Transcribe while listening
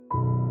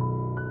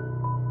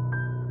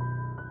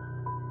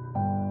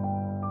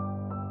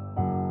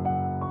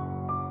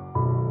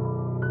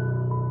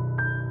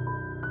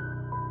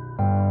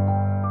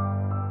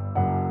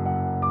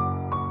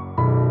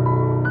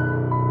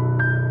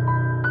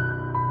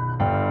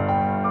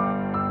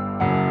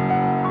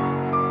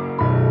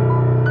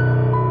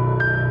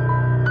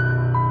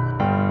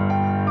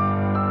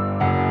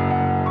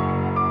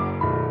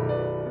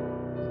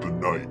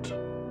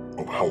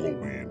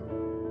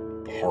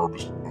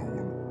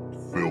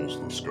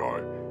pierces the sky.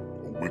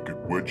 A wicked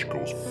witch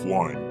goes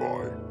flying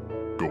by.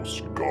 Ghosts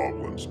and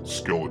goblins,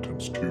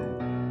 skeletons too,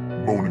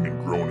 moaning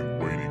and groaning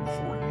waiting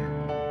for you.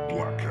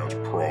 Black cats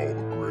prowl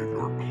the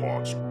graveyard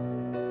plots.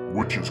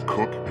 Witches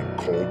cook in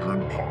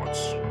cauldron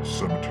pots.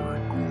 Cemetery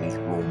ghouls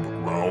roam the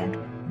ground.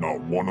 Not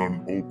one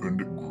unopened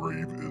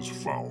grave is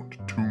found.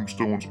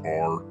 Tombstones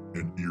are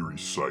an eerie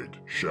sight.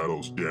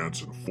 Shadows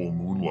dance in full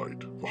moonlight.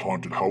 The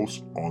haunted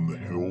house on the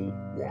hill.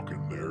 Walk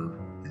in there,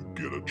 you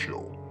get a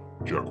chill.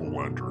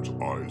 Jack-o'-lanterns'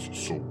 eyes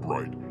so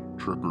bright.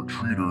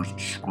 Trick-or-treaters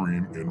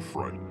scream in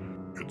fright.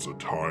 It's a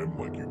time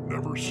like you've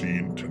never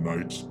seen.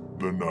 Tonight's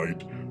the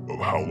night of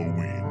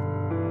Halloween.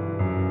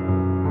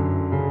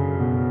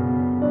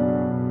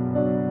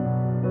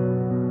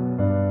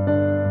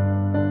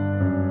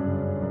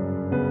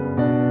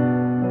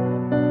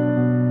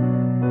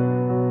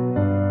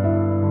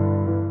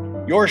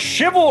 Your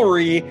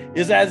chivalry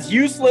is as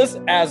useless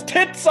as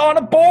tits on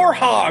a boar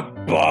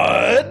hog,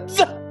 buds!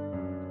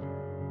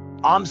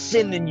 I'm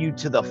sending you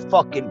to the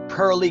fucking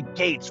pearly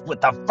gates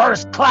with a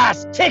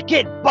first-class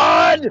ticket,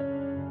 bud!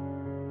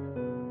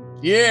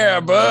 Yeah,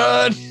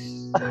 bud!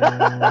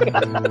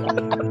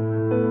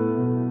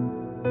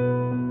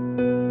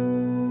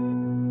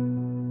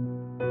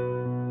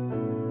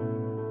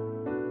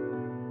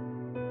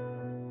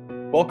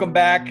 Welcome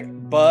back,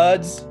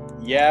 buds.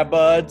 Yeah,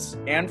 buds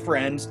and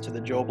friends, to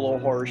the Joe Blow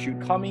Horror Shoot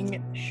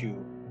coming. Shoot.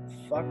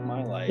 Fuck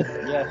my life.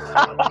 Yes.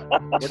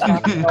 We're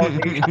talking about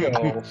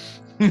HBO.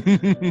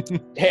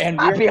 And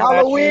Happy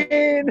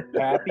Halloween!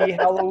 Happy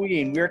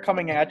Halloween. We're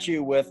coming at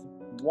you with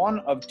one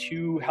of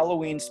two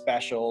Halloween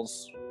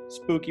specials.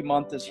 Spooky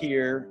month is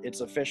here.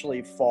 It's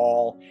officially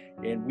fall.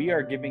 And we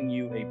are giving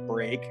you a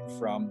break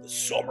from the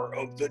Summer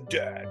of the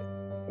Dead.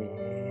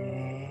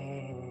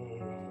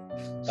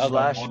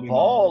 Slash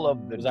Fall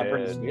of the Was that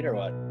pretty Dead. sweet or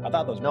what? I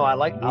thought those. No, I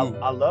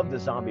love the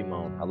zombie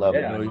moan. I love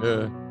Yeah. it.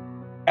 Oh, yeah.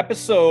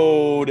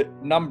 Episode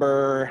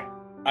number,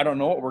 I don't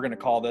know what we're going to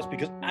call this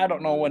because I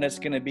don't know when it's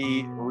going to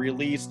be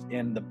released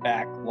in the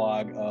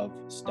backlog of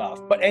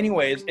stuff. But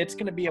anyways, it's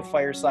going to be a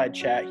fireside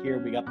chat here.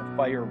 We got the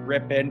fire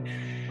ripping,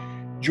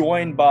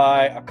 joined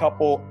by a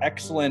couple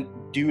excellent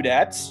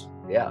dudettes.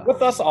 Yeah.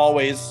 With us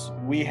always,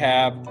 we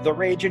have the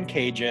Raging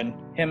Cajun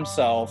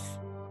himself,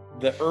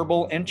 the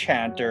herbal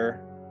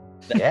enchanter,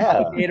 the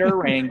alligator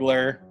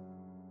wrangler,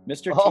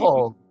 Mr.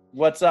 Oh. T.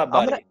 What's up,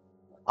 buddy?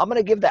 I'm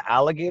gonna give the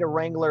alligator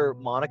wrangler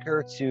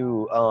moniker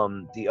to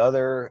the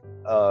other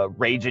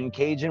Raging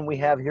Cajun we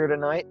have here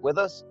tonight with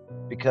us,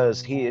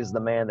 because he is the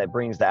man that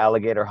brings the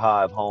alligator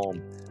hive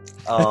home.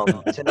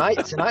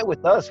 Tonight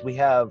with us we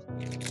have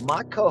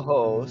my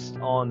co-host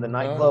on the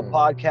Nightclub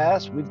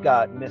podcast. We've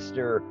got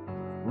Mr.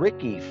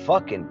 Ricky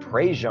fucking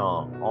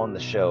Prejean on the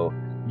show.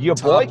 Your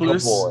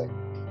Topless. boy.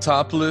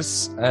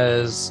 Topless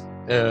as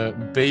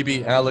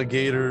baby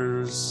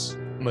alligator's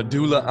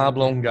medulla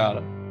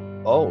oblongata.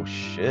 Oh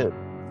shit.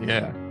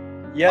 Yeah.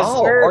 Yes,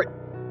 sir.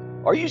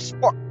 Are you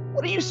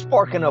what are you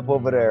sparking up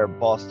over there,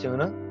 Boss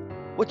Tuna?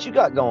 What you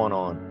got going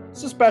on?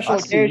 It's a special I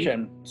see.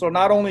 occasion. So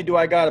not only do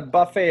I got a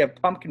buffet of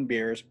pumpkin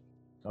beers,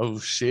 Oh,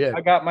 shit.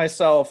 I got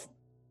myself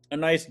a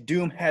nice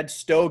Doomhead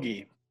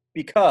stogie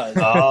because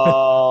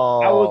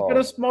Oh. I was going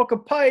to smoke a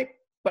pipe,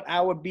 but I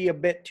would be a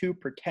bit too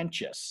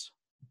pretentious.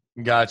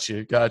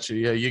 Gotcha.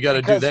 Yeah, you got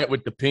to do Because- that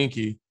with the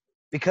pinky.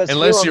 because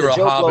Unless here on you're a the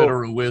Joe hobbit Blow-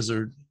 or a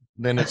wizard,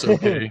 then it's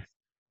okay.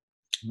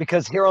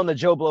 because here on the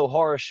Joe Blow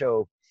Horror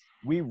Show,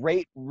 we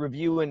rate,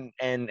 review,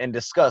 and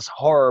discuss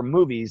horror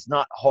movies,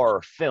 not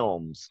horror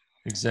films.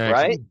 Exactly.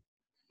 Right?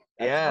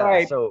 That's Yeah.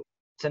 right. So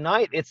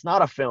tonight it's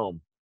not a film;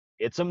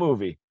 it's a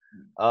movie.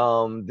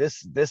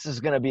 This is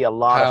gonna be a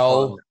lot of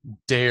How fun.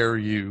 dare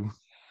you?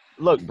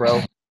 Look,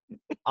 bro,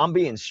 I'm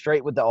being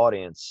straight with the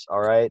audience.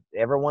 All right,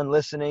 everyone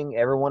listening,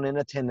 everyone in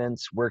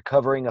attendance, we're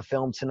covering a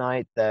film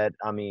tonight that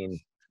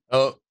okay.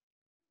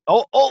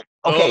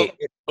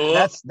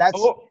 That's.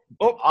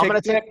 I'm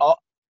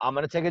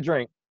gonna take a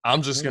drink.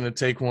 I'm just going to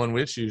take one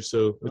with you,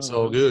 so it's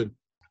all good.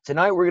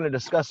 Tonight we're going to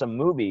discuss a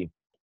movie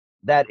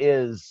that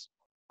is,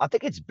 I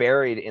think it's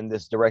buried in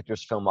this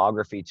director's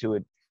filmography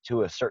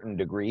to a certain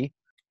degree.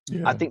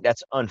 Yeah. I think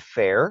that's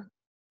unfair,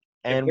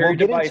 and Very we'll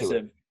get into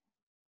divisive. it.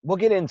 We'll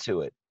get into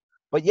it.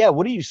 But yeah,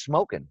 what are you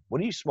smoking? What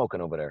are you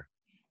smoking over there?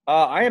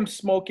 I am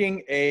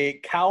smoking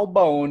a Cow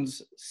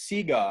Bones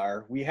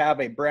cigar. We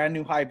have a brand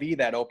new Hy-Vee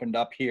that opened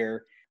up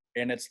here,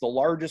 and it's the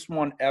largest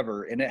one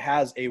ever, and it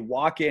has a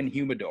walk-in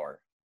humidor.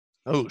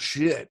 Oh,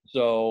 shit.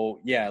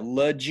 So, yeah,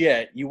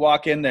 legit. You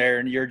walk in there,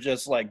 and you're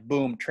just like,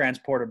 boom,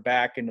 transported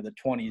back into the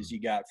 20s.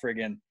 You got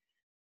friggin'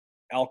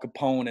 Al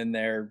Capone in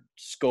there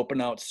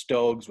scoping out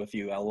stogs with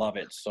you. I love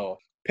it. So,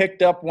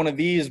 picked up one of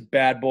these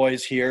bad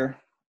boys here,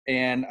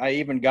 and I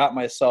even got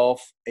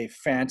myself a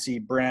fancy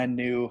brand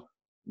new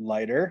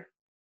lighter.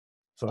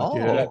 Fuck Oh.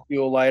 yeah. Jet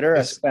fuel lighter.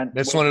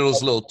 That's one of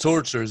those little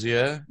tortures,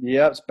 yeah?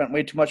 Yep, spent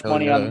way too much Oh,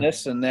 money yeah. on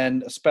this, and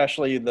then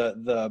especially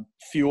the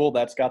fuel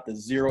that's got the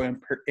zero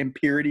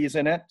impurities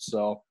in it.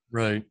 So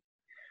Right.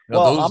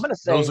 Well, those, I'm gonna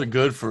say- those are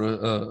good for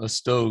a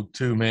stove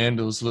too, man.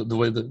 Those the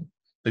way that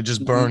They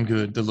just burn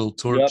good. The little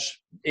torch.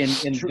 And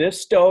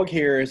this Stog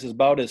here is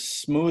about as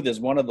smooth as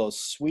one of those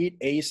sweet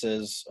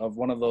aces of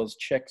one of those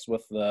chicks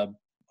with the,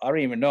 I don't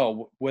even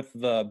know, with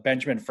the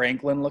Benjamin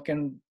Franklin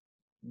looking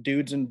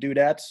dudes and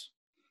dudettes.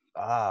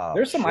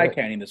 There's some eye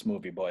candy in this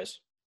movie, boys.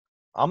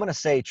 I'm going to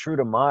say, true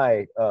to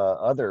my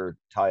other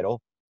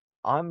title,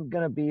 I'm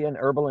going to be an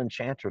herbal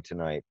enchanter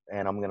tonight,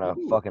 and I'm going to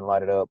fucking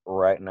light it up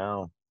right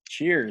now.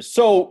 Cheers.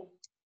 So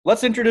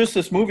let's introduce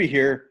this movie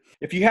here.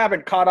 If you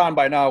haven't caught on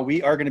by now,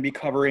 we are going to be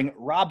covering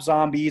Rob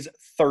Zombie's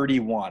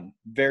 31.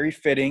 Very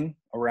fitting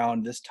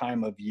around this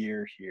time of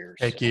year here.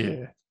 Heck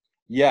yeah.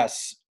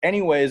 Yes.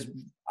 Anyways,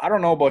 I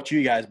don't know about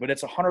you guys, but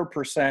it's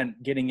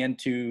 100% getting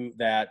into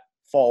that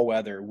fall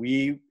weather.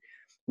 We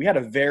had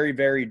a very,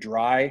 very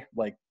dry,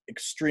 like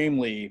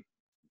extremely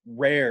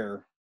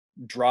rare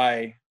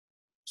dry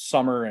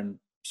summer and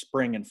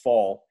spring and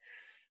fall.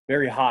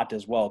 Very hot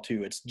as well,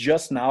 too. It's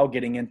just now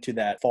getting into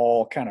that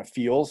fall kind of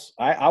feels.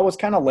 I was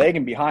kind of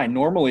lagging behind.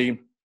 Normally,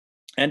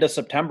 end of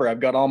September, I've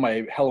got all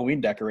my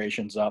Halloween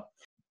decorations up.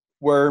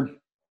 We're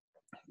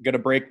going to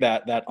break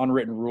that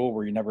unwritten rule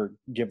where you never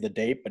give the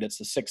date, but it's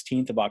the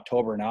 16th of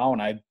October now,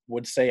 and I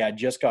would say I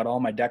just got all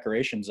my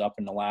decorations up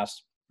in the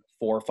last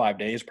 4 or 5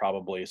 days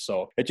probably.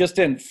 So it just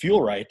didn't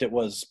feel right. It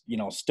was,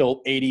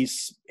 still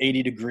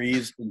 80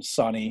 degrees and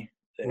sunny.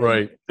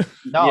 Right.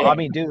 No, I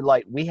mean, dude,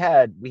 like we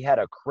had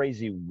a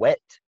crazy wet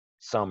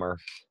summer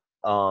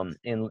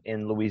in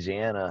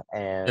Louisiana,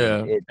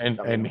 and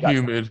and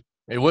humid.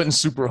 It wasn't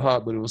super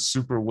hot, but it was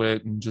super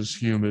wet and just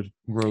humid.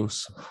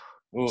 Gross.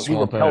 We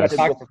were pelted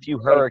with a few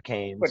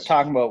hurricanes. We're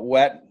talking about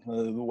wet.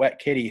 The wet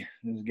kitty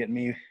is getting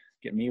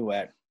me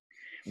wet.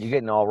 You're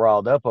getting all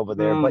riled up over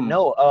there. But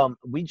no,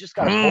 we just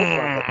got a cold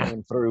front that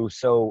came through,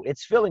 so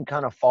it's feeling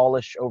kind of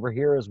fallish over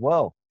here as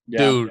well. Yeah.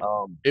 Dude,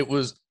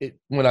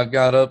 when I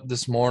got up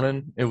this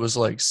morning, it was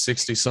like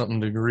 60-something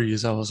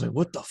degrees. I was like,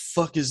 what the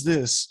fuck is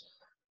this?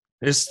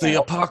 It's the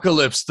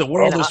apocalypse. The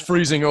world is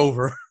freezing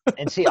over.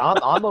 And see,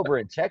 I'm over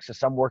in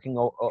Texas. I'm working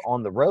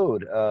on the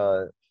road,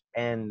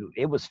 and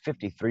it was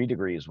 53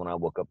 degrees when I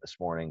woke up this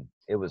morning.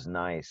 It was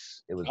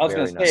nice. It was I was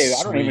very going to say, nice.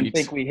 I don't even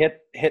think we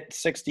hit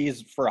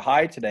 60s for a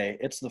high today.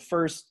 It's the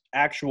first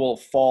actual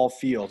fall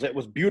feels. It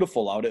was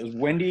beautiful out. It was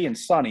windy and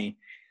sunny.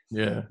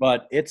 Yeah.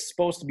 But it's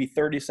supposed to be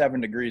 37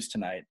 degrees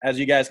tonight. As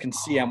you guys can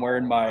see, I'm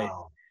wearing my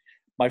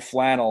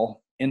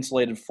flannel,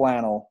 insulated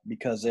flannel,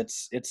 because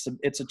it's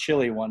a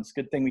chilly one. It's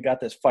a good thing we got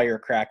this fire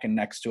cracking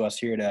next to us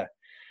here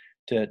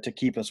to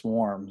keep us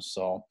warm.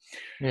 So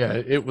yeah,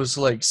 it was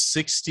like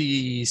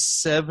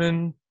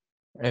 67,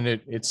 and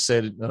it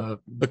said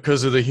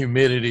because of the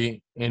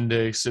humidity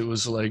index, it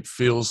was like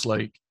feels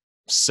like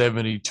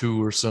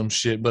 72 or some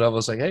shit. But I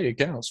was like, hey, it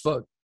counts.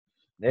 Fuck.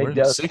 It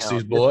does 60s,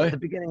 count. boy. It's the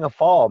beginning of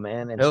fall,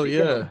 man. And hell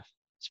yeah.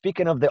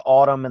 Speaking of the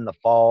autumn and the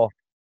fall,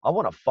 I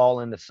want to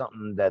fall into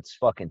something that's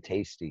fucking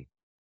tasty.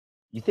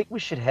 You think we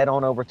should head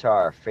on over to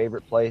our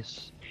favorite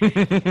place?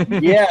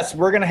 Yes,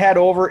 we're going to head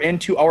over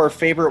into our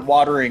favorite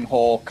watering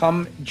hole.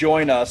 Come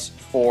join us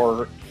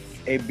for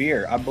a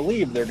beer. I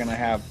believe they're going to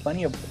have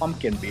plenty of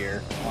pumpkin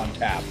beer on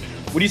tap.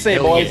 What do you say,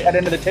 boys? Yeah. Head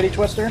into the Titty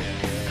Twister?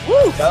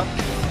 Woo!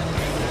 Yeah.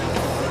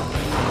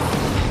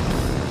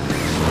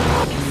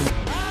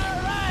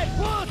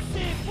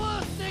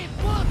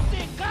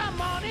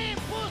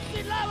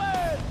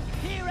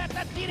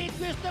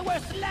 We're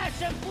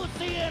slashing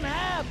pussy in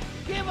half.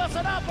 Give us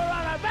an offer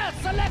on our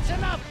best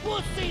selection of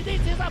pussy.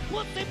 This is a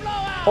pussy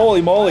blowout.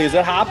 Holy moly, is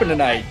that happening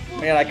tonight?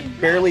 Man, I can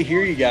barely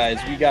hear you guys.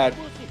 We got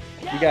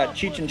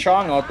Cheech and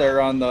Chong out there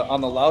on the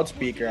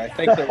loudspeaker. I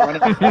think they're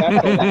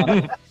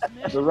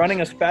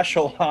running a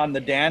special on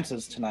the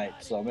dances tonight.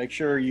 So make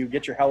sure you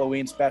get your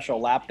Halloween special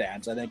lap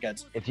dance. I think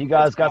that's. If you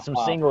guys got some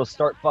singles,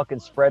 start fucking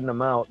spreading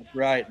them out.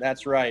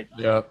 That's right.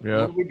 Yeah. What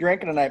are we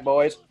drinking tonight,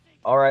 boys?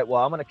 All right,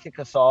 well, I'm going to kick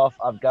us off.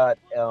 I've got,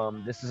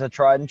 this is a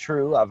tried and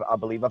true. I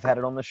believe I've had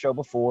it on the show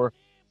before.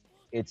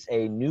 It's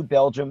a New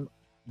Belgium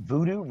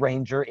Voodoo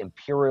Ranger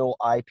Imperial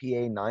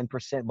IPA,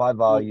 9% by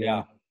volume.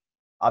 Yeah.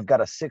 I've got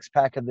a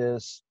 6-pack of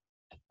this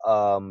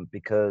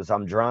because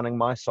I'm drowning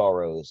my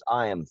sorrows.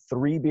 I am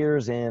 3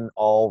 beers in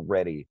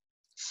already.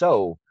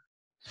 So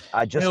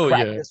I just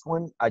cracked this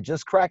one. I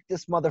just cracked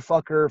this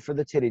motherfucker for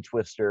the Titty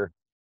Twister.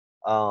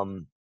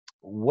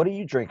 What are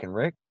you drinking,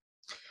 Rick?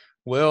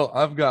 Well,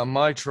 I've got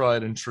my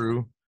tried and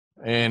true,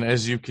 and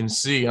as you can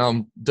see,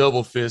 I'm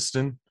double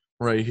fisting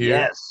right here.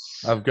 Yes.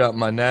 I've got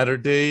my Natter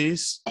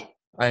Days.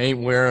 I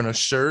ain't wearing a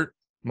shirt.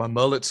 My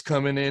mullet's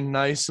coming in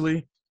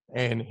nicely,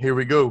 and here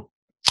we go.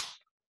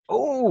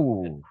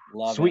 Oh,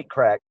 sweet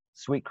crack.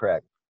 Sweet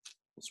crack.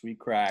 Sweet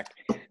crack.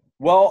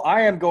 Well,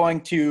 I am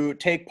going to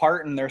take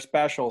part in their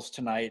specials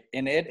tonight,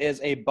 and it is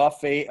a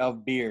buffet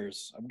of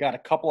beers. I've got a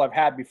couple I've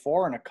had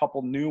before and a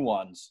couple new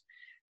ones.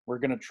 We're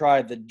going to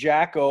try the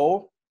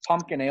Jacko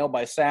Pumpkin Ale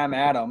by Sam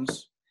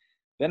Adams.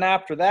 Then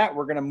after that,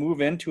 we're going to move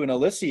into an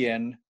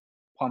Elysian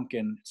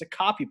pumpkin. It's a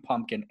coffee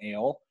pumpkin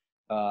ale.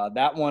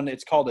 That one,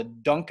 it's called a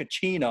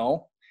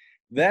Dunkachino.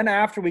 Then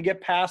after we get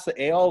past the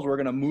ales, we're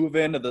going to move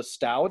into the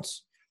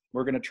stouts.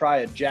 We're going to try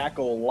a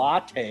Jacko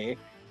Latte.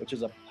 which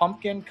is a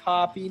pumpkin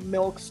coffee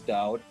milk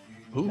stout.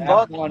 Ooh. That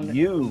Fuck one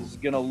you. is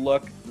going to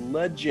look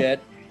legit.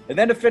 And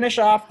then to finish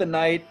off the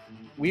night,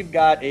 we've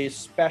got a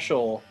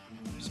special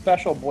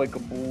boy.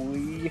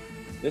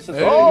 This is Oh.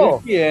 a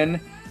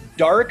European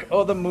Dark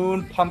of the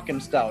Moon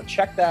pumpkin stout.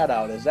 Check that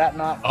out. Is that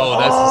not? Oh,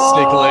 that's a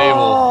sick label.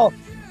 Oh,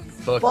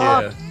 Fuck fuck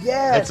yeah.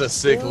 yes, That's a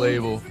sick dude.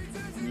 label.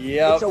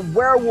 Yep. It's a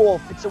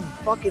werewolf. It's a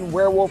fucking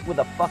werewolf with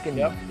a fucking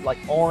Yep. like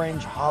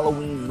orange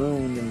Halloween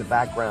moon in the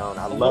background.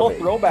 I A love little it.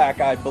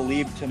 throwback, I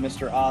believe, to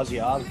Mr.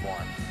 Ozzy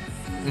Osbourne.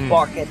 Mm.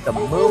 Fuck at the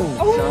moon,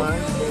 son.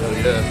 Hell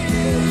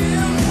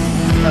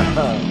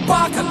yeah.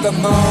 Walk up the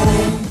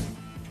moon.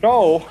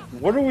 So,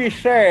 what do we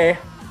say?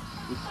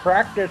 We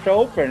crack this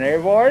open, eh,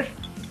 boys?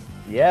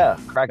 Yeah,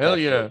 crack Hell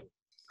that yeah. shit.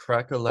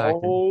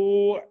 Crack-a-lackin'.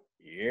 Oh,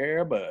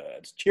 yeah,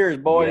 buds. Cheers,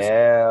 boys.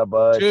 Yeah,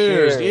 bud.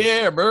 Cheers.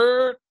 Yeah,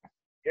 bird.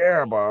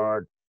 Yeah,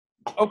 bud.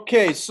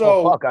 Okay, so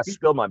Oh fuck! I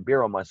spilled my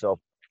beer on myself.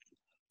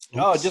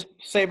 just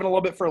saving a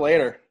little bit for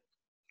later.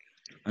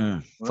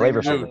 Flavor Bring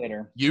it saver. up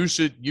later. You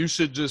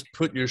should just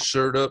put your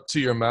shirt up to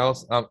your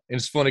mouth.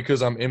 It's funny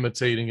because I'm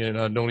imitating it and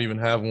I don't even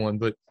have one,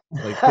 but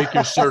like take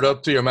your shirt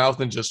up to your mouth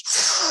and just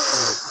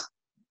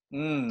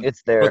Mm.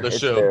 It's there. For the It's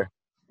show. there.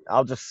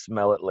 I'll just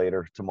smell it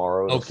later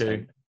tomorrow. It'll okay.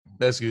 stink.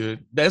 That's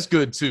good. That's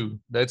good too.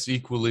 That's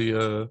equally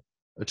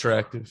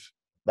attractive.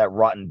 That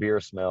rotten beer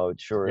smell. It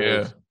sure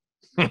Yeah. is.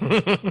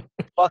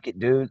 Fuck it,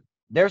 dude.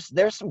 There's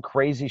some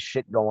crazy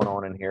shit going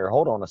on in here.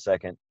 Hold on a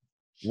second.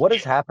 What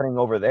is happening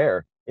over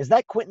there? Is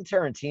that Quentin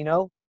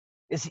Tarantino?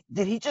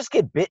 Did he just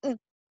get bitten?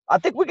 I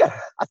think we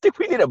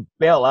need to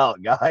bail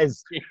out,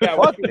 guys. Yeah,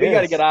 Fuck we got to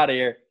this. get out of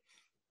here.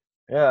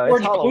 Yeah,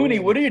 George it's Clooney,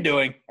 Halloween. what are you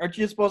doing? Aren't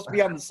you supposed to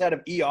be on the set of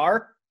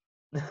ER?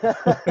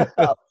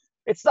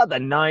 It's not the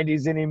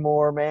 90s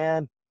anymore,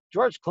 man.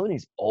 George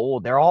Clooney's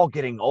old. They're all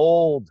getting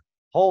old.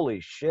 Holy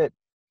shit.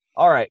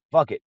 All right,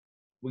 fuck it.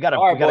 We gotta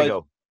All right, we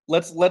gotta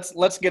boys.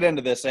 Let's get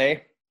into this, eh?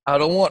 I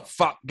don't want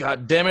fuck,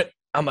 goddammit.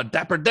 I'm a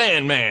Dapper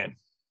Dan man.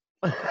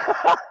 go.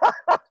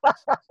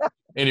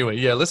 Anyway,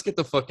 yeah, let's get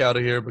the fuck out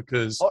of here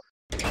because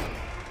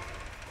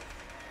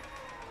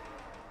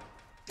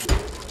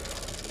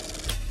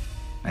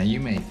Now you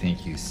may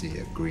think you see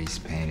a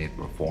grease-painted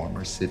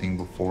performer sitting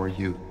before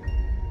you,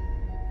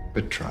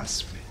 but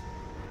trust me,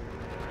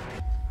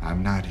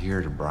 I'm not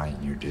here to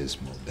brighten your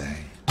dismal day.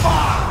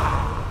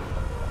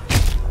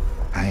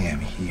 I am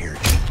here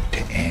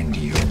to end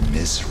your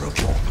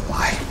miserable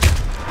life.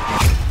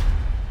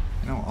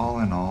 You know,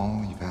 all in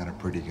all, you've had a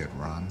pretty good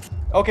run.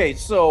 Okay,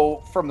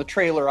 so from the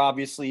trailer,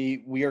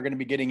 obviously, we are going to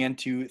be getting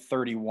into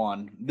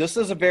 31. This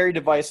is a very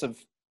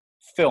divisive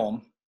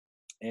film,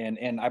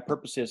 and I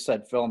purposely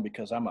said film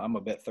because I'm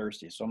a bit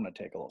thirsty, so I'm going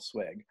to take a little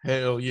swig.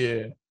 hell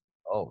yeah.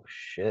 Oh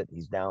shit,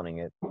 he's downing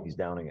it. He's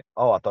downing it.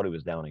 Oh, I thought he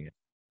was downing it.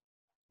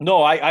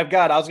 No, I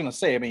was going to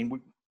say, I mean,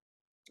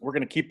 we're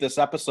going to keep this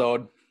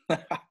episode.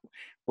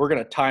 We're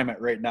going to time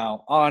it right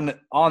now on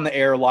the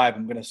air live.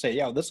 I'm going to say,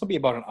 yeah, this will be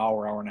about an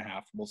hour and a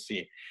half. We'll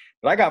see.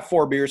 But I got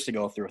 4 beers to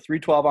go through, 3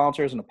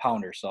 12-ounces and a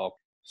pounder. So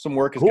some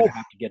work is going to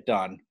have to get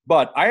done.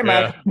 But I am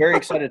actually very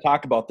excited to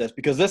talk about this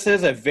because this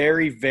is a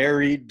very,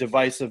 very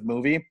divisive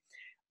movie.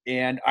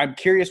 And I'm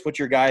curious what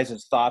your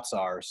guys' thoughts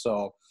are.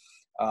 So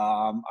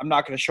I'm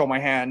not going to show my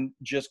hand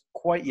just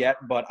quite yet,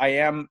 but I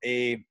am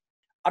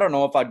I don't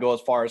know if I'd go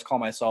as far as call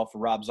myself a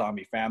Rob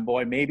Zombie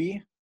fanboy.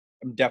 Maybe.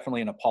 I'm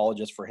definitely an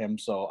apologist for him.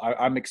 So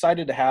I'm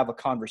excited to have a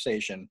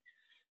conversation.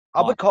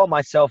 I would call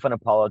myself an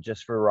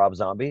apologist for Rob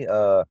Zombie.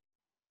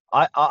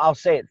 I'll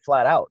say it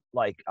flat out.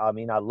 Like, I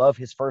mean, I love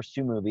his first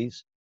 2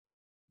 movies.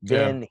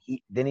 Then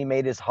he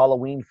made his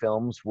Halloween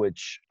films,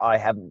 which I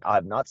have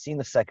not seen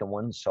the second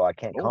one, so I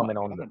can't comment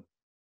on them.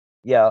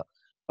 Yeah,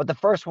 but the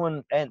first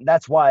one, and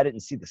that's why I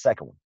didn't see the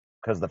second one,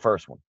 because the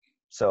first one.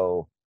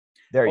 So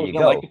there you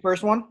go. Like the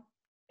first one?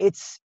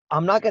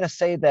 I'm not gonna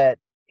say that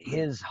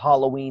his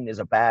Halloween is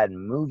a bad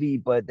movie,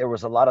 but there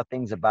was a lot of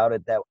things about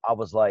it that I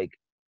was like,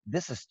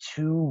 this is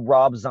too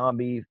Rob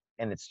Zombie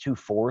and it's too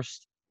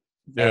forced.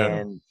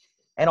 Yeah.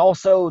 And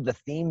also the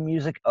theme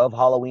music of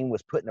Halloween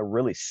was put in a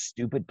really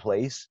stupid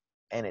place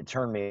and it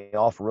turned me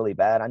off really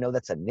bad. I know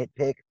that's a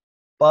nitpick,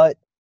 but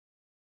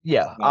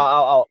yeah,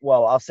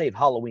 I'll save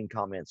Halloween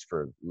comments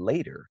for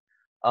later.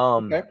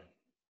 Okay.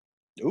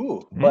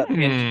 Ooh. But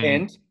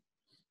hint.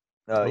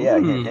 yeah,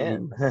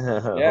 hint.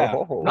 Yeah.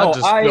 I just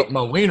felt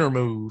my wiener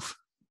move.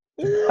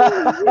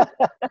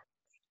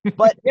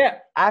 But yeah,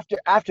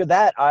 after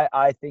that,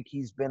 I think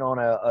he's been on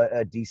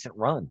a decent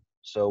run.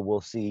 So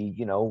we'll see,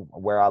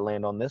 where I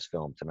land on this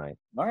film tonight.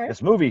 All right.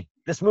 This movie.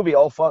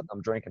 Oh fuck,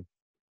 I'm drinking.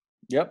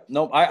 Yep.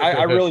 No,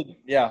 I really,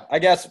 yeah. I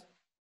guess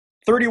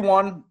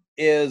 31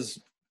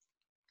 is,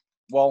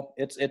 well,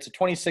 it's a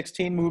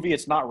 2016 movie.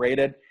 It's not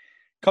rated.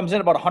 Comes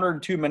in about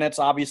 102 minutes.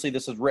 Obviously,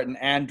 this is written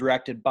and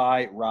directed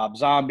by Rob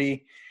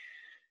Zombie.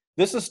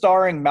 This is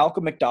starring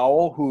Malcolm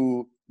McDowell,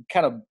 who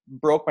kind of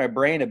broke my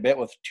brain a bit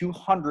with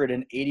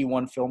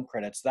 281 film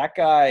credits. That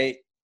guy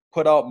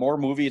put out more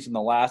movies in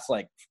the last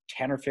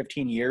 10 or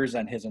 15 years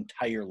than his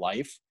entire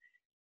life.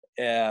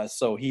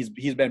 So he's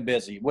been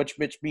busy, which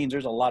means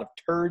there's a lot of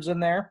turds in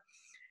there.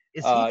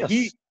 Is he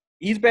the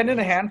He's been in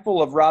a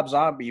handful of Rob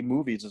Zombie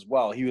movies as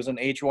well. He was in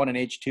H1 and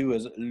H2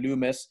 as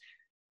Loomis.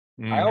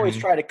 I always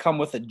try to come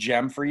with a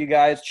gem for you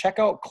guys. Check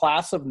out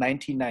Class of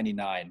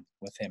 1999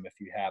 with him if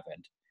you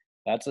haven't.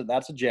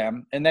 That's a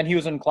gem. And then he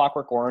was in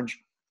Clockwork Orange.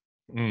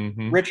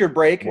 Richard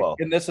Brake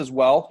in this as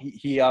well.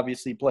 He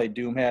obviously played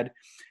Doomhead,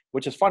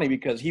 which is funny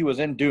because he was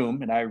in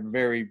Doom, and I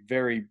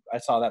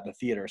saw that in the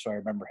theater, so I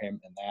remember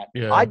him in that.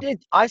 Yeah,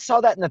 I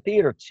saw that in the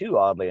theater too.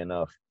 Oddly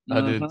enough,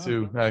 I did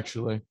too.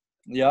 Actually,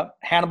 yeah.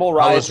 Hannibal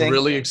Rising. I was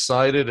really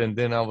excited, and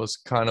then I was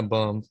kind of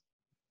bummed.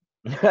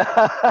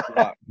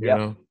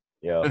 yeah.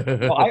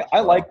 Well,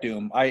 I like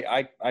Doom.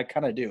 I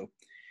kind of do.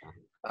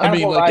 I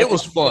mean, like, Rising, it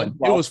was fun.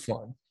 It was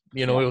fun.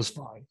 You know, it was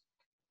fine.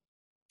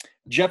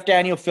 Jeff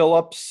Daniel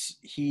Phillips,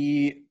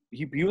 he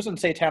was in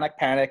Satanic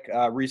Panic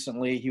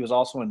recently. He was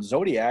also in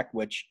Zodiac,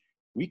 which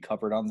we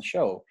covered on the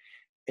show.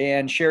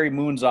 And Sherry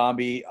Moon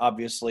Zombie,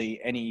 obviously,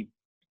 I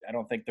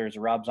don't think there's a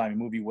Rob Zombie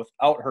movie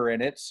without her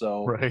in it.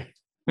 So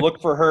look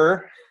for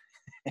her.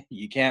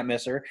 You can't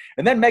miss her.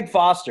 And then Meg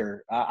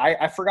Foster.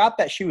 I forgot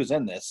that she was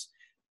in this.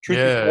 Truth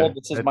be told,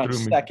 this is my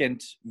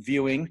second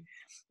viewing.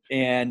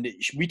 And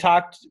we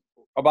talked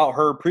about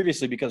her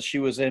previously because she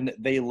was in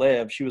They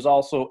Live. She was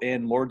also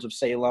in Lords of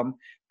Salem, a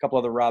couple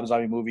other Rob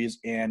Zombie movies,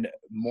 and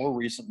more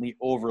recently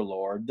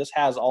Overlord. This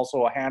has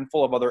also a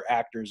handful of other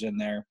actors in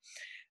there.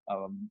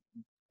 I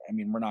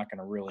mean, we're not going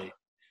to really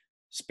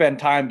spend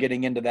time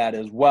getting into that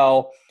as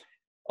well.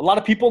 A lot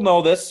of people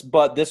know this,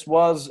 but this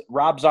was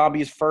Rob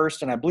Zombie's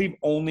first and I believe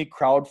only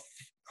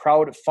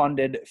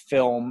crowd-funded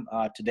film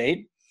to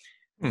date.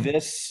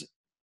 This,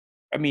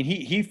 I mean,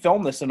 he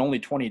filmed this in only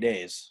 20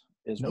 days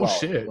as well. No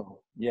shit. So,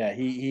 yeah,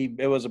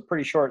 it was a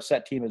pretty short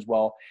set team as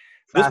well.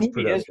 Fast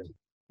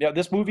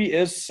This movie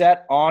is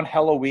set on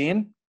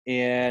Halloween,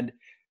 and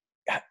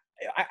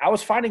I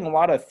was finding a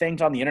lot of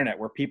things on the internet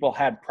where people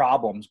had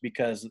problems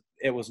because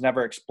it was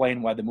never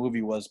explained why the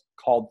movie was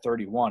called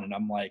 31, and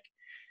I'm like,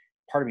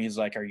 part of me is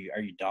like, are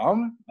you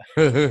dumb?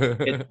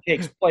 It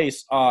takes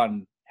place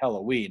on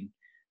Halloween.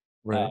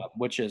 Right.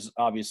 Which is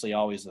obviously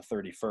always the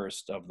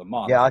 31st of the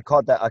month. Yeah, I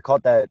caught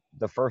that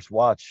the first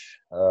watch.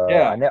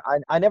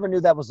 I never knew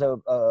that was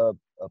a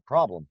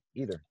problem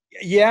either.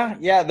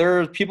 Yeah.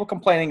 There's people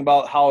complaining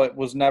about how it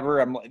was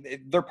never.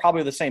 They're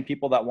probably the same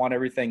people that want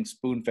everything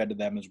spoon-fed to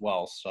them as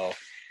well. So,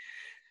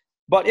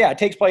 but yeah, it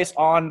takes place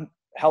on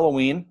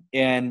Halloween,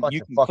 and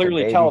you can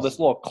clearly tell this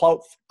little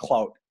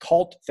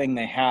cult thing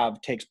they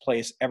have takes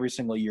place every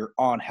single year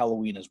on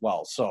Halloween as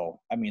well. So,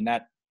 I mean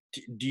that.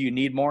 Do you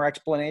need more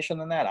explanation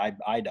than that?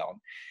 I don't.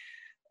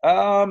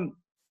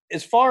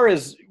 As far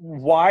as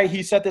why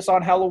he set this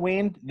on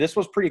Halloween, this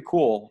was pretty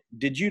cool.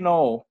 Did you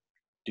know?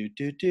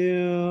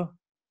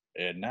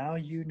 And now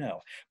you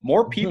know.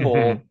 More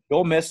people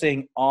go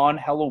missing on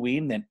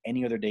Halloween than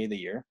any other day of the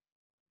year.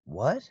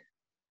 What?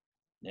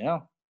 Yeah.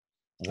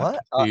 What?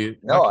 I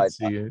can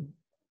see it.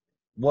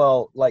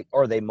 Well, like,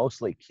 are they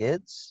mostly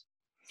kids?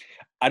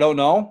 I don't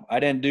know. I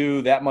didn't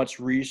do that much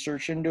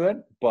research into it,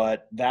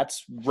 but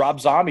that's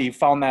Rob Zombie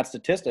found that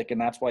statistic, and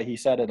that's why he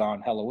said it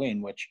on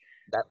Halloween, which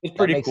is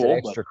pretty cool.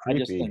 Extra creepy. I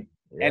just think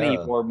any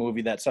horror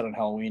movie that's set on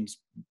Halloween's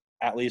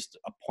at least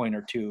a point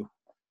or two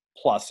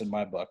plus in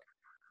my book.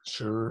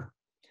 Sure.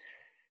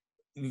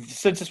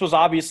 Since this was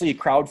obviously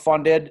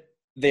crowdfunded,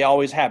 they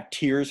always have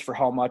tiers for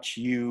how much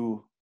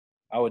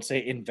I would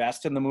say,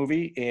 invest in the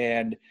movie,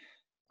 and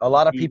a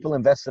lot of people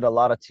invested a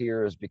lot of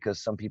tears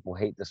because some people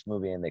hate this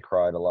movie and they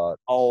cried a lot.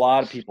 A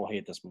lot of people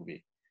hate this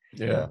movie.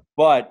 Yeah.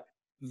 But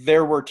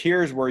there were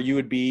tiers where you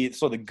would be,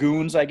 so the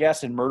goons, I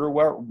guess, in Murder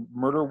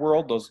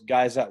World, those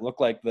guys that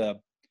look like the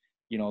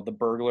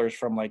burglars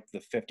from like the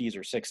 50s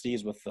or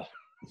 60s with the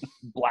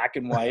black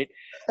and white.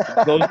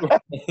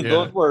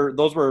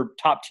 Those were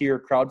top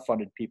tier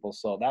crowdfunded people.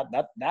 So that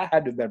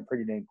had to have been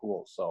pretty dang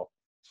cool. So,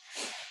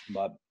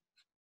 but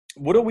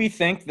what do we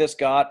think this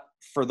got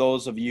for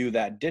those of you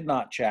that did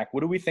not check?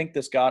 What do we think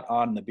this got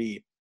on the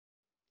B?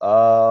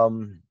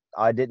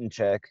 I didn't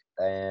check,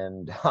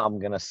 and I'm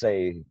gonna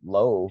say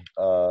low.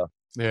 Yeah,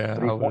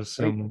 I would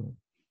assume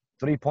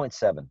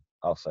 3.7.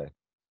 I'll say.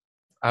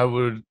 I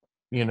would.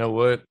 You know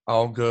what?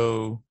 I'll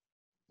go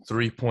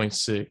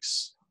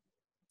 3.6.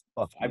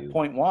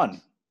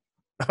 5.1.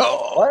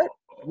 Oh, what?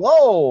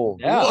 Whoa!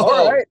 Yeah.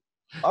 Whoa.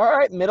 All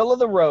right. Middle of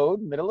the road.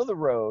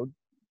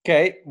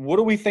 Okay, what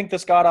do we think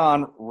this got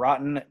on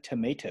Rotten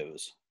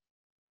Tomatoes?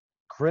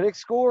 Critic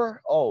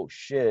score? Oh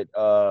shit.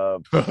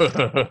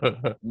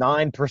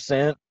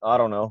 9%. I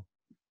don't know.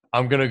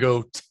 I'm gonna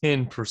go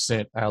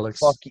 10%, Alex.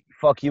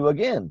 Fuck you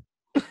again.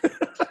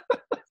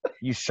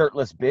 You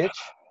shirtless bitch.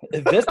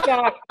 This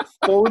got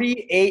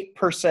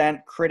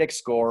 48% critic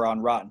score on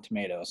Rotten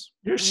Tomatoes.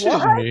 You're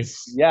shitting me.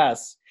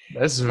 Yes.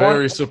 That's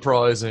very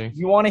surprising.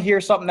 You want to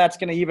hear something that's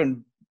going to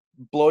even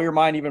blow your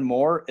mind even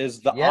more?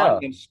 Is the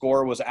audience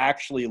score was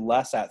actually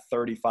less at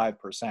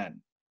 35%.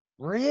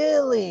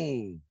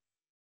 Really?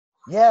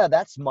 Yeah,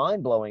 that's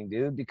mind blowing,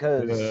 dude.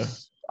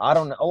 Because I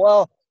don't know.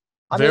 Well,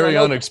 Very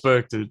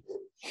unexpected.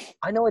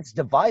 I know it's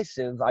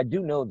divisive. I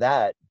do know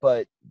that,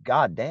 but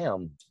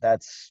goddamn,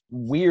 that's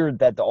weird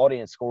that the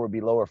audience score would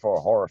be lower for a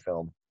horror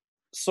film.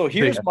 So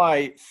here's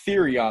my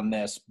theory on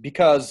this,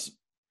 because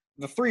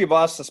the three of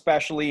us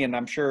especially, and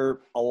I'm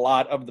sure a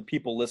lot of the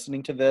people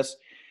listening to this,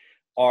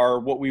 are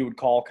what we would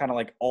call kind of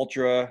like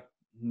ultra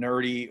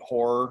nerdy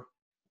horror,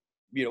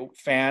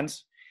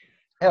 fans.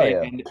 Hell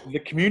yeah. And the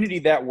community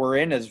that we're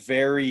in is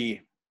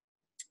very,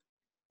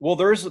 well,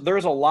 there's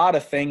a lot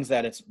of things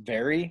that it's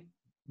very,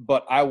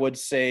 but I would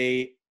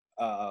say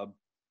kind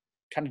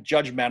of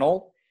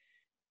judgmental.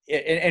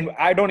 And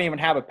I don't even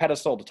have a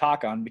pedestal to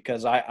talk on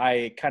because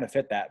I kind of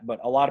fit that. But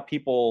a lot of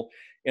people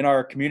in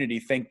our community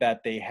think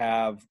that they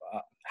have,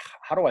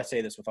 how do I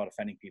say this without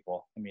offending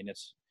people? I mean,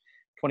 it's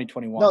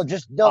 2021. No,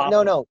 just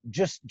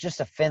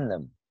offend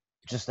them.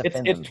 Just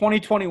offend them. It's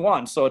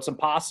 2021, so it's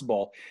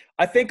impossible.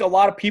 I think a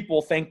lot of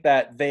people think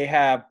that they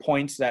have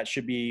points that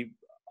should be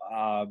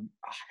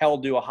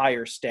held to a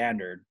higher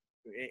standard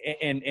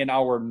in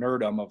our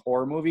nerdom of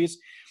horror movies.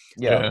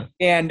 Yeah.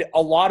 And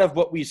a lot of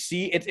what we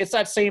see, it's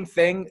that same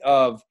thing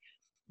of,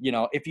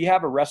 if you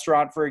have a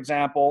restaurant, for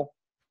example,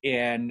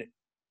 and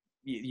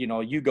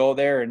you go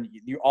there and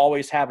you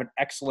always have an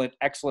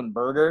excellent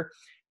burger,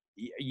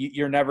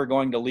 you're never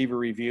going to leave a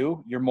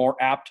review. You're more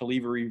apt to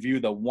leave a review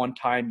the one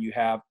time you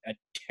have a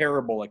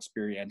terrible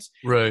experience.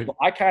 Right. So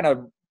I kind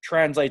of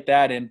translate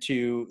that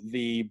into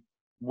the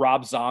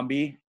Rob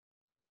Zombie,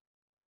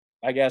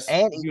 I guess,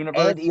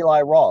 universe. And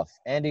Eli Roth.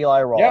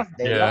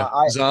 Yeah.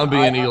 Zombie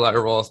and Eli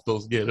Roth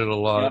both get it a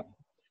lot.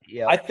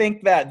 Yeah. I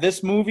think that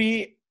this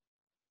movie,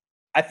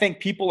 I think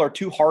people are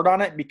too hard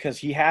on it because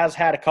he has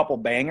had a couple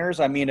bangers.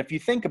 I mean, if you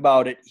think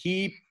about it,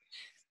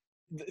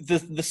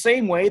 the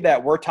same way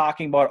that we're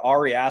talking about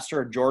Ari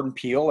Aster and Jordan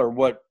Peele, or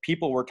what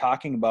people were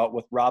talking about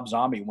with Rob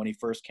Zombie when he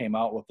first came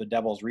out with The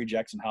Devil's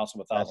Rejects and House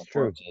of a Thousand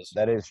Corpses.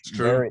 That is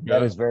true.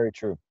 That is very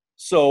true.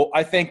 So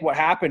I think what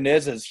happened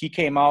is he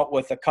came out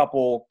with a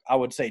couple, I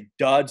would say,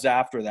 duds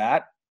after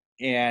that.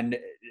 And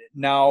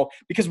now,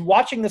 because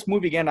watching this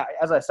movie again,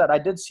 as I said, I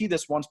did see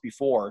this once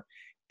before,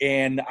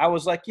 and I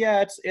was like,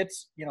 yeah,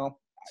 it's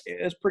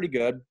pretty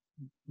good.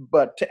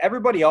 But to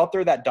everybody out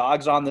there that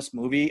dogs on this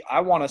movie, I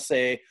want to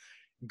say,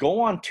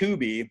 go on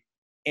Tubi,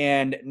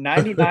 and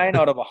 99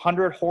 out of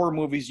 100 horror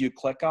movies you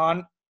click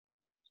on,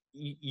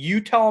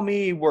 you tell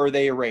me where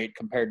they rate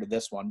compared to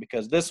this one,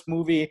 because this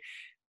movie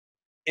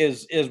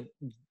is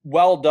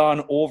well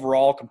done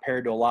overall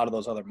compared to a lot of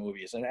those other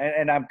movies.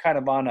 And I'm kind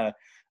of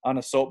on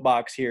a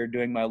soapbox here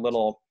doing my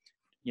little,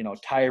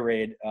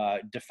 tirade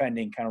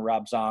defending kind of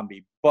Rob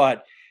Zombie.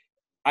 But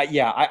I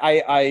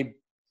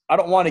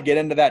don't want to get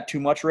into that too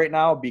much right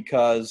now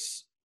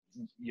because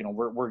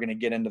we're going to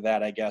get into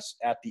that, I guess,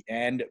 at the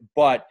end.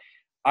 But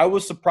I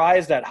was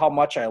surprised at how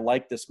much I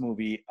liked this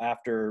movie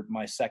after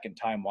my second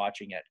time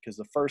watching it, because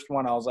the first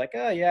one I was like,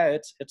 oh yeah,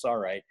 it's all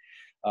right.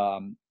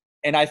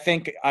 And I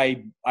think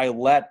I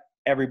let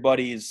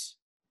everybody's,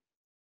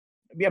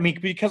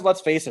 because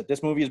let's face it,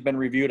 this movie has been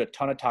reviewed a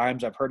ton of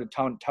times. I've heard a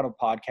ton of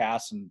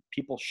podcasts and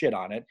people shit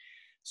on it.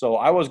 So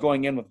I was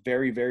going in with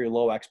very, very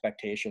low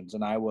expectations,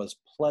 and I was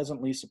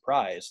pleasantly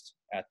surprised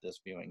at this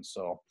viewing.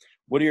 So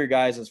what are your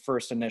guys'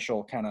 first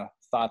initial kind of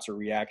thoughts or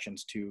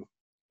reactions to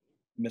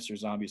Mr.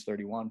 Zombies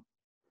 31?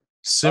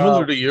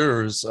 Similar to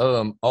yours,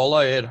 all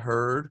I had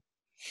heard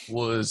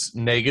was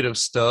negative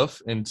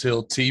stuff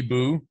until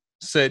T-Boo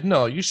said,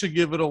 no, you should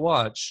give it a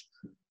watch.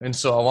 And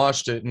so I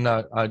watched it, and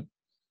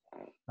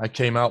I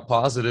came out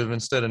positive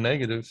instead of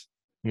negative,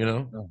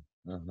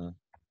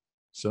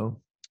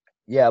 So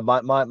yeah,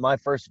 my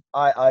first,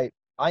 I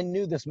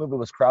knew this movie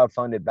was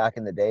crowdfunded back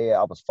in the day.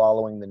 I was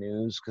following the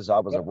news because I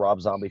was a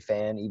Rob Zombie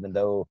fan, even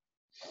though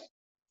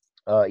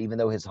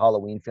his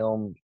Halloween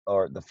film,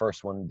 or the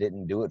first one,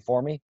 didn't do it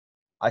for me.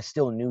 I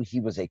still knew he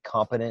was a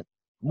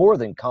more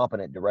than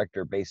competent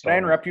director based on. Can I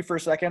interrupt you for a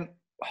second?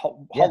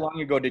 How long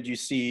ago did you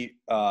see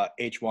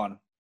H1?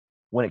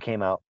 When it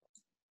came out.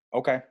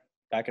 Okay.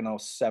 Back in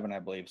 2007, I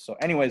believe. So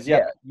anyways,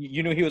 yeah.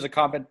 You knew he was a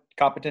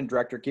competent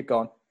director. Keep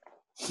going.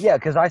 Yeah,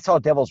 because I saw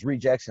Devil's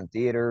Rejects in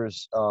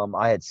theaters.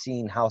 I had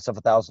seen House of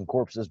a Thousand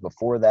Corpses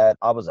before that.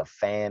 I was a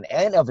fan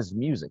and of his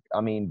music.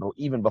 I mean,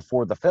 even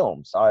before the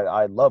films,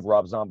 I love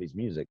Rob Zombie's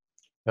music.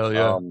 Hell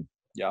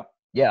yeah.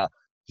 Yeah.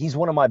 He's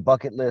one of my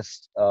bucket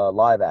list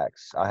live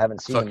acts. I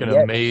haven't seen fucking him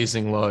yet.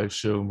 Amazing live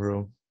show,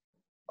 bro.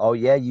 Oh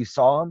yeah, you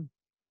saw him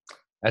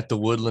at the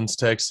Woodlands,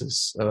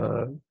 Texas.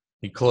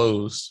 He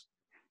closed.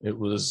 It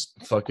was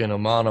fucking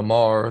Amon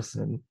Amarth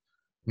and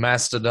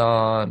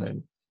Mastodon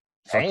and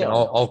fucking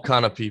all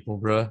kind of people,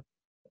 bro.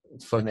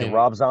 Fucking, and then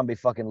Rob Zombie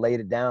fucking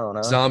laid it down,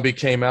 huh? Zombie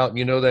came out,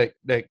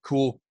 that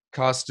cool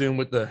costume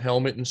with the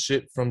helmet and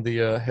shit from the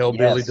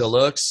Hellbilly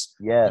Deluxe.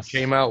 Yes. He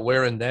came out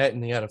wearing that,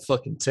 and he had a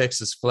fucking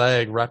Texas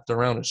flag wrapped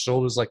around his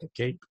shoulders like a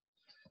cape.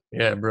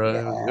 Yeah, bro.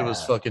 Yeah. It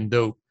was fucking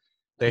dope.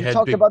 They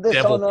had big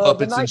devil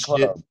puppets and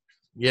shit.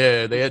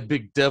 Yeah, they had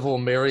big devil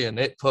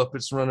marionette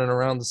puppets running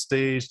around the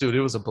stage. Dude,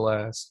 it was a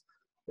blast.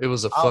 It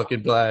was a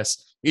fucking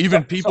blast.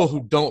 Even people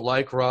who don't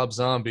like Rob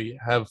Zombie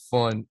have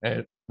fun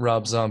at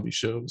Rob Zombie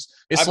shows.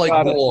 It's like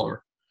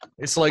war.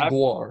 It's like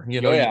Guar.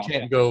 You know, yeah. you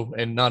can't go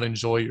and not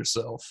enjoy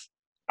yourself.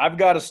 I've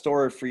got a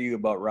story for you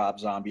about Rob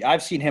Zombie.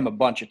 I've seen him a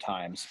bunch of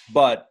times,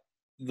 but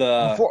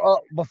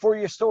Before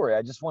your story,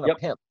 I just want to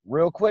pimp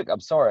real quick. I'm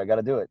sorry, I got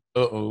to do it.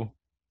 Uh-oh.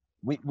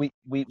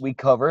 We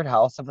covered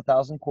House of a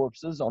Thousand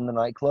Corpses on the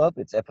nightclub.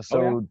 It's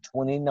episode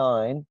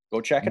 29.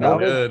 Go check it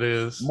Morbid, out. Yeah, it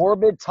is.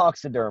 Morbid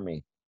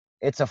Taxidermy.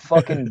 It's a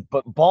fucking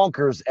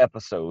bonkers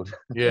episode.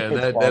 Yeah,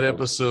 that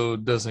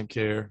episode doesn't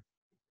care.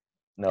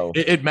 No,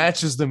 it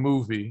matches the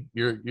movie.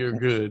 You're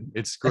good.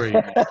 It's great.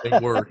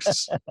 It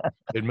works.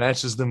 It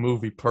matches the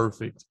movie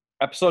perfect.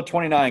 Episode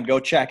 29. Go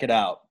check it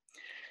out.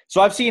 So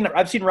I've seen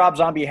Rob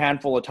Zombie a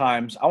handful of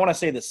times. I want to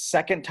say the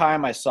second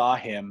time I saw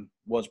him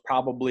was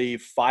probably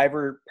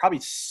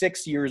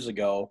 6 years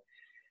ago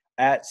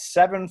at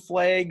Seven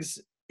Flags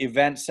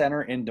Event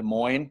Center in Des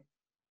Moines.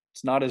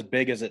 It's not as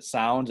big as it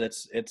sounds.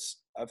 It's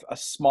a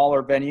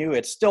smaller venue.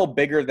 It's still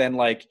bigger than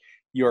like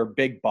your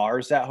big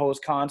bars that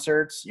host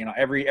concerts. You know,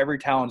 every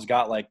town's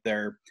got like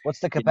their. What's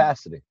the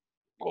capacity?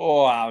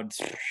 I don't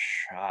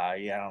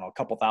know, a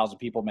couple thousand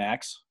people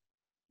max.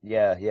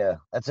 Yeah.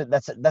 That's a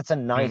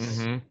nice.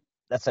 Mm-hmm.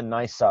 That's a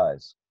nice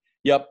size.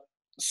 Yep.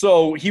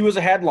 So he was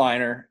a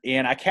headliner,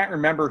 and I can't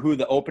remember who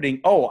the opening.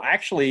 Oh,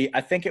 actually,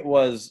 I think it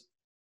was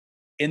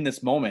In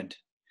This Moment.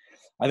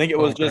 I think it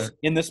was just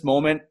In This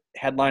Moment,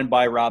 headlined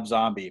by Rob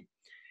Zombie.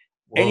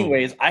 Whoa.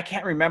 Anyways, I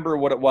can't remember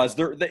what it was.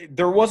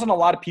 There wasn't a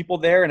lot of people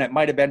there, and it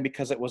might have been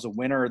because it was a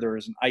winter. There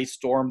was an ice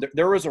storm.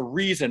 There was a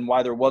reason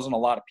why there wasn't a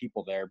lot of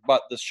people there,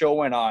 but the show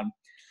went on.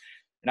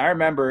 And I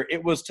remember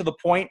it was to the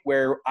point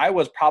where I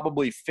was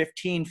probably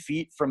 15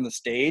 feet from the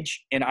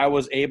stage, and I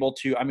was able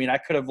to, I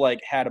could have like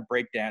had a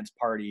breakdance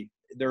party.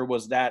 There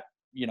was that,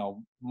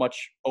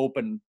 much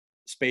open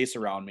space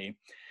around me.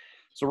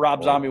 So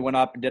Rob Zombie went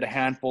up and did a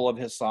handful of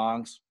his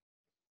songs.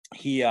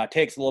 He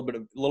takes a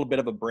little bit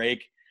of a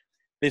break.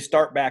 They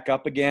start back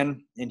up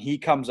again, and he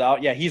comes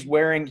out. Yeah, he's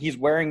wearing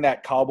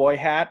that cowboy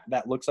hat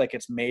that looks like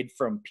it's made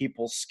from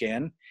people's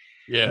skin.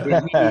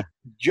 Yeah.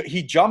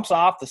 He jumps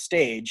off the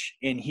stage,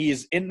 and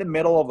he's in the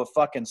middle of a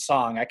fucking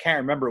song. I can't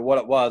remember what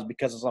it was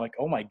because it's like,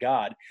 oh my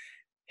God.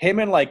 Him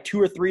and like 2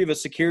 or 3 of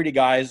his security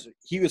guys,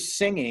 he was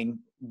singing,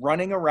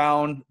 running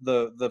around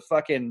the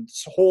fucking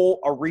whole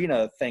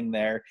arena thing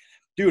there.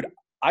 Dude,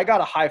 I got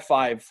a high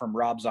five from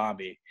Rob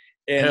Zombie.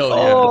 And, hell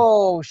yeah.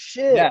 Oh,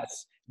 shit.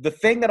 Yes. The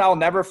thing that I'll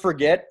never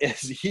forget is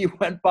he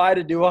went by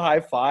to do a high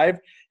five,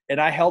 and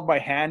I held my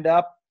hand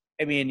up.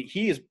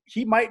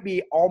 He might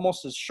be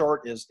almost as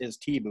short as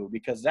T-Boo,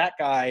 because that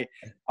guy,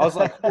 I was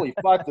like, holy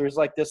fuck, there's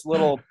like this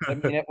little,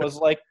 it was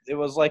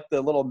like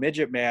the little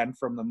midget man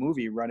from the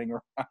movie running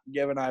around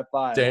giving high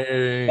five.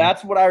 Dang.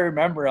 That's what I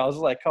remember. I was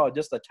like, oh,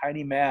 just a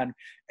tiny man.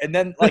 And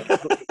then like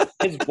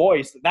his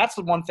voice, that's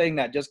the one thing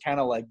that just kind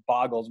of like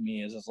boggles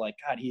me is like,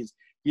 God,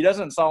 he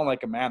doesn't sound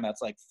like a man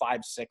that's like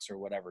 5'6" or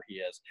whatever he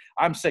is.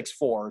 I'm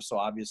 6'4", so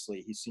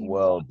obviously he's seen.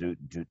 Well,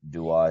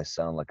 do I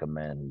sound like a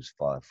man who's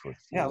 5 foot?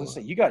 Yeah, I was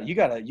gonna say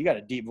you got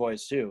a deep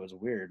voice too. It's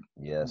weird.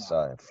 Yes,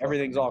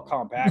 everything's all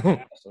compact.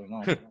 So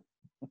no.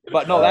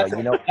 But no, that's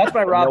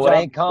my Rob. You know what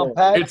ain't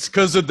compact? It's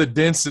because of the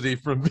density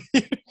from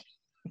me.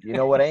 You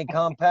know what ain't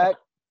compact?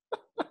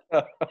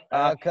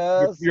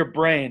 Your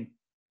brain.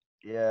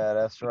 Yeah,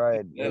 that's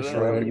right. That's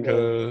right,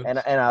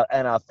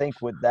 and I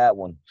think with that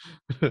one.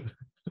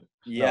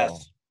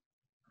 Yes.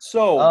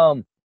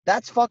 So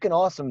that's fucking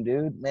awesome,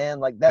 dude. Man,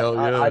 like that.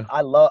 Yeah.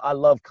 I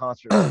love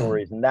concert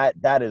stories, and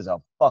that is a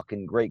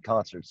fucking great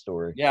concert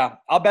story. Yeah,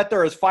 I'll bet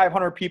there is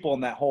 500 people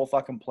in that whole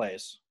fucking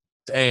place.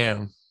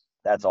 Damn.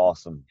 That's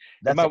awesome.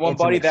 That's my one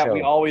buddy that show.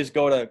 we always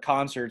go to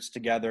concerts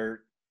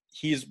together.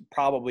 He's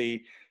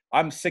probably,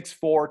 I'm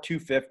 6'4",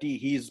 250.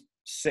 He's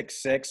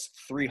 6'6",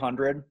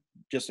 300.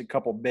 Just a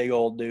couple big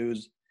old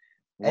dudes.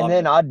 And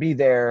then I'd be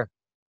there,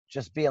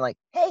 just being like,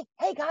 "Hey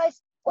guys."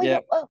 Yeah,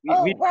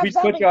 we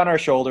put you on our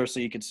shoulders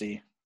so you could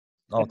see.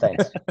 Oh,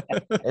 thanks.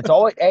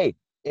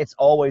 It's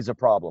always a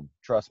problem.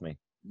 Trust me.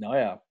 No,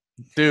 yeah.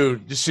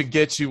 Dude, this should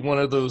get you one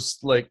of those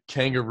like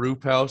kangaroo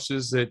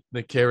pouches that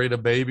they carry the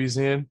babies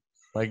in,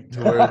 like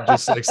to where it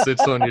just like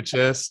sits on your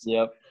chest.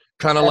 Yep.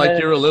 Kind of like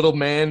you're a little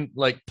man,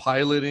 like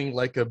piloting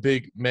like a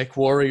big mech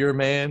warrior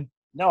man.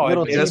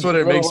 No, that's what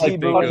it makes me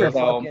think of.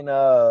 Fucking,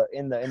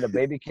 in the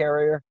baby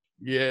carrier.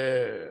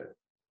 Yeah.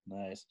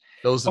 Nice.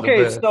 Those are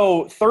the best.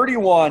 So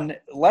 31.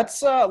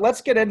 Let's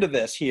get into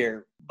this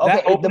here.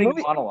 That opening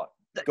monologue.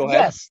 Go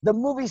ahead. Yes, the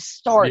movie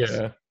starts.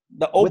 Yeah.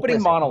 The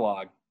opening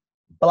monologue.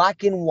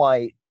 Black and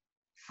white,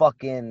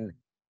 fucking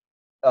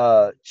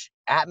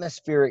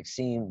atmospheric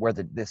scene where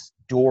this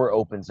door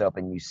opens up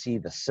and you see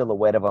the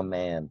silhouette of a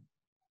man.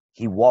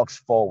 He walks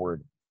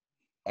forward,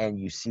 and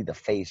you see the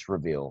face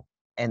reveal.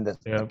 And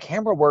the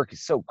camera work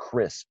is so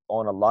crisp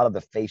on a lot of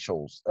the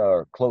facials,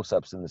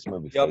 close-ups in this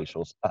movie. Yep.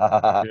 Facials.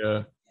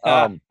 Yeah.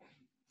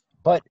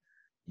 But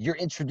you're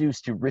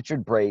introduced to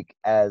Richard Brake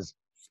as,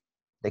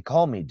 they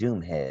call me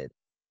Doomhead.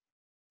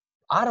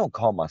 I don't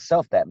call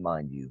myself that,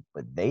 mind you,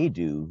 but they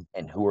do.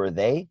 And who are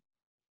they?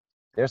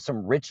 There's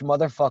some rich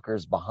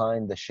motherfuckers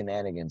behind the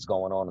shenanigans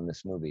going on in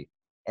this movie.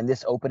 And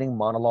this opening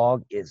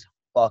monologue is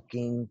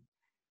fucking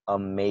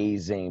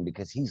amazing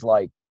because he's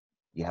like,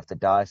 you have to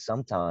die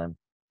sometime.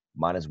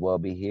 Might as well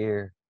be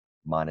here.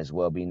 Might as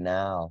well be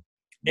now.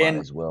 Might And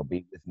as well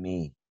be with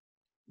me.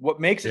 what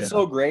makes it Yeah.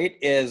 so great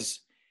is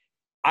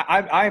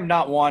I am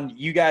not one,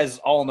 you guys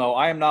all know,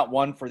 I am not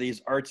one for these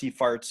artsy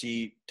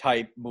fartsy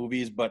type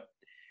movies, but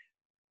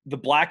the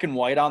black and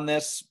white on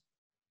this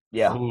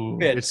Yeah. Ooh,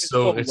 fits it's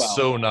so It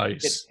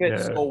nice.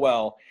 fits so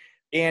well.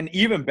 And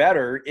even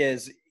better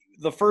is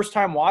the first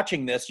time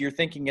watching this, you're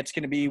thinking it's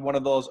going to be one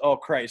of those, oh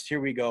Christ,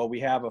 here we go.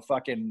 We have a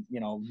fucking,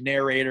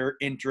 narrator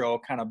intro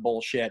kind of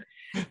bullshit.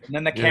 And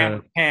then the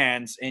camera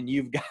pans and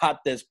you've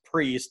got this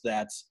priest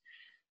that's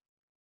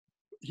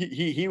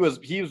he was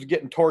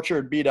getting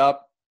tortured, beat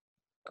up.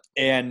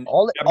 And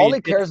All he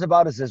cares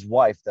about is his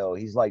wife, though.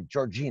 He's like,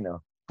 Georgina,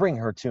 bring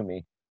her to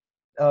me.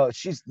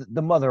 She's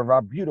the mother of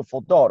our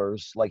beautiful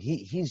daughters. Like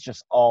he's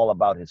just all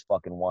about his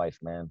fucking wife,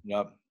 man.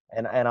 Yep.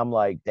 And I'm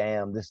like,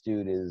 damn, this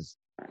dude is.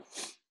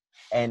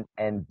 And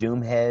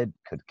Doomhead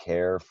could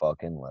care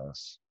fucking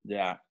less.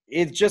 Yeah,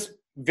 it's just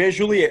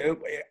visually.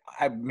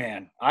 I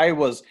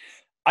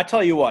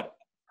tell you what,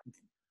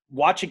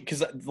 watching, because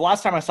the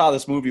last time I saw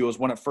this movie was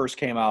when it first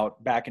came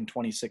out back in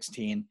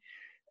 2016,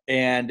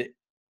 and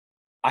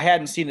I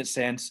hadn't seen it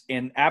since.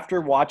 And after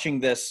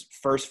watching this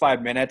first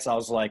 5 minutes, I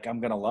was like,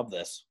 I'm gonna love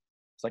this.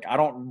 It's like I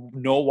don't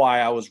know why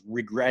I was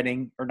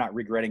dreading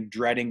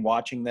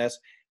watching this.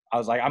 I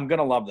was like, I'm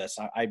gonna love this.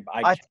 I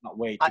cannot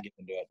wait to get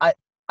into it.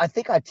 I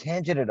think I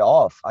tangented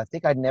off. I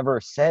think I never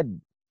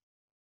said,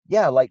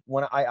 yeah, like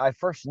when I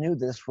first knew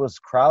this was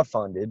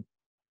crowdfunded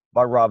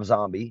by Rob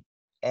Zombie,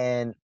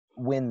 and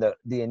when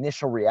the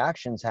initial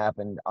reactions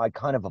happened, I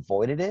kind of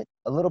avoided it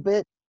a little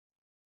bit,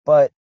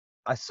 but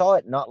I saw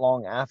it not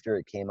long after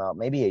it came out,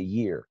 maybe a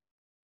year.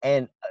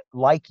 And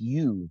like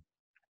you,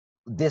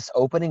 this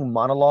opening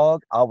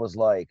monologue, I was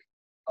like,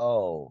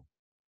 oh,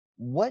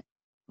 what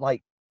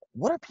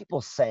are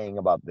people saying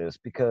about this?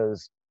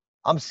 Because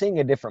I'm seeing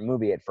a different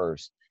movie at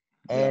first.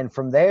 And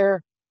from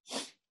there,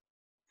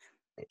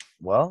 it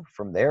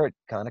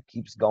kind of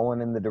keeps going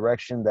in the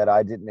direction that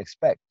I didn't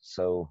expect.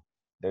 So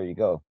there you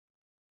go.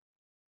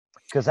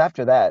 Because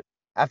after that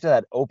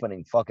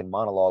opening fucking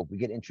monologue, we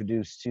get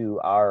introduced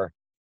to our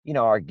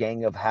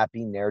gang of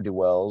happy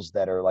ne'er-do-wells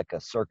that are like a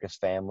circus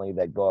family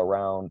that go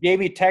around. Gave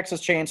me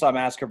Texas Chainsaw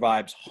Massacre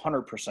vibes,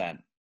 100%.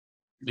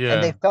 Yeah.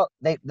 And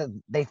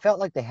they felt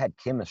like they had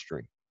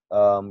chemistry,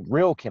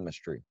 real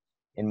chemistry,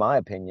 in my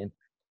opinion.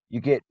 You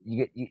get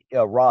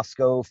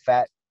Roscoe,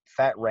 Fat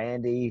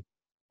Randy,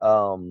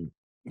 who's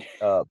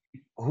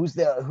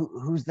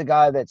the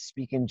guy that's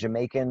speaking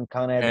Jamaican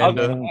kind of?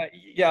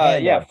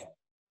 Yeah.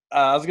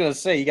 I was gonna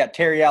say you got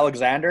Terry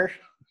Alexander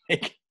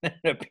making an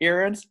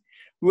appearance.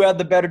 Who had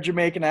the better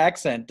Jamaican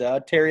accent,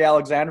 Terry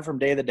Alexander from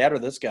Day of the Dead or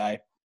this guy?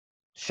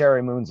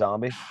 Sherry Moon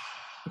Zombie.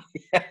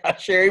 Yeah,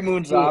 Sherry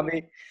Moon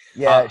Zombie.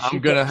 Yeah, I'm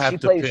gonna have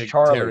to pick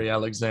Charlie. Terry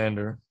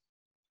Alexander.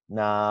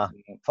 Nah,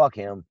 fuck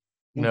him.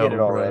 He No, did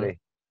it already. brother.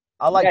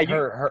 I liked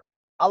her.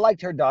 I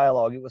liked her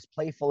dialogue. It was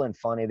playful and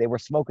funny. They were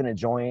smoking a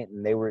joint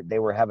and they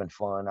were having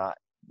fun. I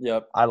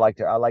liked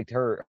her. I liked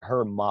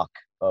her mock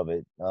of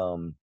it.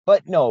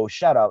 But no,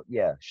 shout out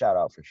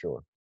for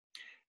sure.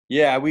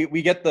 Yeah,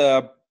 we get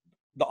the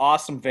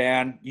awesome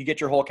van. You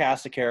get your whole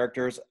cast of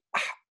characters.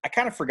 I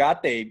kind of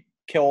forgot they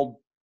killed,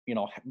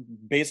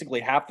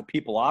 basically half the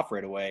people off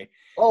right away.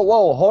 Oh,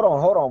 whoa, hold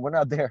on. We're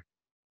not there.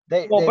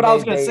 I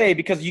was going to say,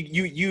 because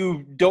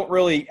you don't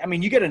really, I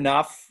mean, you get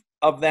enough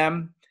of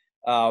them.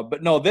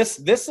 But no, this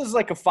is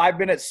like a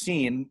 5-minute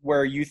scene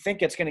where you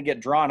think it's going to get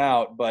drawn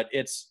out, but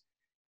it's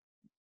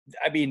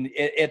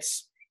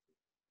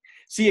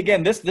see,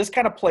 again, this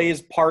kind of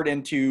plays part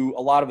into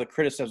a lot of the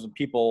criticism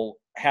people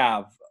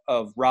have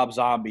of Rob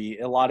Zombie.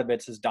 A lot of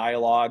it's his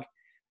dialogue.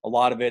 A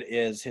lot of it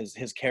is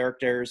his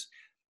characters.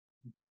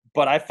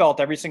 But I felt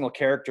every single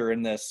character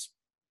in this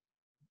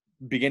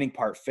beginning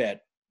part fit.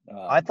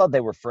 I thought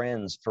they were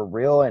friends for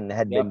real and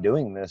had been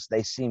doing this.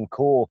 They seem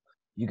cool.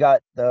 You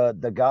got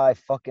the guy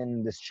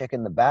fucking this chick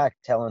in the back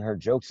telling her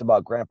jokes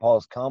about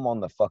grandpa's cum on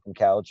the fucking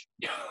couch.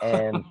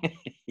 And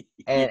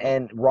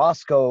and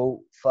Roscoe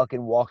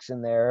fucking walks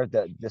in there,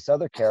 this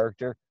other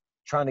character,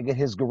 trying to get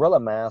his gorilla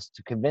mask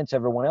to convince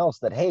everyone else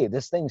that, hey,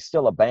 this thing's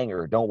still a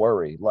banger. Don't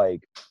worry.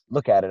 Like,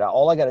 look at it.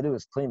 All I got to do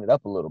is clean it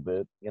up a little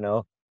bit,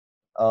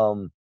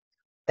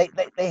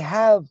 They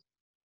have,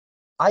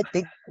 I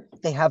think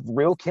they have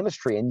real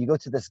chemistry. And you go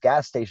to this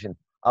gas station.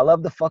 I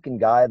love the fucking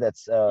guy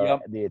that's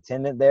the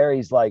attendant there.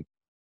 He's like,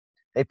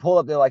 they pull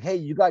up. They're like, hey,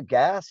 you got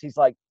gas? He's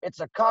like,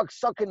 it's a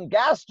cock-sucking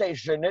gas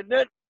station, isn't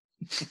it?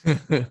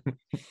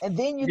 And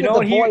then you get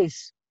the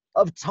voice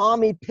of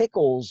Tommy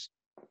Pickles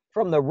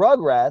from the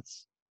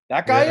Rugrats.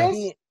 That guy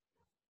is?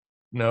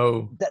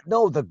 No,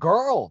 the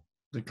girl.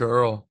 The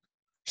girl.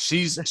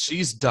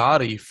 She's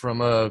Dottie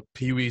from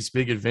Pee-wee's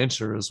Big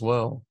Adventure as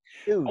well.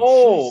 Dude,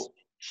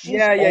 she's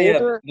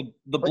older,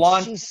 the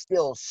blonde. She's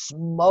still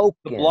smoking.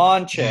 The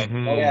blonde chick.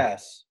 Mm-hmm. Oh,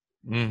 yes.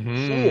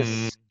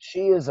 Mm-hmm.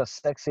 She is a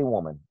sexy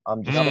woman.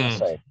 I'm just gonna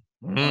say.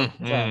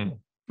 Mm-hmm.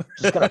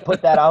 Just gonna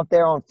put that out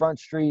there on Front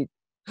Street.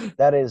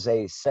 That is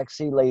a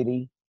sexy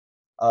lady.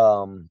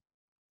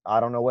 I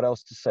don't know what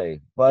else to say, Yeah,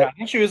 but I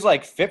think she was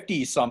like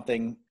 50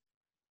 something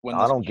when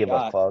I this don't was give a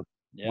shot. fuck.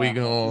 Yeah, we she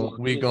gon' looked-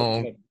 we she looked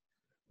gon' good.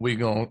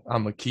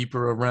 I'm gonna keep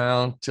her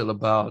around till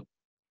about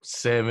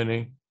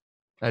 70.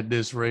 At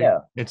this rate, Yeah,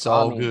 it's I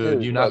all mean, good.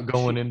 dude, You're look, not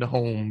going into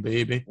home,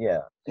 baby.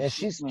 yeah, and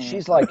Mm.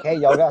 she's like, hey,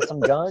 y'all got some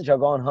guns? Y'all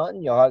going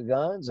hunting? Y'all got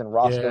guns? And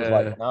Roscoe's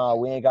like, Yeah, nah,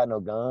 we ain't got no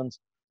guns.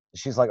 And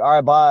she's like, all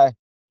right, bye.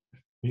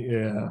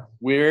 yeah,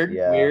 Weird,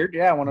 Yeah, weird.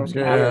 Yeah, when it was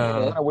weird, happening.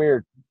 yeah. kind of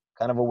weird,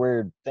 kind of a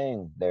weird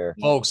thing there.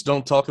 Folks,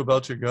 don't talk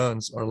about your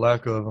guns or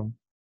lack of them.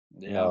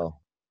 Yeah. No,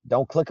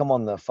 don't click them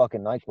on the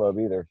fucking nightclub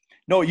either.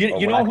 No, Or you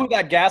when know I- who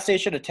that gas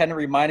station attendant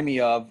reminded me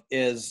of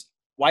is,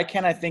 why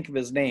can't I think of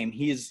his name?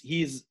 He's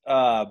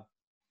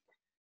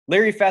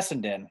Larry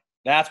Fessenden.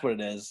 That's what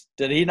it is.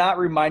 Did he not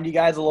remind you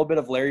guys a little bit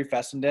of Larry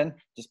Fessenden?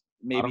 Just I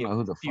don't maybe know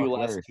who the a few fuck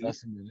less Larry teeth.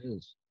 Fessenden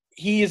is.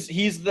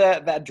 He's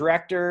that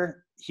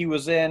director. He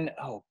was in,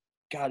 oh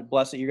God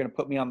bless it, you're gonna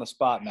put me on the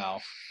spot now.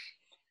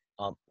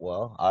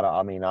 Well,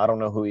 I mean, I don't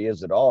know who he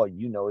is at all.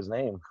 You know his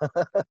name.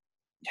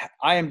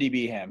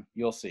 IMDb him,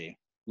 you'll see.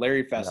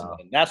 Larry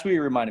Fessenden. That's who he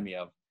reminded me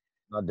of.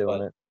 Not doing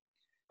But, it.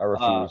 I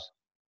refuse.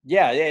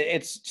 Yeah,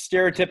 it's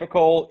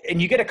stereotypical,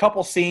 and you get a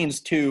couple scenes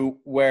too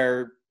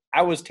where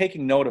I was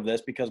taking note of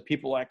this because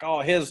people are like,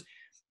 oh,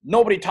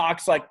 nobody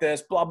talks like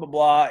this, blah blah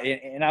blah,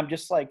 and I'm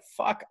just like,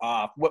 fuck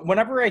off.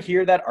 Whenever I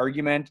hear that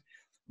argument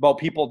about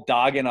people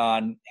dogging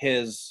on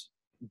his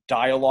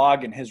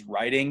dialogue and his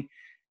writing,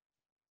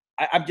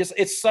 I'm just,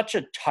 it's such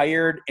a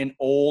tired and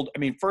old. I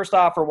mean, first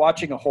off, we're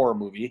watching a horror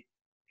movie.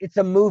 It's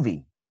a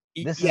movie.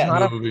 This is Yeah,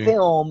 not a Movie.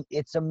 film.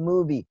 It's a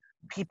movie.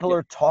 People Yeah.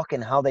 are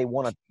talking how they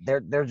want to.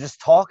 They're just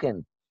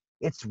talking.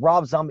 It's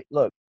Rob Zombie.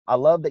 Look, I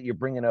love that you're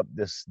bringing up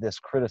this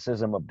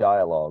criticism of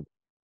dialogue,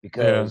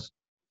 because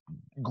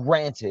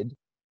granted,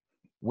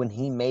 when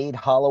he made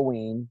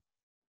Halloween,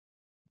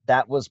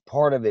 that was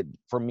part of it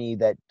for me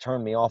that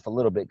turned me off a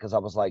little bit, because I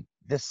was like,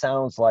 this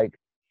sounds like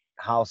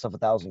House of a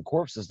Thousand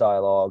Corpses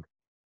dialogue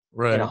in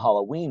a Right.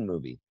 Halloween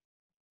movie.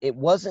 It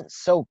wasn't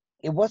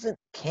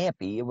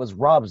campy. It was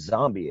Rob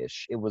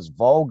Zombie-ish. It was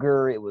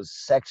vulgar. It was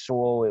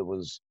sexual. It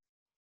was,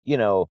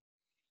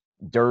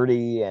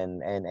 dirty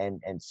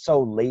and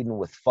so laden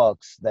with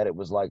fucks that it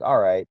was like, all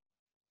right,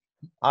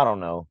 I don't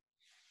know.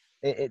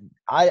 It's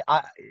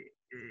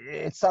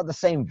not the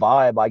same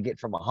vibe I get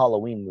from a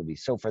Halloween movie.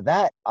 So for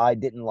that, I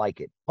didn't like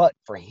it. But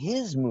for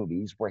his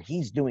movies where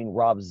he's doing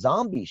Rob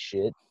Zombie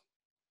shit,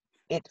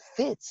 it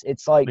fits.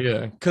 It's like,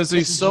 Yeah, because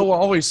this he's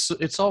is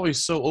it's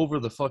always so over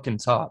the fucking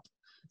top.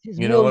 his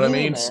You know what I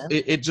milieu, mean? man.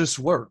 It just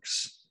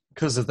works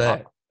because of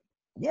that.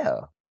 Yeah.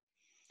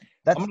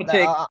 I'm gonna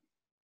take.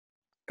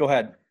 Go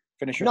ahead,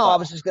 finish your No, thought. I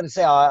was just gonna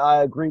say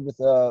I agree with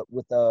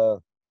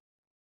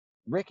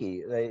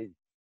Ricky.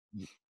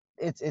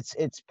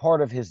 It's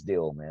part of his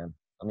deal, man.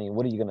 I mean,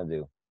 what are you gonna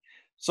do?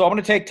 So I'm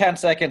going to take 10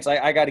 seconds.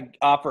 I got to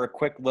offer a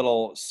quick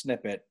little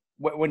snippet.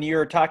 When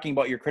you're talking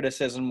about your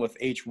criticism with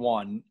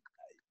H1,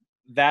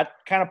 that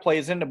kind of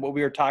plays into what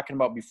we were talking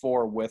about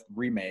before with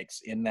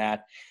remakes, in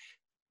that,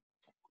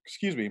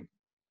 excuse me,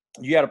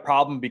 you had a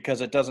problem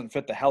because it doesn't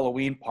fit the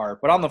Halloween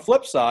part. But on the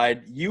flip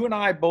side, you and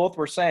I both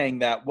were saying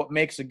that what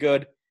makes a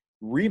good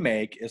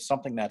remake is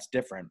something that's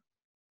different.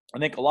 I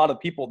think a lot of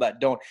people that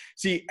don't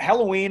see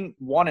Halloween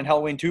 1 and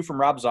Halloween 2 from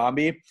Rob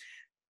Zombie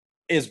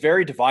is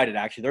very divided,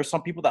 actually. There's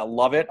some people that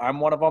love it. I'm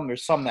one of them.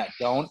 There's some that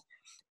don't.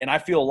 And I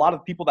feel a lot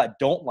of people that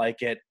don't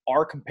like it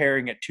are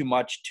comparing it too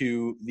much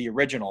to the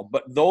original.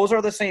 But those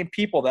are the same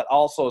people that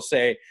also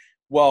say,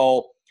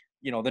 well,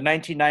 the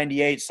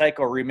 1998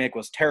 Psycho remake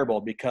was terrible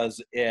because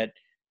it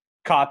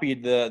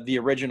copied the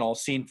original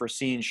scene for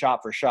scene, shot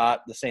for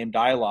shot, the same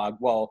dialogue.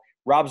 Well,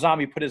 Rob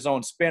Zombie put his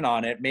own spin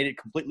on it, made it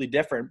completely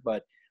different.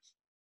 But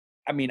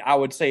I mean, I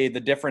would say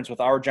the difference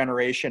with our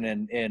generation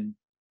and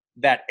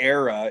that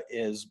era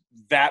is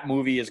that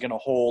movie is going to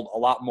hold a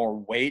lot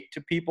more weight to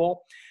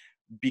people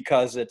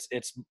because it's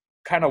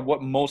kind of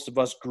what most of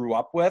us grew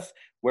up with.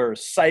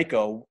 Whereas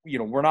Psycho,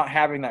 we're not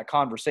having that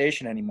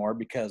conversation anymore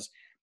because,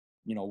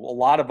 a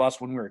lot of us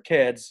when we were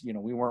kids,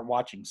 we weren't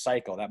watching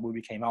Psycho. That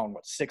movie came out in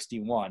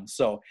 61.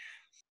 So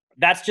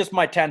that's just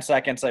my 10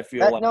 seconds. I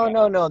feel like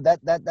No.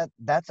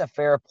 That's a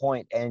fair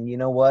point. And you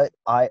know what?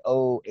 I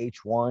owe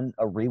H1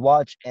 a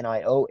rewatch, and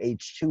I owe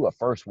H2 a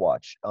first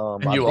watch.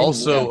 And you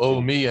also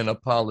owe me an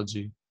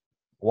apology.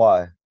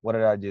 Why? What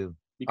did I do?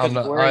 because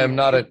I am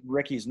not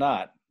Ricky's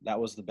not. That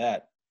was the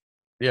bet.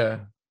 Yeah.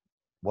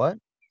 What?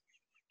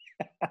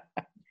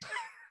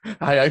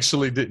 I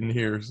actually didn't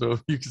hear, so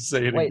you can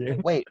say it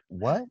again. Wait,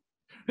 what?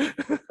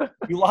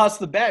 You lost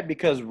the bet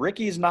because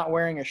Ricky's not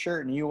wearing a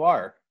shirt and you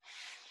are.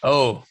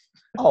 Oh.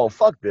 Oh,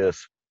 fuck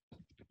this.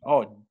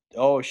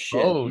 Oh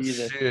shit. Oh,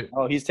 shit.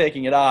 Oh, he's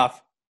taking it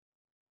off.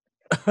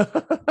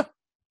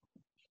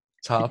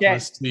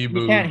 Topless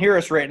T-boo. You can't hear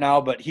us right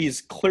now, but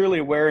he's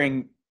clearly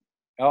wearing.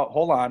 Oh,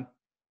 hold on.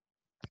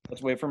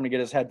 Let's wait for him to get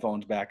his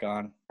headphones back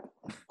on.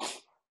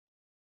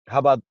 How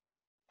about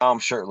I'm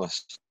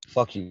shirtless.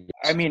 fuck you?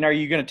 I mean, are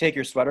you going to take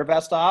your sweater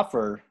vest off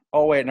or?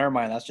 Oh, wait, never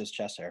mind. That's just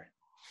chest hair.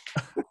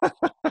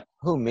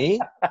 Who, me?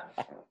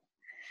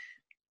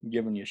 I'm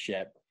giving you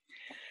shit.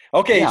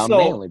 Okay, Yeah, I'm so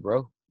manly,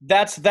 bro.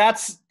 that's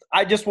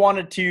I just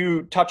wanted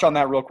to touch on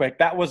that real quick.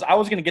 I was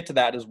going to get to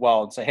that as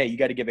well and say, hey, you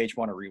got to give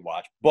H1 a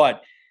rewatch.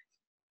 But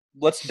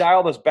let's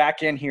dial this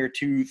back in here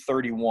to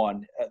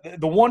 31.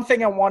 The one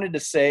thing I wanted to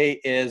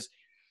say is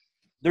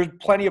there's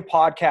plenty of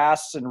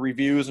podcasts and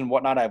reviews and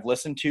whatnot I've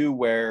listened to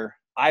where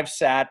I've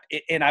sat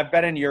and I've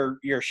been in your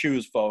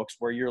shoes, folks,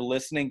 where you're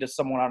listening to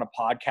someone on a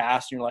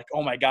podcast and you're like,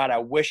 oh my God, I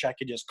wish I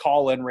could just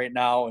call in right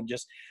now and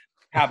just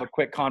have a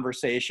quick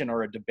conversation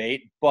or a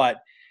debate. But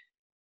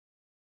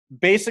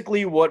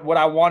basically what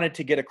I wanted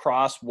to get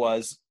across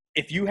was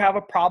if you have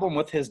a problem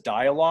with his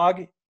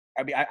dialogue,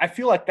 I mean, I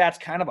feel like that's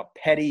kind of a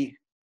petty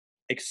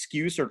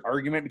excuse or an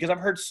argument because I've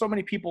heard so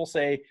many people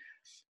say,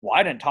 well,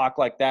 I didn't talk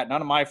like that.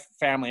 None of my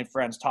family and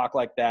friends talk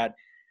like that.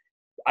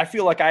 I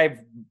feel like I've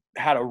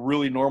had a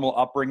really normal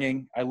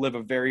upbringing. I live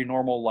a very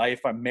normal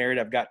life. I'm married.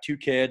 I've got 2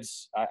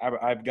 kids.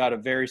 I've got a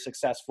very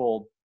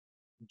successful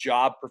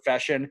job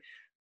profession.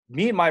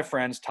 Me and my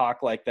friends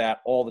talk like that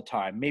all the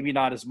time. Maybe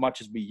not as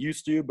much as we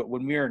used to, but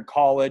when we were in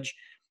college,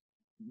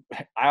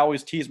 I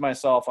always tease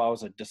myself. I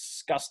was a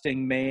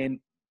disgusting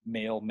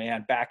male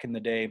man back in the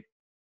day.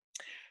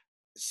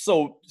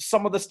 So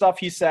some of the stuff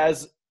he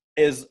says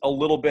is a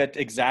little bit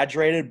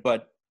exaggerated,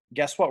 but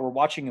guess what? We're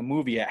watching a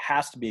movie. It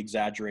has to be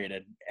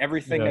exaggerated.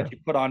 Everything that you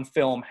put on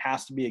film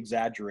has to be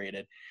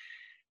exaggerated.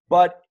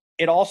 But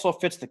it also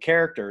fits the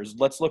characters.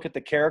 Let's look at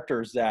the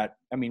characters that,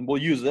 I mean,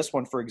 we'll use this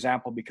one, for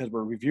example, because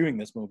we're reviewing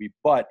this movie,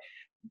 but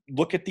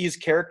look at these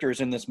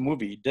characters in this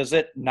movie. Does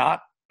it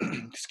not,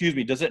 excuse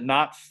me, does it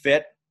not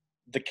fit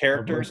the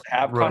characters to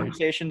have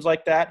conversations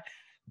like that?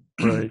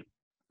 Right.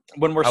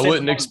 When we're I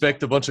wouldn't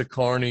expect a bunch of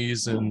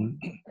carnies and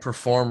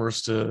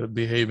performers to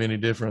behave any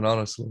different,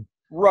 honestly.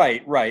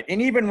 Right.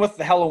 And even with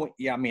the Halloween,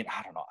 I mean,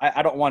 I don't know.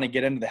 I don't want to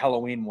get into the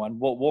Halloween one.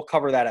 We'll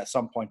cover that at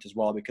some point as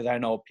well, because I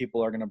know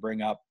people are going to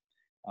bring up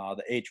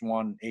the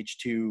H1,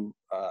 H2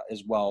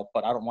 as well,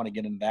 but I don't want to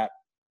get into that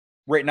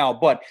right now.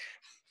 But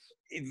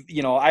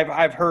you know,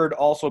 I've heard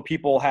also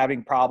people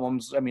having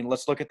problems. I mean,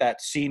 let's look at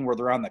that scene where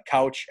they're on the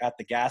couch at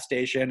the gas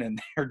station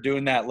and they're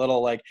doing that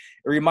little, like,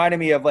 it reminded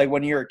me of like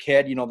when you're a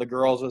kid, you know, the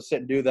girls would sit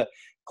and do the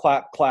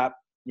clap,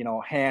 you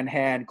know, hand,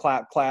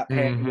 clap,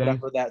 hand,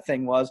 whatever that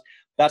thing was.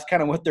 That's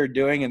kind of what they're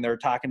doing. And they're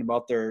talking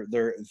about the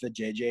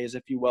JJs,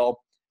 if you will,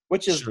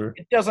 which is,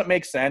 it doesn't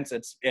make sense.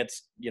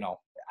 It's, you know,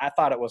 I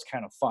thought it was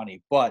kind of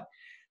funny, but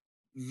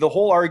the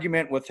whole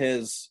argument with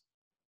his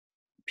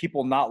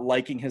people not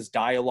liking his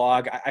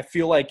dialogue, I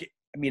feel like,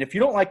 I mean, if you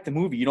don't like the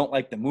movie, you don't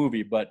like the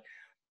movie, but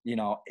you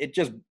know, it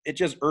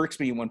just irks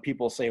me when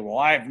people say, well,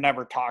 I've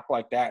never talked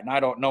like that and I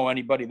don't know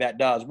anybody that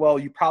does. Well,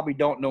 you probably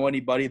don't know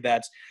anybody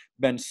that's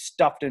been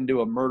stuffed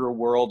into a murder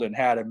world and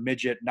had a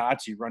midget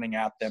Nazi running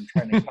at them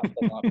trying to cut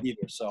them up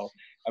either. So,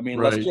 I mean,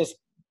 let's just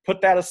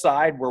put that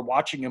aside. We're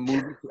watching a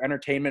movie for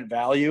entertainment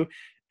value.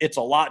 It's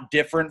a lot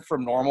different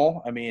from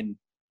normal. I mean,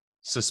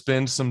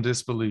 suspend some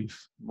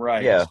disbelief.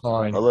 Right. Yeah,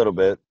 a little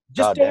bit.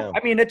 Just don't,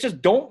 I mean,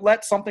 don't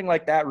let something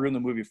like that ruin the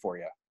movie for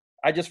you.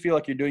 I just feel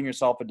like you're doing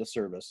yourself a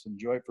disservice.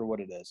 Enjoy it for what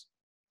it is.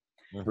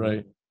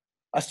 Right.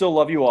 I still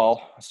love you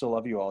all.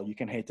 You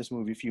can hate this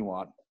movie if you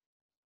want.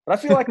 But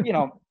I feel like, you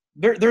know,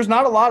 there's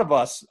not a lot of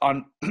us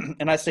on,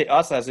 and I say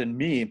us as in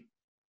me,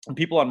 and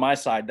people on my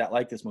side that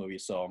like this movie.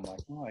 So I'm like,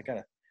 oh, I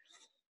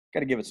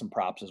gotta give it some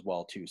props as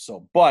well too.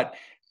 So, but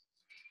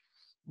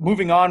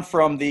moving on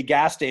from the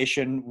gas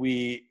station,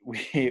 we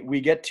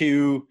get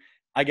to,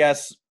 I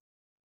guess,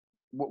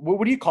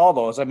 what do you call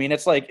those? I mean,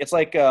 it's like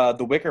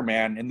the Wicker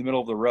Man in the middle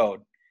of the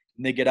road,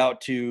 and they get out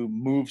to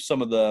move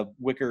some of the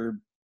wicker.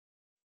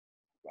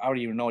 I don't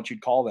even know what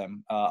you'd call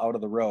them out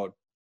of the road.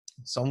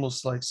 It's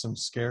almost like some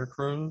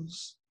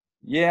scarecrows.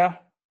 Yeah,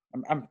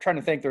 I'm trying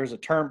to think. There's a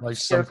term like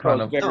some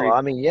kind of. No,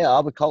 I mean, yeah, I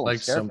would call them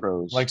like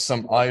scarecrows. Like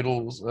some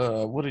idols.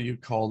 What do you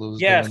call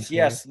those? Yes.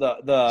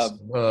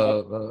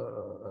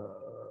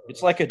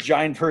 It's like a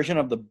giant version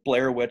of the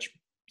Blair Witch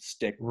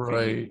stick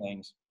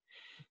things.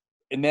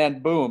 And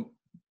then boom,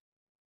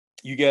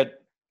 you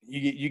get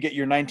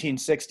your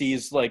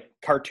 1960s like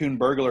cartoon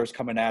burglars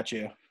coming at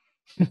you.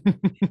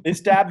 They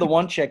stab the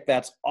one chick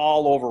that's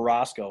all over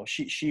Roscoe.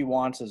 She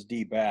wants us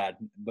D bad,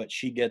 but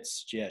she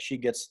gets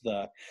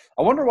the.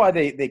 I wonder why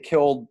they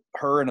killed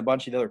her and a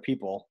bunch of the other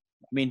people.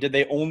 I mean, did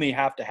they only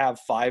have to have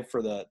 5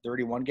 for the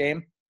 31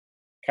 game?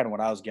 Kind of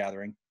what I was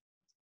gathering.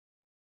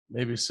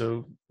 Maybe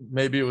so.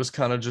 Maybe it was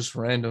kind of just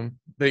random.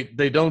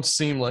 They don't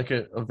seem like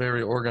a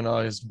very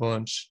organized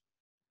bunch.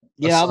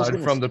 Yeah,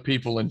 aside from the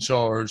people in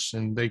charge,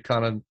 and they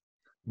kind of,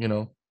 you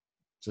know,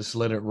 just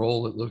let it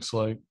roll. It looks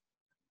like.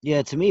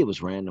 Yeah, to me it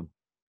was random.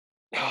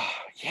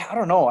 Yeah, I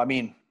don't know. I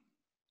mean,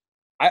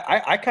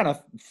 I kind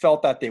of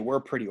felt that they were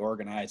pretty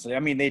organized. I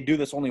mean, they do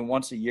this only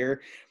once a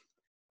year.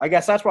 I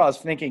guess that's what I was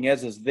thinking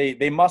is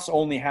they must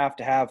only have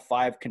to have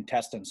 5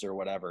 contestants or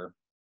whatever.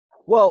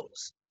 Well,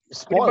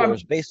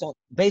 spoilers based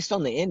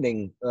on the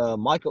ending.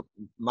 Malcolm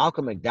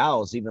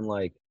McDowell's even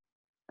like,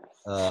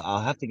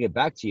 I'll have to get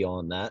back to you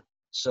on that.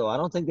 So I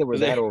don't think they were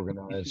that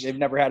organized. They've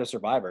never had a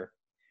survivor.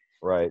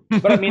 Right.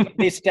 But I mean,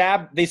 they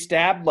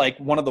stabbed like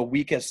one of the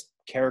weakest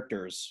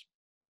characters.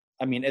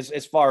 I mean,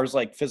 as far as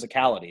like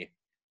physicality.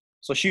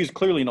 So she was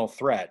clearly no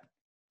threat.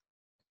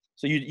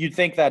 So you'd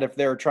think that if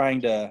they're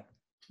trying to,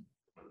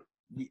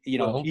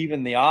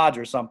 even the odds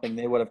or something,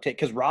 they would have taken,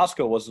 because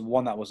Roscoe was the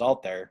one that was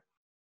out there.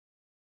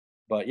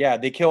 But yeah,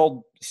 they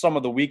killed some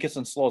of the weakest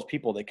and slowest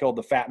people. They killed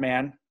the fat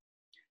man.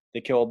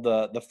 They killed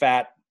the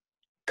fat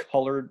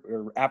colored,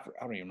 or I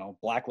don't even know,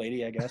 black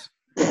lady, I guess.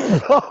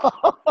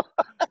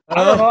 I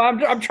don't know.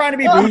 I'm trying to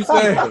be. Who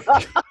said?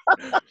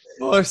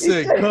 Oh, I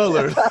said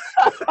colored.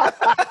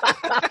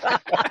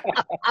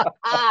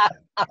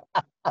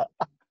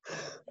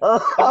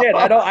 Again,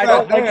 I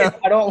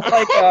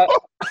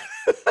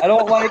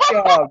don't like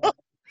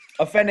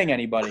offending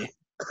anybody.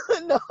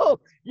 No,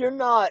 you're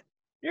not.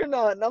 You're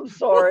not. And I'm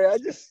sorry. I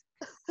just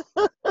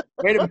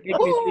Way to make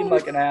me seem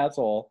like an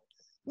asshole.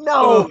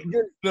 no, Oh,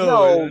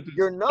 no,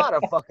 you're not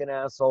a fucking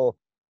asshole.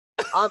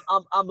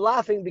 I'm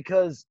laughing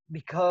because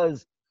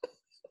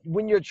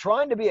when you're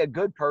trying to be a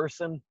good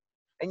person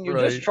and you're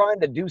just Right. trying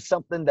to do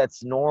something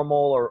that's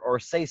normal or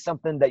say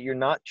something that you're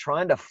not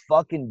trying to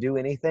fucking do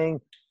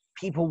anything,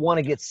 people want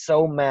to get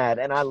so mad.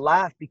 And I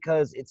laugh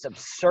because it's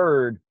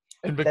absurd.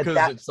 And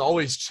because it's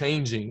always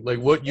changing. Like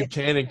what you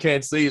can and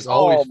can't see is Oh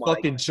always my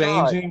fucking God.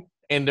 changing.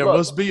 And there Look.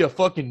 must be a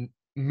fucking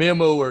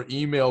memo or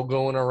email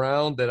going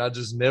around that I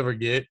just never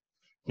get.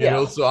 You Yeah.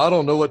 know, so I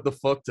don't know what the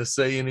fuck to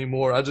say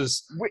anymore. I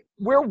just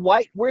We're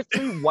white. We're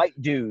three white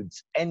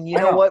dudes, and you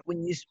I know know. what?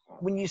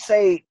 When you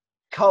say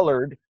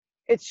colored,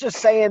 it's just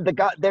saying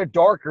they're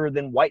darker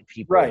than white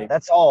people. Right.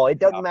 That's all. It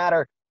doesn't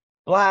matter.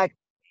 Black.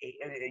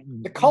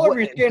 The color of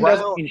your skin brown,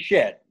 doesn't mean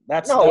shit.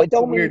 That's no, that's it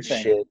don't the weird mean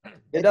thing. shit.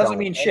 It doesn't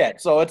mean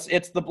shit. So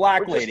it's the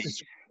black We're lady,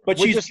 just, but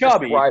we're she's just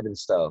chubby. describing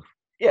stuff.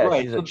 Yeah,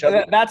 Right. she's So a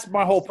chubby. that's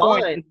my whole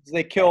point. Fine. Is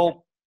they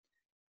kill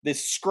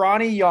this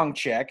scrawny young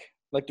chick,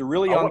 like the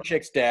really young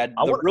chick's dead.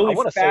 I The want really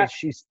to say fat.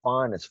 she's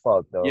fine as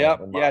fuck though. Yep.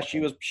 in my Yeah,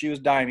 opinion. she was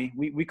dimey.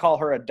 We call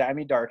her a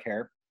dimey dark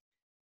hair.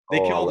 They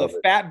Oh, I kill the love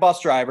it. fat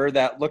bus driver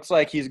that looks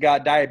like he's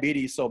got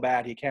diabetes so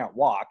bad he can't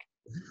walk.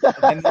 And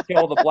then they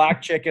kill the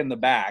black chick in the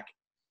back.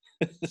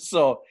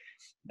 So,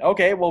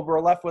 okay, well,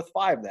 we're left with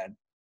 5 then.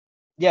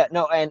 Yeah,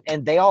 no,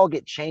 and they all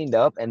get chained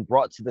up and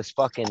brought to this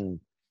fucking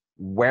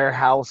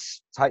warehouse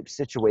type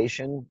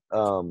situation.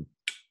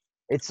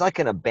 It's like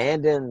an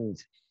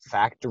abandoned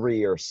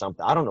factory or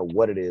something. I don't know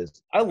what it is.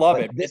 I love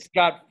But it.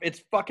 It's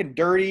fucking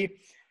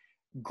dirty,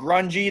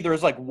 grungy.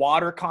 There's like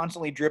water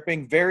constantly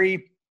dripping.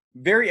 Very,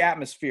 very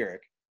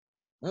atmospheric.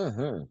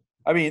 Mm-hmm.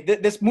 I mean,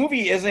 this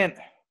movie isn't.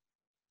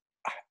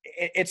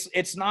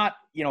 It's not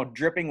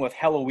dripping with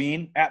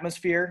Halloween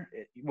atmosphere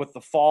with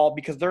the fall,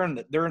 because they're in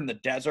the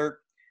desert.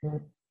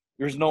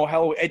 There's no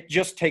Halloween. It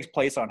just takes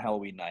place on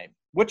Halloween night,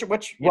 which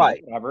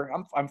Right. Whatever.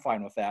 I'm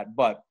fine with that.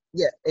 But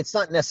Yeah, it's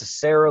not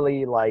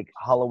necessarily like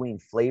Halloween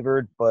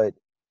flavored, but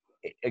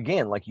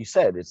again, like you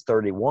said, it's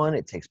 31.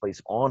 It takes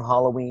place on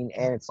Halloween,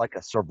 and it's like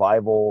a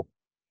survival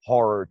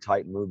horror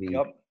type movie.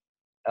 yep.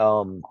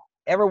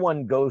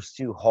 Everyone goes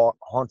to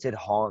haunted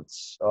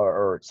haunts,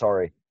 or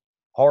sorry,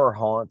 horror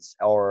haunts,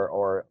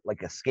 or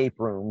like escape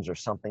rooms or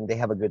something. They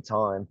have a good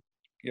time.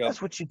 Yep.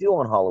 That's what you do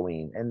on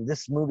Halloween, and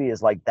this movie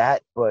is like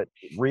that, but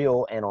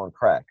real and on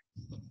crack.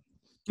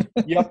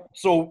 Yep.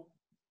 So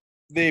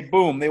they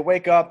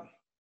wake up,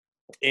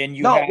 and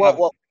you No, have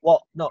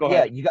no, Go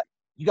yeah, ahead.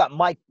 you got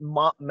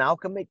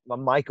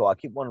Michael. I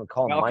keep wanting to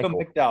call him Malcolm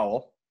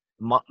Michael.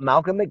 McDowell.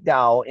 Malcolm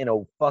McDowell in a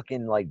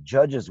fucking like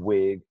judge's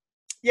wig.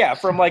 Yeah,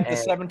 from like the And-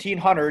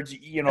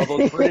 1700s.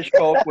 Those British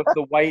folk with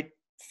the white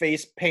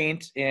face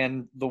paint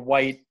and the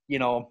white,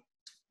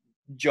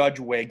 judge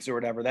wigs or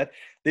whatever. That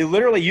they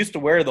literally used to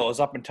wear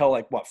those up until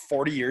like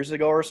 40 years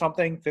ago or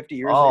something, 50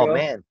 years ago. Oh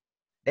man,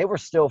 they were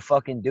still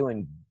fucking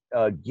doing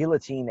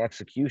guillotine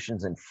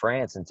executions in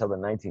France until the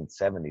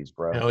 1970s,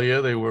 bro. hell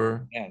yeah, they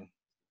were. Man,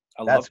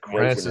 I That's love crazy.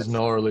 France is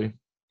gnarly.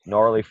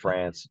 Gnarly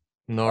France.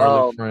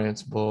 Gnarly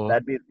France, boy.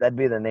 That'd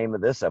be the name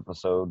of this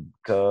episode.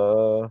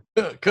 Cuh.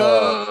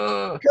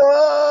 Cuh.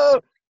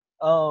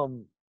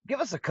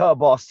 Give us a cuh,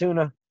 boss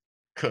tuna.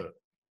 Cuh.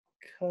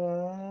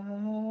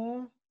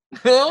 Uh,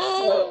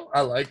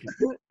 I like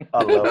it.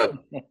 I love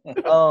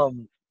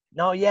it.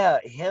 No, yeah,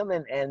 him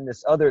and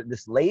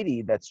this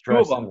lady that's Two of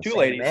dressed in them, the two same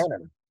ladies.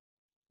 manner.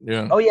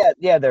 Yeah. Oh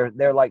yeah,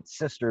 they're like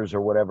sisters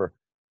or whatever,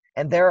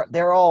 and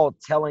they're all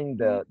telling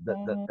the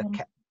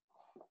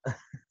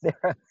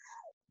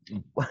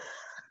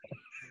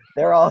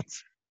they're all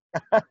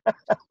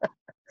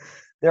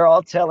they're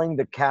all telling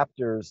the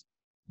captors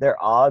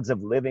their odds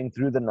of living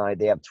through the night.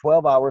 They have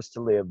 12 hours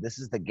to live. This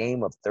is the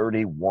game of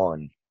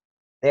 31.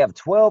 They have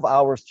 12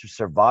 hours to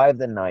survive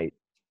the night,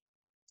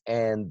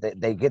 and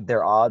they get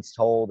their odds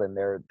told, and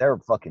they're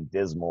fucking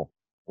dismal.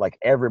 Like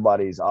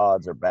everybody's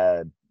odds are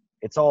bad.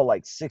 It's all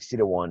like 60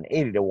 to 1,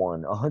 80 to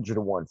 1, 100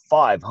 to 1,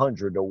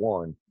 500 to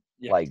 1.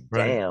 Yeah. Like,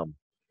 Right. damn,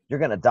 you're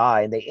gonna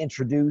die. And they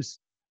introduce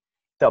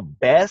the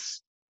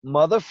best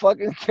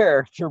motherfucking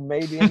character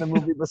maybe in the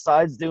movie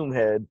besides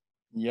Doomhead,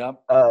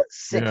 Yep.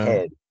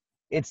 Sickhead.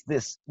 It's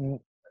this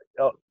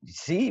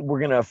See, we're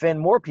gonna offend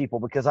more people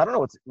because I don't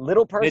know. It's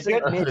little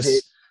person,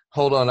 midget.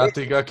 Hold on, I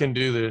think I can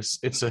do this.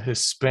 It's a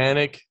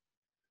Hispanic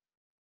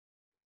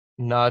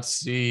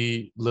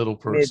Nazi little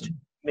person.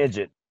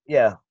 Midget.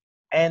 Yeah,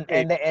 and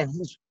Hey. and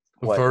he's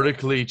what?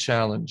 Vertically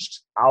challenged.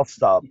 I'll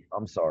stop.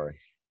 I'm sorry.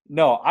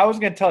 No, I was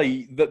going to tell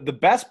you the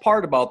best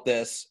part about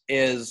this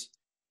is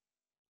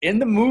in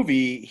the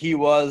movie he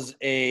was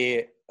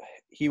a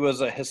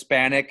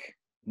Hispanic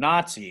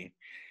Nazi.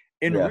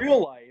 In Yeah.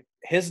 real life,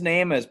 his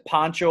name is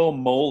Pancho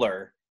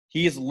Moller.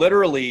 He's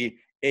literally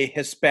a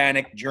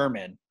Hispanic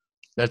German.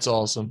 That's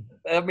awesome.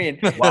 I mean,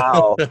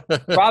 Wow.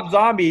 Rob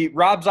Zombie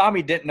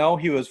didn't know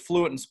he was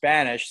fluent in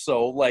Spanish,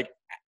 so like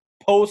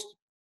post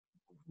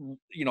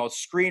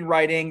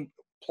screenwriting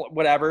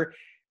whatever,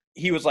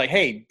 he was like,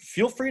 hey,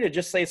 feel free to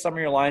just say some of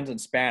your lines in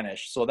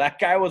Spanish. So that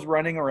guy was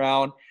running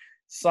around,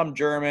 some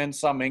German,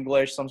 some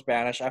English, some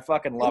Spanish. I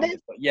fucking loved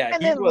it. But yeah,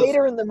 and then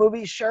later in the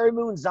movie, Sherry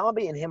Moon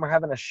Zombie and him are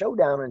having a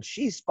showdown, and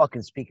she's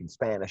fucking speaking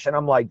Spanish, and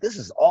I'm like, this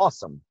is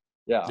awesome.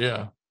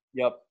 Yeah.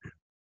 Yep.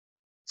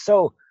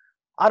 So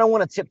I don't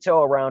want to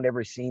tiptoe around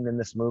every scene in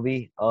this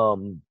movie. I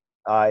don't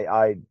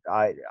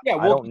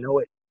know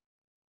it.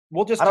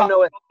 We'll just talk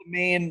about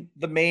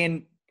the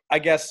main, I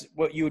guess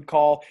what you would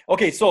call.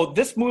 Okay, so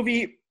this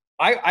movie,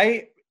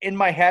 I in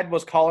my head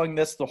was calling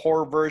this the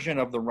horror version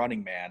of The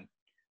Running Man.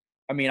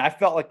 I mean, I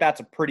felt like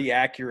that's a pretty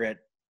accurate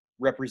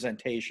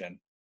representation,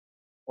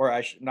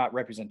 or not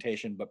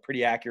representation, but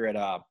pretty accurate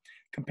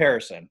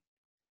comparison.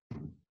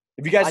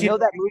 Have you guys? I know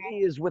that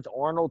movie is with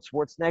Arnold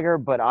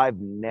Schwarzenegger, but I've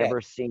never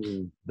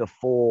seen the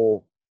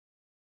full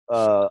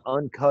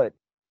uncut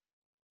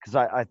because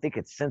I think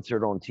it's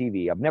censored on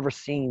TV. I've never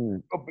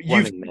seen. But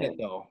you've seen it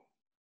though.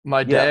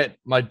 My dad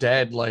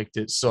liked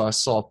it, so I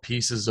saw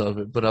pieces of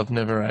it, but I've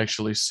never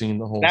actually seen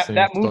the whole thing.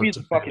 That movie is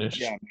fucking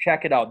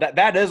check it out.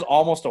 That is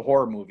almost a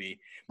horror movie.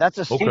 That's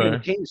a Stephen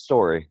King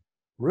story.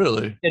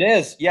 Really? It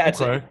is. Yeah.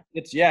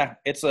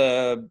 It's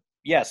a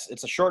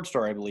short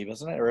story, I believe,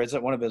 isn't it? Or is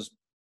it one of his?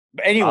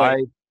 But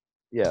anyway,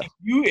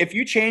 if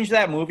you change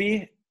that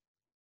movie,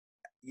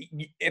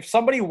 if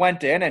somebody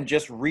went in and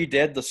just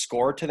redid the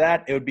score to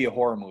that, it would be a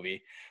horror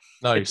movie.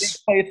 Nice. It takes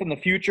place in the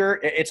future.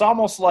 It's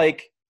almost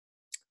like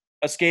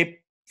Escape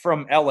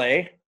from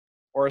LA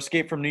or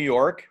Escape from New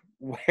York,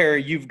 where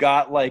you've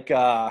got like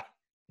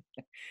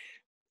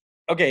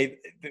okay,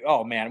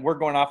 oh man, we're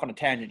going off on a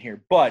tangent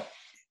here, but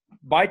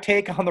my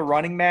take on The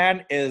Running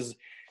Man is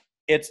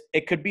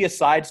it could be a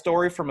side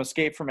story from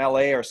Escape from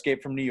LA or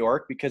Escape from New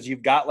York, because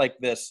you've got like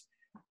this,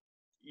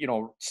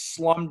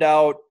 slummed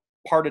out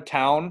part of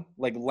town,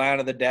 like Land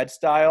of the Dead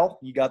style.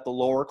 You got the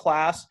lower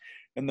class,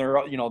 and they're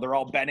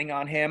all betting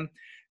on him.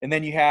 And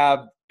then you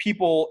have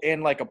people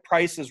in like a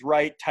Price is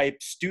Right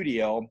type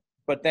studio,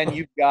 but then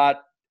you've got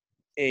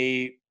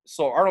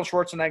so Arnold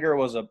Schwarzenegger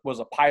was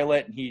a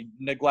pilot, and he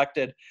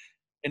neglected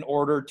an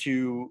order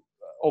to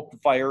open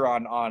fire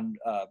on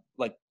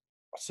like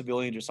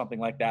civilians or something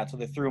like that. So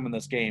they threw him in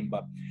this game,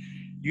 but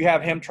you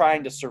have him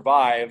trying to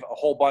survive a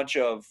whole bunch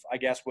of, I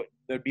guess what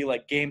there'd be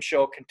like game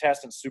show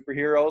contestant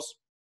superheroes.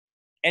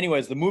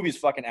 Anyways, the movie's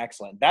fucking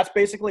excellent. That's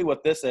basically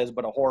what this is,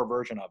 but a horror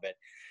version of it.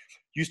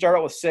 You start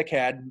out with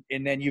Sickhead,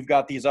 and then you've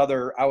got these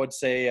other, I would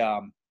say,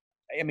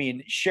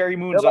 Sherry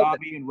Moon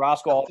Zombie and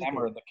Roscoe, all of them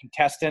are the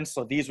contestants.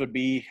 So these would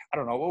be, I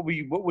don't know,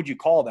 what would you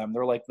call them?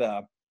 They're like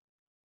the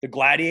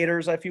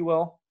gladiators, if you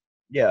will.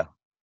 Yeah.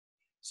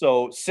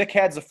 So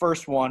Sickhead's the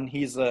first one.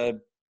 He's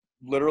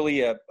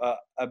literally a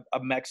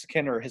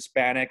Mexican or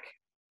Hispanic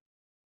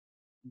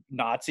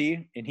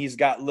Nazi, and he's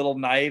got little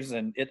knives,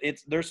 and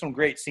there's some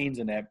great scenes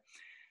in it.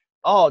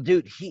 Oh,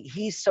 dude,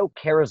 he's so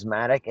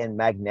charismatic and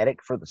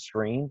magnetic for the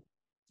screen.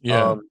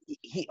 Yeah.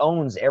 He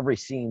owns every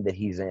scene that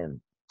he's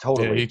in.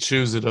 Totally. Yeah, he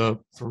chews it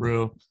up for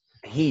real.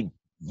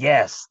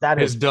 That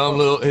his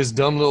is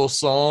dumb little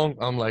song.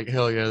 I'm like,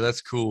 hell yeah,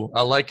 that's cool.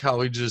 I like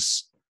how he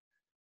just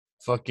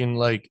fucking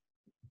like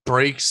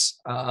breaks.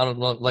 I don't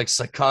know, like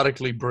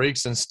psychotically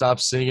breaks and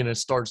stops singing and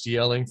starts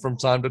yelling from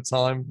time to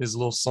time. His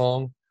little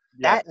song.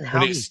 That and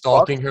how he's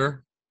stalking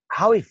her.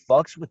 How he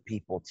fucks with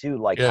people too.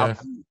 Like how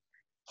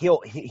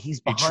he's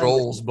behind. He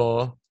trolls,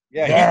 boy.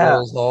 Yeah, he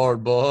trolls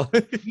hard, boy.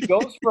 He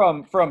goes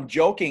from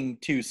joking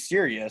to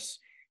serious,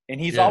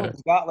 and he's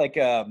always got like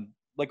a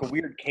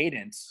weird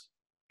cadence,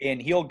 and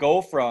he'll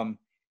go from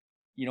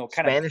kind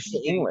Spanish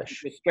of to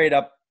English, straight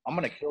up. I'm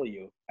gonna kill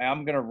you.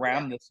 I'm gonna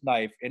ram this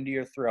knife into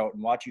your throat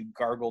and watch you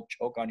gargle,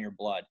 choke on your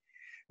blood.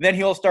 Then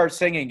he'll start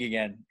singing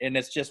again, and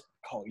it's just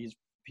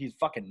he's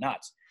fucking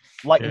nuts.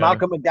 Like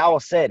Malcolm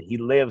McDowell said, he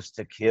lives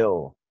to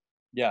kill.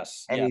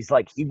 Yes. And he's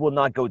like, he will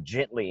not go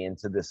gently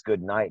into this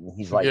good night. And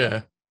he's like,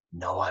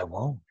 no, I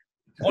won't.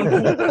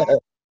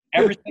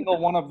 Every single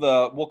one of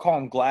we'll call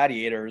them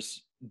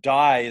gladiators,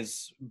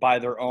 dies by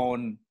their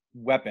own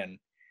weapon.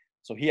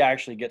 So he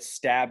actually gets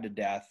stabbed to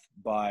death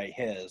by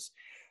his.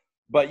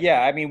 But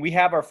yeah, I mean, we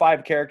have our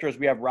 5 characters.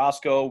 We have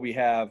Roscoe. We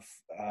have,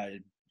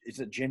 is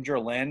it Ginger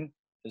Lynn?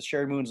 Is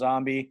Sherry Moon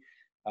Zombie?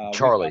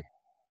 Charlie.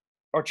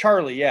 Or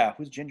Charlie, yeah.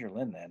 Who's Ginger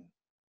Lynn then?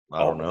 I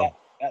don't know.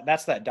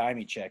 That's that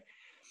dimey chick.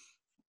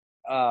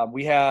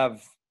 We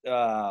have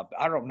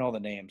I don't know the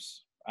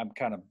names. I'm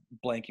kind of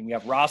blanking. We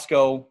have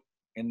Roscoe,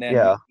 and then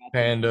Yeah.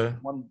 Panda.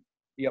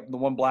 the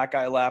one black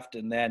guy left,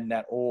 and then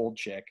that old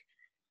chick.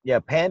 Yeah,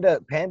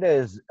 Panda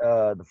is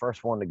the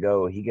first one to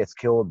go. He gets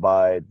killed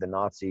by the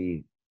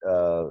Nazi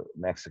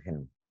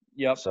Mexican.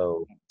 Yep.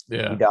 So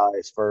Yeah. he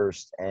dies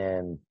first,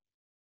 and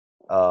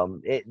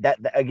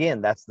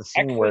again, that's the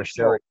scene where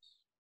Excellent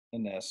kills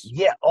in this.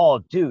 Yeah. Oh,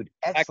 dude,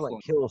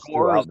 excellent kills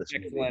Gore is throughout this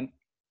movie. excellent.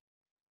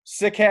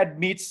 Sickhead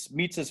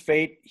meets his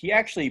fate. He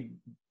actually,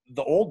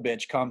 the old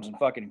bitch comes and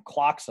fucking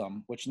clocks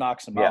him, which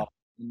knocks him out.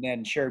 And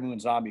then Sherry Moon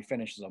Zombie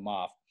finishes him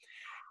off.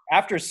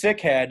 After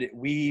Sickhead,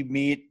 we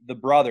meet the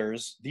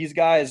brothers. These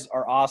guys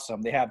are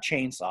awesome. They have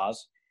chainsaws.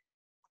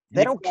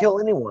 They don't kill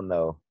anyone,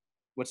 though.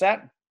 What's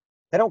that?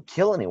 They don't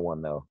kill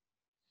anyone, though.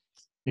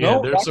 Yeah,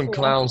 No, there's some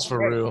clowns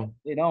for real.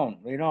 They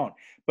don't.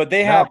 But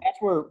they have, that's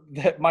where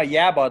my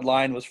Yeah Bud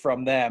line was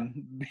from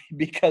them,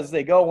 because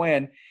they go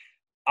in.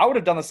 I would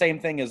have done the same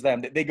thing as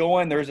them. They go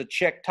in, there's a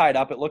chick tied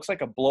up. It looks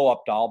like a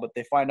blow-up doll, but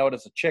they find out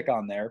it's a chick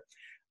on there.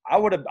 I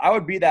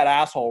would be that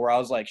asshole where I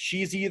was like,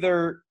 she's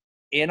either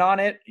in on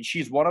it,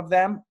 she's one of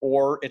them,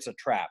 or it's a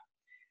trap.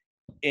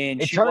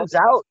 And it turns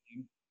out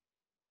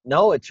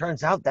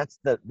that's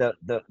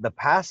the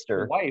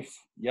pastor. The wife.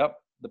 Yep.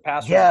 The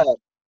pastor. Yeah.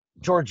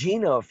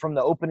 Georgina from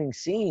the opening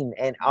scene.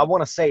 And I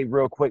want to say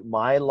real quick,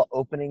 my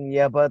opening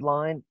Yeah Bud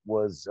line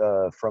was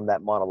from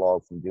that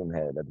monologue from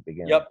Doomhead at the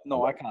beginning. Yep.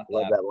 No, I caught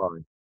that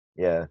line.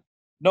 Yeah.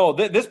 No,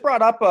 this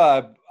brought up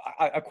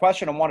a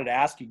question I wanted to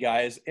ask you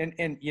guys.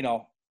 And you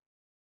know,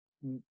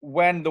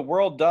 when the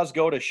world does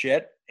go to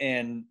shit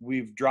and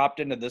we've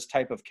dropped into this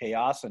type of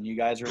chaos and you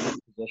guys are in this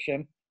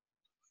position,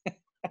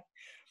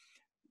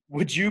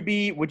 would you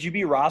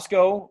be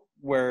Roscoe,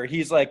 where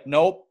he's like,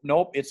 nope,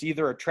 it's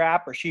either a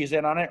trap or she's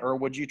in on it, or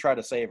would you try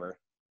to save her?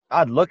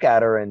 I'd look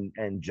at her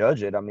and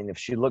judge it. I mean, if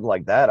she looked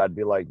like that, I'd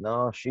be like,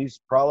 no,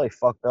 she's probably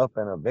fucked up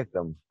and a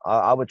victim.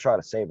 I would try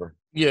to save her.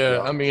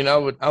 Yeah, I mean, I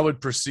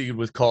would proceed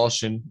with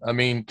caution. I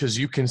mean, because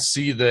you can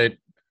see that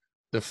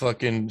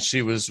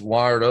she was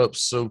wired up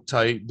so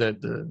tight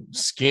that the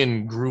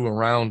skin grew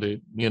around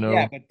it, you know?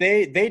 Yeah, but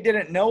they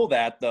didn't know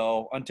that,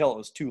 though, until it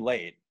was too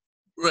late.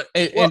 Right.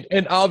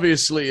 And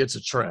obviously it's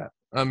a trap.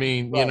 I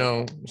mean, you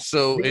know,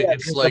 so yeah,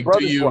 it's like, the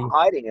brothers were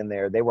hiding in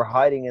there. They were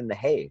hiding in the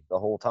hay the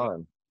whole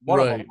time. One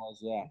of them was,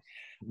 yeah.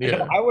 You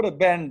know, I would have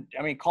been,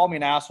 I mean, call me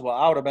an asshole,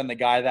 I would have been the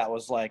guy that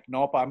was like,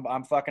 nope,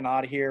 I'm fucking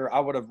out of here. I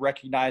would have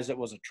recognized it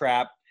was a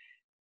trap.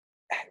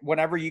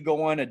 Whenever you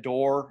go in a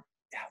door,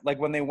 like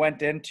when they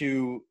went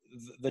into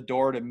the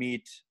door to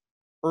meet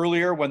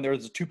earlier, when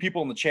there's two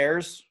people in the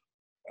chairs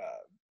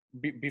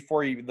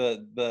before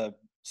the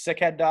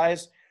sickhead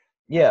dies.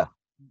 Yeah.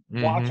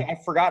 I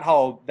forgot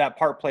how that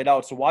part played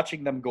out. So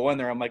watching them go in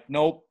there, I'm like,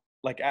 nope.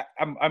 Like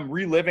I'm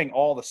reliving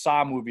all the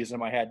Saw movies in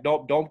my head.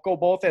 Nope, don't go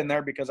both in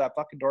there because that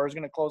fucking door is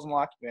gonna close and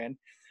lock you in,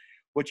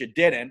 which it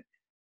didn't.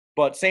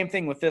 But same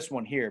thing with this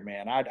one here,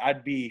 man.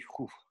 I'd be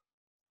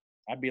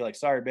like,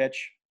 sorry, bitch.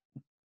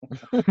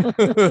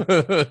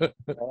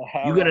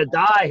 You're gonna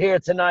die here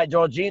tonight,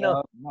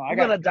 Georgina. No, You're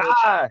gonna die.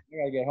 I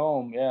gotta get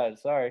home. Yeah,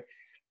 sorry.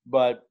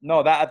 But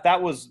no,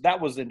 that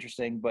was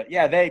interesting. But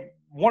yeah,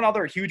 one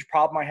other huge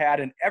problem I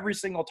had, and every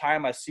single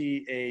time I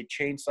see a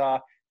chainsaw,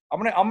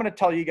 I'm gonna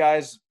tell you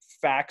guys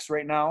facts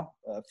right now.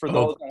 For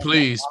those,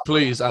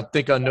 please, I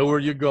think I know where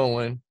you're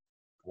going.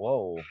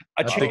 Whoa!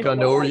 I think I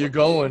know where you're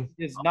going.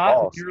 Is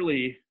not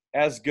nearly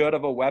as good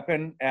of a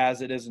weapon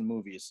as it is in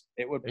movies.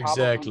 It would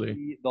probably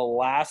be the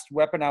last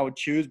weapon I would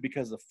choose,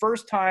 because the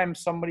first time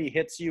somebody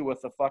hits you with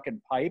a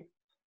fucking pipe,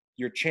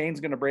 your chain's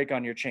gonna break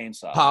on your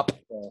chainsaw. Pop.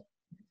 So,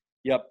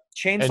 yep.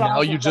 Chainsaw. And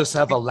now you just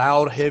have a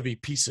loud, heavy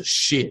piece of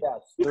shit.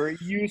 Yes, they're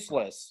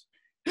useless.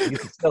 You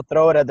can still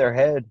throw it at their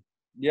head.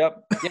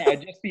 Yep. Yeah,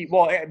 it'd just be,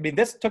 well, I mean,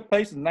 this took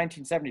place in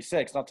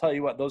 1976, and I'll tell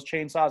you what, those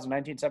chainsaws in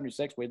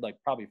 1976 weighed like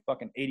probably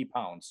fucking 80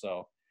 pounds.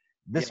 So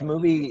this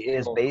movie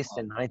is based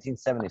in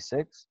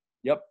 1976?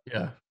 Yep.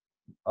 Yeah.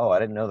 Oh, I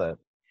didn't know that.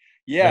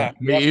 Yeah.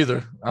 Me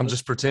either. I'm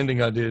just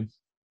pretending I did.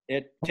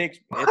 It takes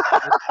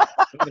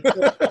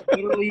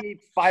literally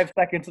 5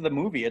 seconds of the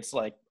movie. It's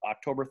like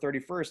October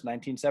 31st,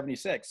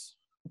 1976.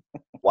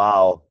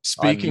 Wow.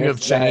 Speaking of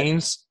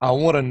chains, I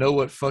want to know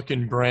what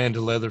fucking brand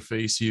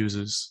Leatherface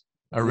uses.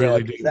 I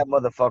really do. That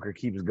motherfucker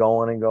keeps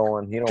going and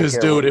going. Because,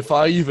 dude, if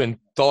I even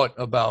thought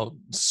about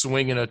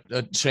swinging a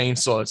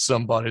chainsaw at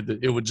somebody,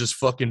 that it would just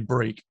fucking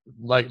break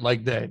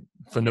like that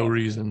for no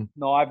reason.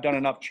 No, I've done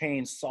enough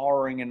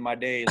chainsawing in my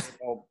days.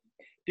 So,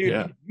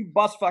 dude, you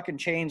bust fucking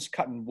chains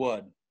cutting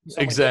wood.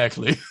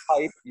 Exactly.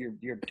 Pipe,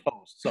 you're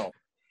toast. So,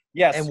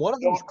 yes. And one of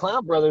these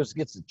clown brothers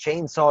gets a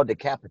chainsaw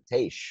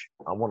decapitation,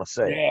 I want to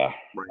say. Yeah.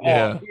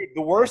 Yeah. Dude,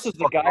 the worst is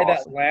the guy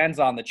that lands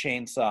on the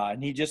chainsaw,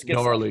 and he just gets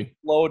a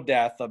slow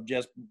death of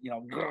just,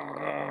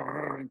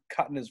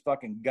 cutting his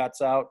fucking guts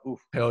out. Oof.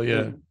 Hell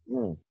yeah.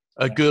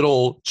 A good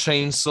old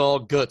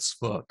chainsaw guts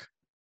fuck.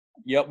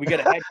 Yep, we get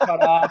a head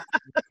cut off.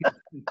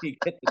 We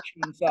get the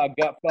chainsaw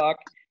gut fuck.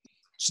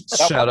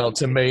 Shout out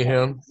to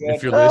Mayhem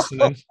if you're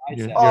listening.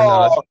 You're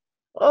not.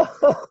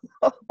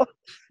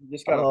 You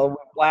just got to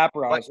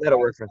flapper on Like his meta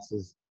tricep.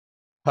 references.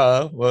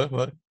 Huh?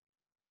 What?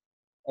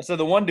 I said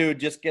the one dude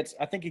just gets.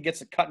 I think he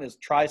gets a cut in his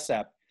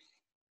tricep.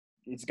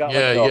 He's got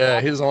Yeah, like,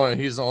 yeah. His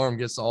arm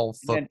gets all and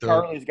then fucked up.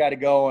 Charlie's got to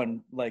go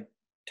and like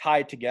tie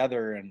it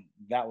together, and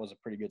that was a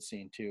pretty good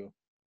scene too.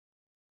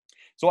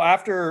 So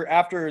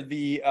after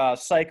the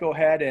psycho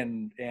head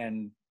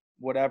and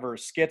whatever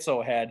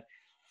schizo head,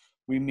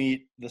 we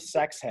meet the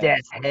sex head.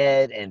 Death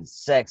head and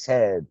sex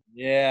head.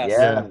 Yes.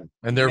 Yeah.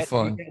 And they're We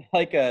fun. get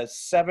like a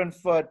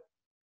 7-foot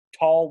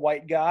tall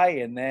white guy,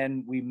 and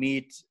then we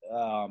meet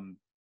the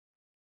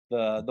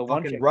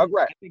one Fucking chick.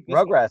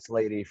 Rugrats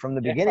lady from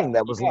the beginning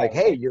that was like,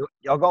 "Hey,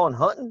 y'all going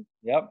hunting?"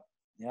 Yep.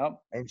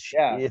 And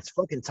Yeah. it's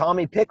fucking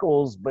Tommy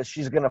Pickles, but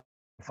she's gonna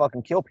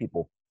fucking kill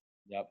people.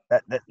 Yep.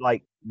 That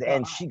like,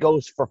 and she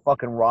goes for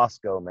fucking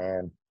Roscoe,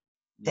 man.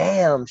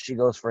 Damn, she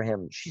goes for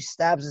him. She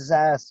stabs his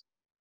ass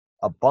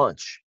a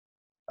bunch.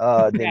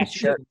 Then Yeah,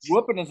 she's just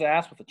whooping his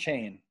ass with a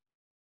chain.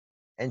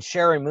 And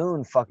Sherry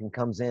Moon fucking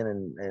comes in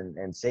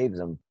and saves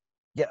him.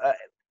 Yeah,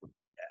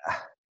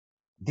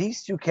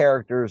 these two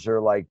characters are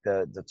like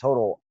the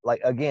total.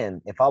 Like,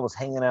 again, if I was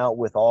hanging out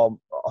with all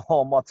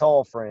my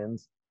tall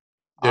friends,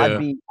 Yeah. I'd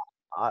be.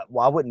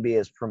 I wouldn't be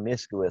as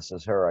promiscuous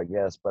as her, I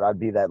guess, but I'd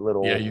be that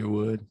little. Yeah, you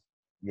would.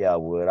 Yeah, I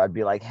would. I'd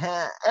be like,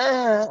 and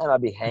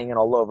I'd be hanging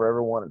all over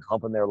everyone and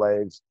humping their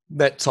legs.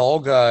 That tall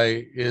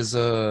guy is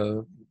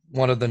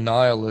one of the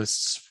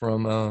nihilists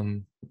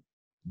from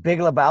Big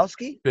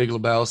Lebowski? Big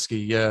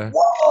Lebowski, yeah.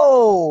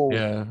 Whoa!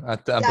 Yeah, I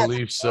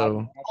believe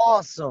so.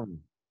 Awesome.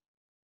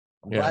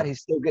 I'm Yeah. glad he's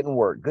still getting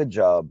work. Good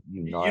job,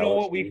 you nihilist. You know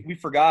what we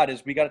forgot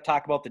is we got to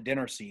talk about the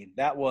dinner scene.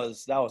 That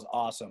was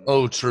awesome.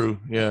 Oh, true.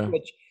 Yeah.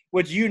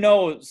 Which you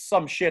know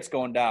some shit's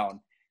going down.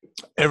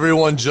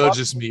 Everyone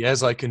judges me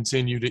as I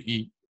continue to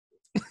eat.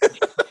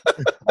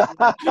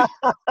 I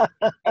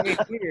mean,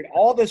 weird.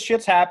 All this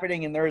shit's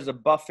happening, and there's a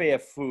buffet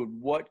of food.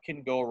 What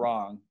can go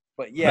wrong?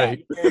 But yeah,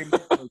 Right. very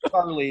much so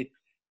Charlie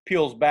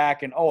peels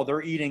back, and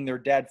they're eating their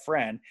dead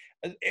friend.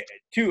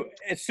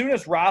 As soon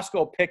as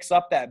Roscoe picks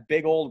up that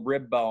big old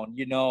rib bone,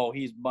 you know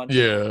he's munching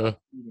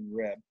eating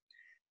rib.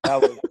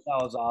 That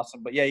was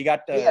awesome. But yeah, you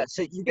got the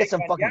so you get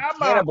some fucking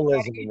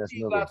cannibalism in this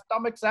movie. Our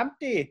stomach's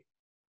empty.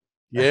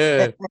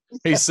 Yeah.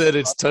 He said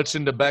it's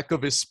touching the back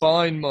of his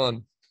spine,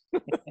 man.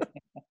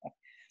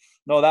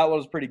 No, that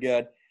was pretty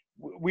good.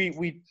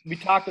 We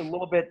talked a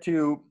little bit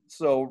too.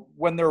 So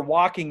when they're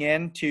walking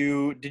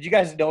into, did you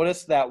guys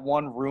notice that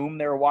one room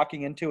they were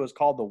walking into is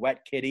called the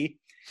Wet Kitty?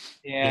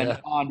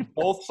 And on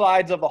both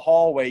sides of the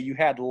hallway, you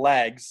had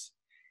legs.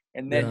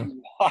 And then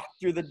you walk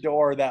through the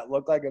door that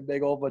looked like a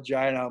big old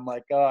vagina. I'm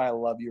like, oh, I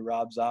love you,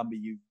 Rob Zombie,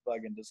 you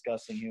fucking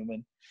disgusting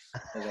human.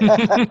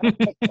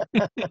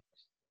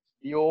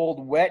 The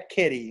old Wet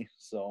Kitty.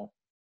 So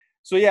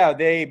yeah,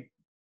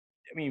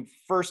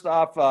 first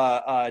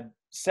off,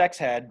 sex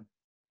head,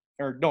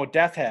 or no,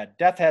 death head.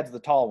 Death head's the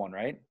tall one,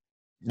 right?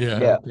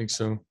 Yeah, I think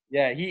so.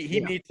 Yeah,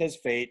 he meets his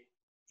fate.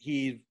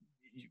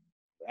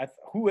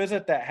 Who is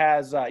it that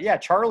has?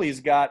 Charlie's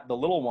got the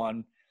little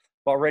one,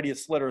 but ready to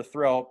slit her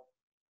throat,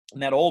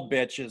 and that old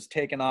bitch is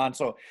taken on.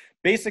 So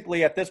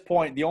basically, at this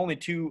point, the only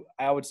two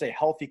I would say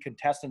healthy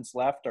contestants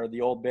left are the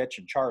old bitch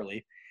and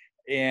Charlie.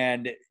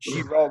 And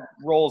she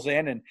rolls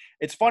in, and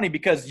it's funny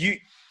because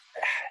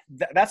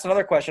that's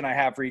another question I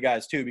have for you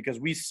guys too, because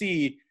we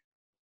see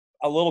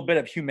a little bit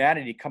of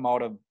humanity come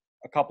out of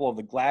a couple of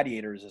the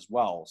gladiators as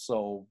well.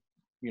 So,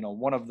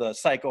 one of the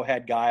psycho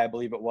head guy, I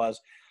believe it was,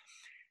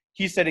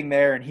 he's sitting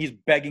there and he's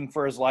begging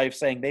for his life,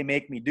 saying, they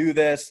make me do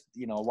this.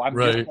 I'm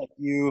just like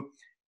you.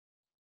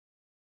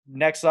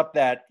 Next up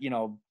that,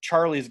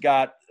 Charlie's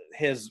got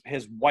his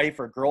wife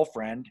or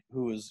girlfriend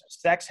who is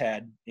sex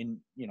head in,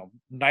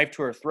 knife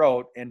to her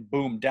throat, and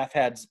boom, death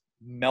head's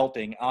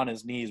melting on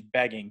his knees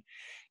begging.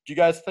 Do you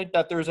guys think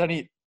that there's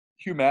any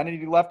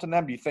humanity left in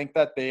them? Do you think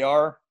that they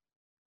are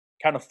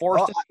kind of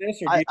forced into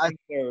this, or do you think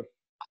they're?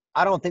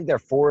 I don't think they're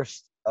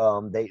forced.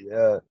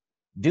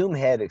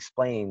 Doomhead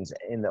explains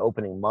in the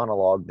opening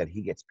monologue that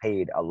he gets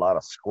paid a lot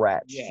of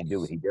scratch to do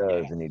what he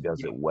does, and he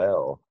does it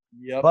well.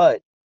 Yep.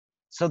 But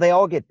so they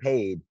all get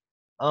paid.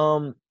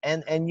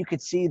 And you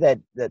could see that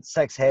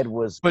sex head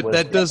was. But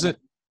that doesn't.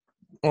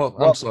 Well,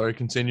 I'm sorry.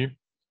 Continue.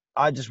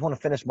 I just want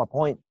to finish my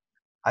point.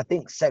 I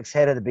think sex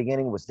head at the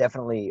beginning was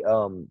definitely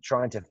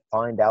trying to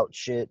find out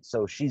shit,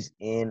 so she's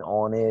in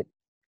on it.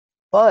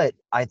 But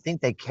I think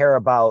they care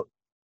about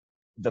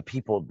the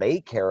people they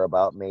care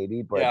about,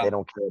 maybe, but they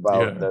don't care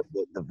about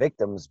the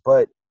victims.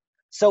 But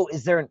so,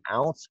 is there an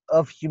ounce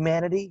of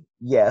humanity?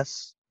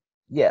 Yes,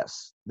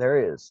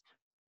 there is.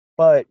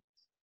 But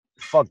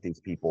fuck these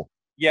people.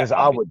 Yeah,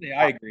 I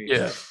agree.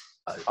 Yeah,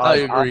 I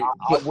agree.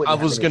 I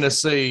was gonna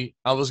say,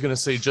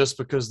 just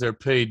because they're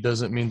paid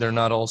doesn't mean they're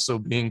not also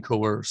being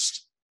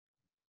coerced.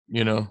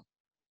 I'm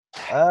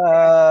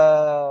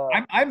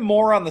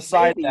more on the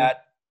side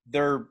that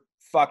they're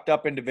fucked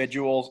up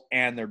individuals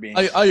and they're being.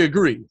 I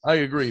agree.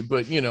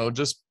 But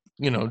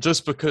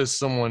just because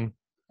someone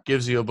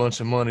gives you a bunch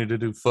of money to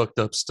do fucked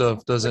up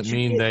stuff doesn't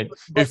mean that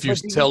if you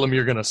tell them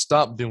you're going to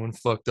stop doing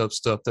fucked up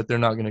stuff, that they're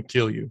not going to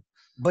kill you.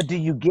 But do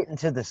you get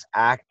into this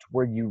act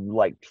where you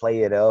like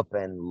play it up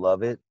and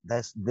love it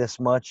this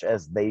much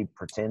as they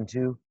pretend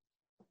to?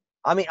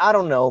 I mean, I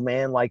don't know,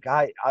 man. Like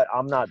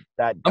I'm not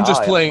that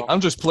guy.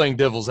 I'm just playing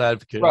devil's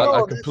advocate. Right.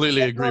 I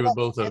completely agree with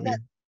both of you.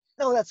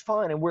 No, that's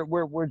fine, and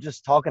we're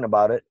just talking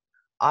about it.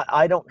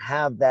 I don't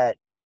have that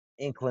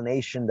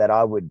inclination that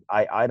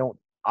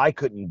I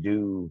couldn't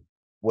do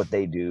what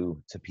they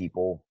do to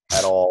people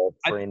at all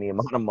for any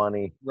amount of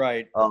money.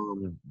 Right.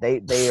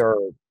 They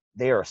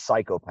are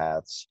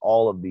psychopaths,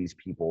 all of these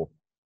people.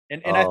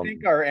 And I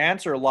think our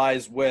answer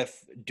lies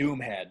with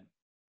Doomhead,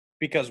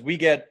 because we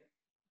get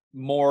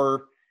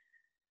more.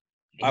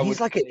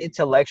 He's like an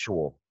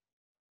intellectual.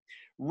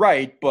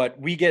 Right, but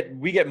we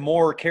get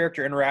more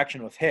character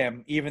interaction with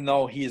him, even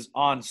though he's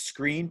on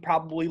screen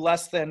probably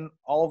less than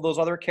all of those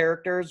other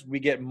characters. We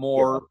get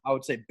more, I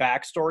would say,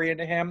 backstory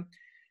into him,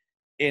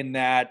 in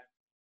that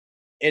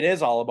it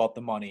is all about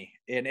the money.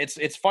 And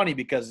it's funny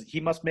because he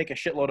must make a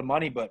shitload of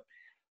money, but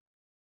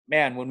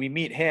man, when we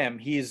meet him,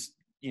 he's,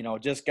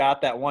 just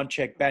got that one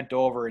chick bent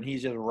over and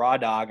he's just raw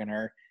dogging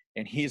her,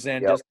 and he's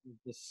in just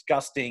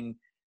disgusting.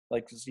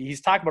 Like,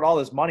 he's talking about all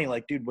this money.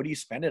 Like, dude, what do you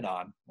spend it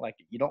on? Like,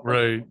 you don't look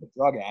like a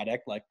drug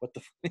addict. Like, what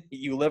the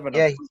you live in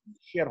a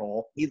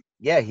shithole. He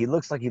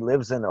looks like he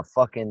lives in a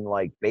fucking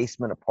like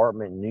basement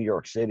apartment in New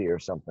York City or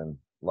something.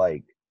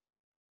 Like,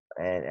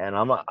 and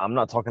I'm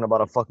not talking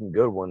about a fucking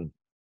good one.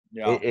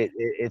 Yeah,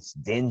 it's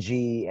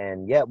dingy,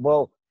 and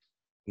well,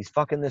 he's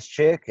fucking this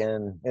chick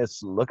and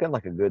it's looking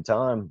like a good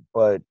time.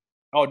 But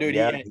oh, dude,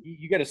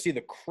 you got to see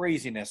the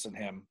craziness in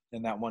him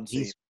in that one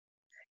scene.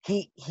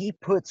 He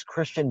puts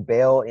Christian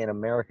Bale in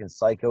American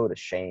Psycho to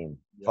shame,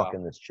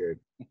 fucking this chick.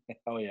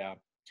 Oh, yeah.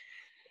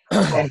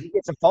 And he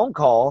gets a phone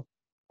call,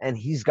 and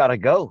he's got to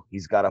go.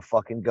 He's got to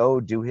fucking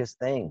go do his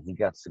thing. He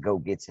got to go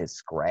get his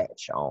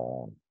scratch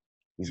on.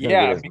 He's gonna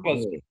get his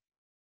because money.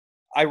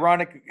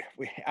 ironic.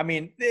 I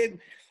mean,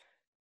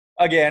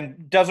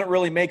 again, doesn't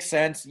really make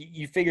sense.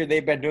 You figure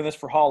they've been doing this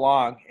for how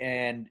long,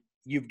 and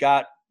you've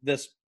got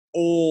this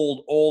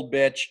old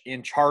bitch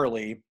in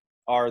Charlie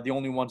are the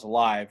only ones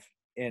alive,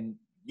 and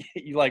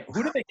you like,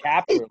 who did they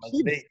capture? Like,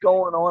 Keeps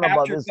going on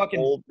about this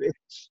old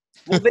bitch.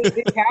 Well, they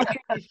captured.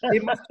 They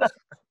must just,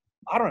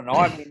 I don't know.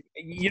 I mean,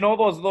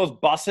 those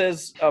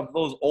buses of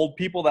those old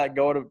people that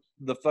go to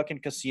the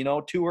fucking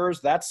casino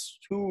tours. That's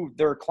who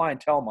their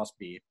clientele must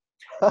be.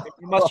 They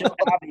must just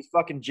have these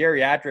fucking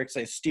geriatrics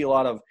they steal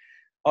out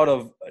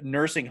of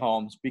nursing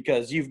homes,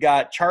 because you've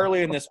got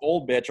Charlie and this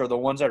old bitch are the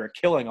ones that are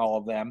killing all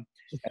of them,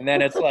 and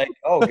then it's like,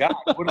 oh god,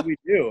 what do we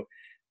do?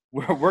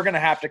 We're going to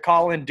have to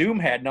call in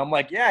Doomhead. And I'm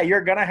like, yeah,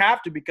 you're going to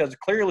have to, because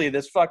clearly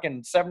this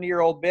fucking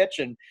 70-year-old bitch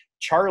and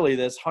Charlie,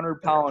 this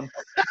 100-pound,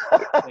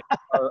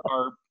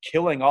 are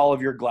killing all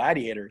of your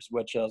gladiators,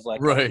 which I was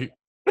like, right.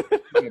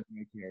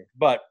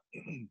 But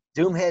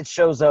Doomhead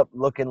shows up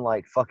looking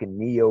like fucking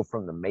Neo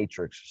from the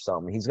Matrix or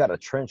something. He's got a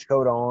trench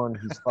coat on.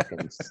 He's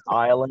fucking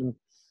styling.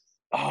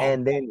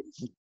 And then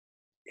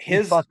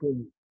his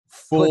fucking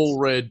full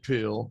red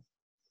pill.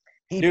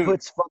 He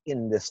puts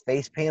fucking this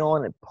face paint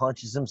on and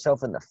punches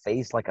himself in the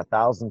face like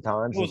 1,000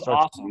 times and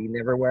starts bleeding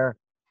everywhere.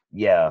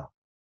 Yeah.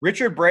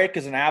 Richard Brake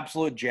is an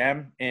absolute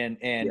gem, and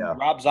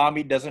Rob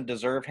Zombie doesn't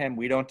deserve him.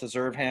 We don't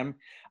deserve him.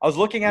 I was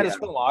looking at his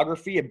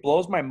filmography. It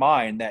blows my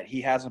mind that he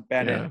hasn't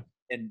been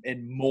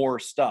in more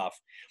stuff.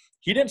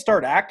 He didn't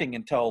start acting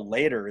until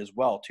later as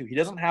well, too. He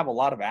doesn't have a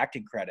lot of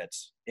acting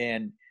credits,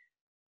 and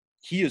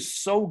he is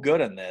so good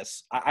in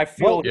this. I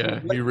feel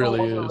he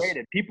really is.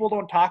 People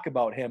don't talk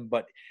about him,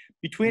 but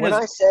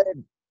I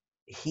said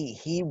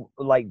he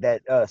like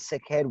that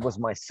Sickhead was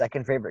my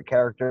second favorite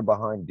character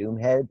behind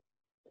Doomhead,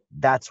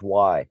 that's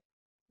why.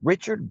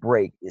 Richard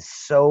Brake is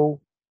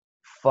so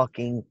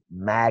fucking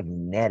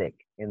magnetic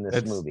in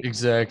this movie.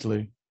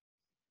 Exactly.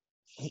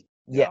 He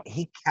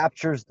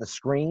captures the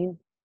screen.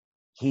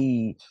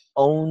 He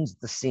owns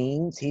the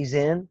scenes he's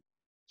in.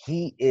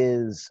 He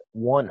is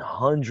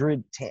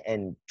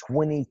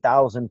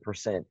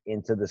 120,000%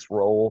 into this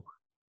role,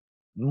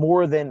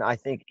 more than I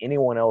think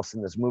anyone else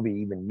in this movie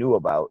even knew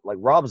about. Like,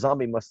 Rob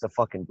Zombie must have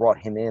fucking brought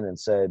him in and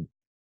said,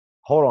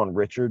 hold on,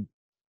 Richard,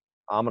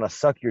 I'm going to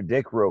suck your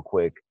dick real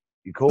quick.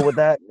 You cool with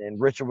that?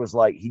 And Richard was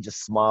like, he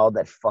just smiled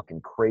that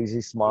fucking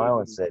crazy smile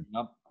and said,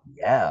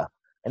 yeah.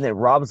 And then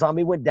Rob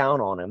Zombie went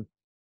down on him.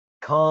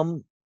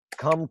 Come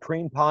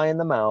cream pie in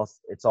the mouth.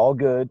 It's all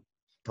good.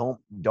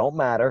 Don't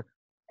matter.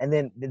 And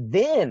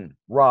then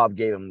Rob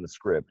gave him the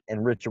script,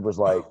 and Richard was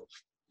like,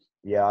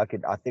 yeah, I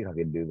think I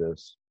could do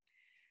this.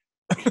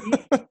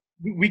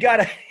 we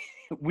gotta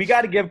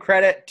give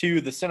credit to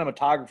the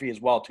cinematography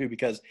as well, too,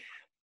 because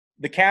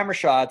the camera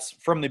shots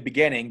from the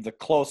beginning, the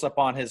close up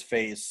on his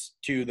face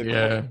to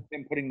the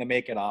him putting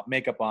the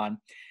makeup on.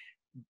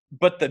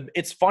 But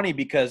it's funny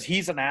because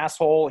he's an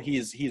asshole.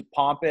 He's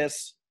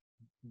pompous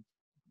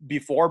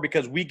before,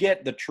 because we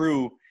get the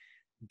true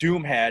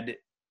Doomhead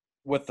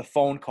with the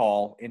phone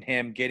call and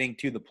him getting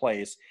to the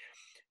place.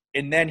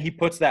 And then he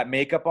puts that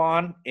makeup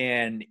on,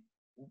 and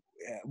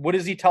what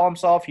does he tell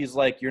himself? He's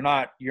like, you're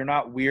not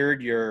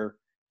weird, you're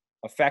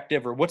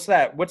effective, or what's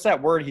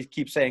that word he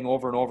keeps saying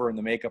over and over in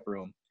the makeup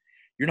room?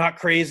 You're not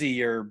crazy,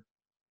 you're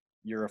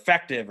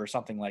effective, or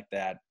something like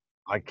that.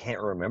 I can't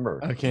remember.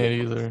 I can't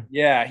either.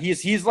 Yeah,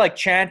 he's like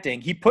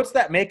chanting. He puts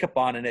that makeup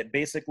on and it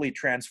basically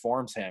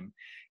transforms him.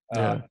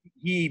 Yeah.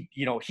 He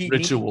Ritual.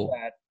 needs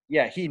that.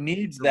 Yeah, he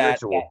needs The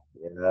that, ritual.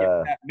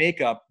 that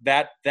makeup.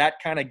 That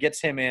kind of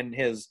gets him in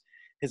his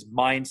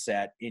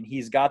mindset, and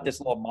he's got this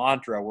little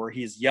mantra where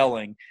he's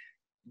yelling,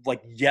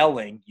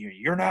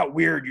 you're not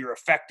weird, you're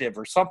effective,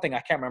 or something.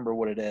 I can't remember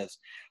what it is,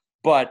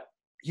 but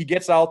he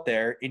gets out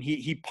there and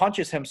he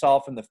punches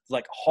himself in the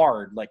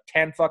hard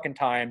 10 fucking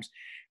times,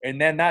 and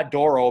then that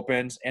door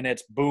opens and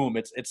it's boom.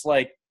 It's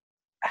like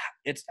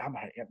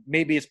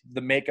maybe it's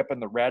the makeup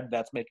and the red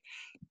that's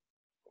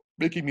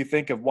making me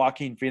think of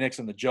Joaquin Phoenix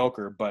and the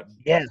Joker, but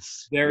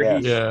Yes. there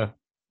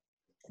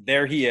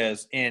he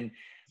is, and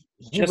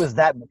he was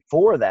that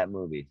before that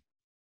movie.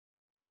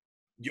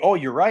 Oh,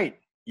 you're right.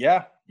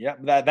 Yeah.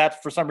 That's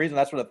for some reason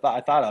that's what I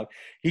thought of.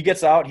 He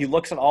gets out, he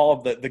looks at all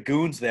of the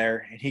goons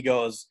there, and he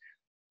goes,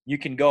 "You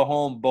can go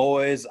home,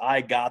 boys.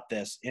 I got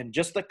this." And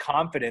just the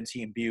confidence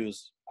he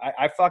imbues,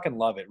 I fucking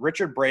love it.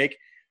 Richard Brake.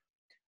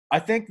 I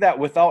think that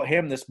without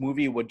him, this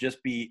movie would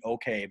just be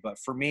okay. But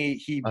for me,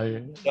 he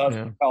does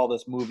propel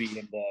this movie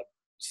into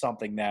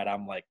something that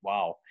I'm like,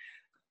 wow.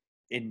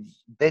 And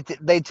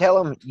they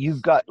tell him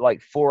you've got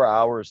 4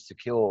 hours to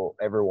kill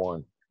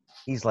everyone.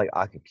 He's like,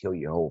 I could kill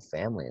your whole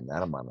family in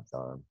that amount of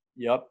time.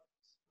 Yep.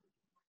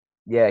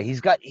 Yeah, he's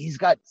got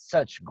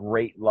such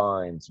great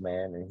lines,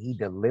 man, and he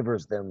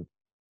delivers them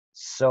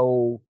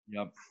so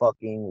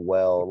fucking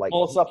well.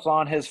 Close-ups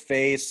on his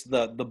face,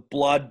 the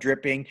blood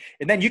dripping,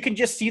 and then you can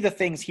just see the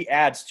things he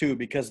adds too,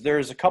 because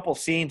there's a couple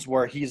scenes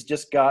where he's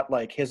just got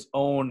his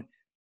own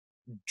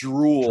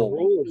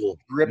drool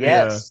dripping.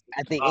 Yes,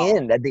 at the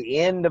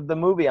end of the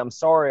movie. I'm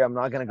sorry, I'm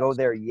not gonna go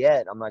there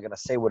yet. I'm not gonna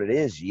say what it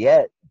is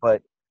yet,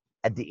 but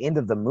at the end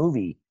of the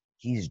movie,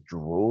 he's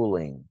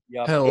drooling.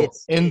 Yep. Hell,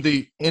 in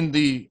the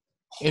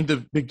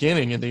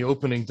beginning, in the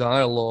opening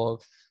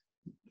dialogue,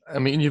 I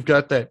mean, you've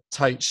got that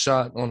tight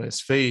shot on his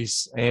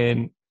face,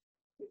 and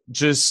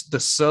just the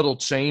subtle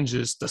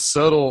changes, the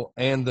subtle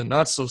and the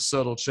not so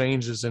subtle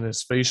changes in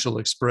his facial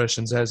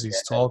expressions as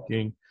he's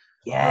talking.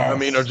 Yes. I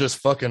mean, are just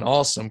fucking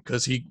awesome,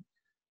 because he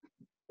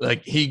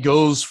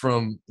goes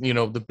from,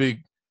 the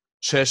big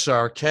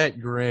Cheshire cat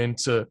grin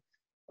to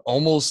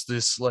almost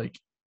this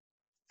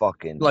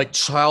fucking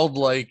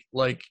childlike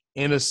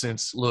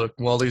innocence look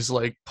while he's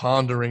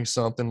pondering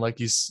something,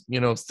 he's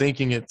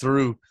thinking it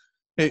through.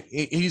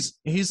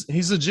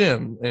 He's a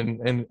gem,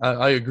 and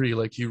I agree.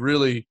 He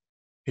really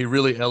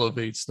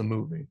elevates the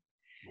movie.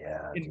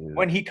 Yeah.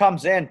 When he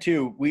comes in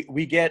too,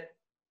 we get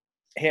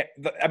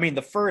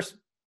the first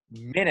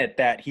minute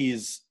that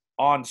he's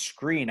on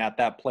screen at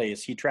that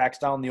place, he tracks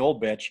down the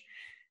old bitch,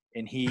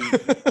 and he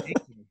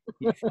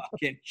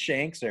fucking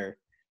shanks her.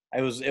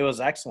 It was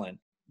excellent.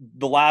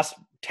 The last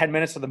 10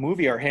 minutes of the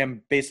movie are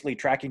him basically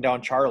tracking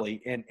down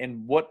Charlie,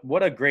 and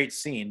what a great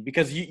scene,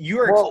 because you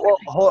are. Well,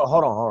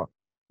 hold on.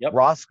 Yep.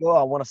 Roscoe,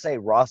 I want to say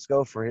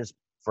Roscoe for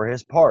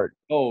his part.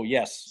 Oh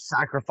yes.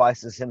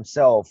 Sacrifices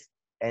himself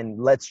and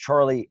lets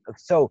Charlie.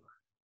 So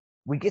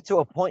we get to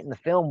a point in the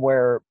film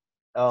where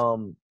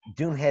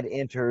Doomhead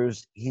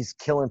enters. He's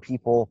killing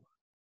people,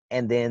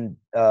 and then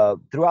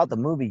throughout the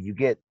movie, you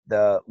get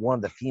one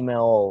of the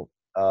female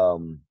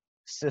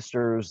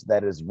sisters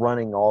that is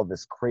running all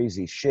this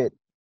crazy shit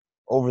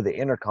over the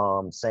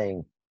intercom,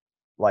 saying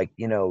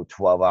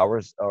 12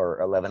 hours or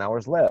 11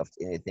 hours left,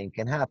 anything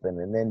can happen.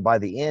 And then by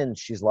the end,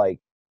 she's like,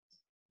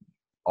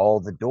 all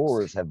the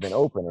doors have been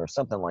open, or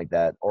something like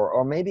that,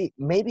 or maybe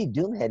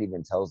Doomhead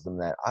even tells them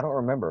that. I don't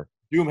remember.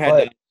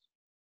 Doomhead.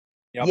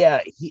 Yep.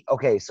 Yeah.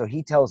 So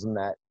he tells them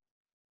that,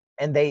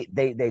 and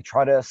they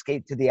try to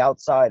escape to the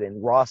outside,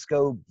 and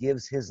Roscoe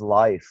gives his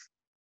life.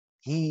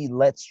 He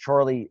lets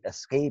Charlie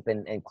escape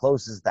and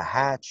closes the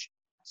hatch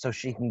so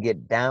she can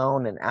get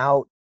down and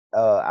out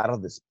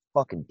of this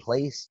fucking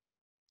place,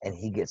 and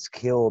he gets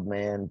killed,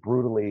 man,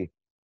 brutally.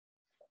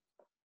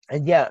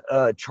 And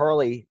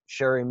Charlie,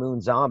 Sherry Moon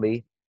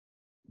Zombie,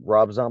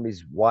 Rob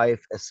Zombie's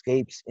wife,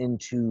 escapes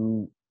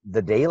into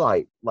the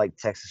daylight, like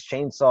Texas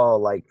Chainsaw,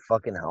 like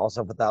fucking House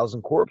of a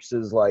Thousand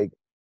Corpses.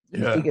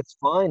 You think it's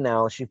fine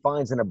now. She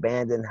finds an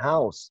abandoned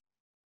house,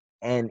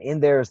 and in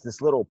there is this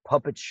little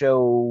puppet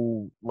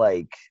show,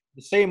 the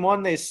same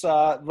one they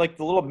saw, the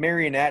little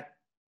marionette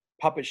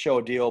puppet show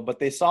deal, but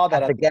they saw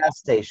that at the gas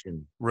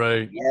station,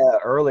 right? Yeah,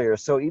 earlier.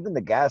 So even the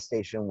gas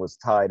station was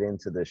tied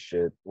into this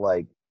shit.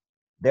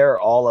 They're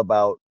all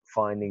about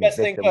finding. Do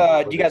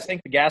you guys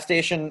think the gas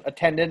station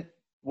attendant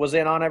was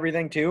in on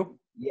everything too?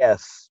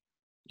 Yes.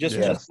 Just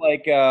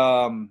like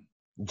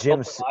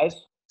Jim's eyes.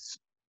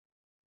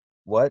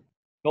 What?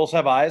 Hills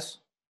Have Eyes.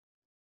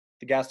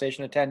 The gas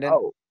station attendant.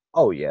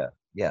 Oh yeah.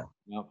 Yep.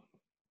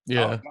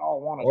 Yeah.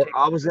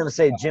 I was gonna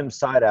say Jim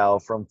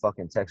Sideowl from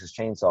fucking Texas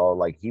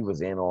Chainsaw, he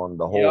was in on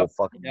the whole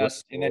fucking.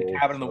 Yes, and then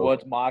Cabin in the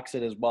Woods mocks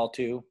it as well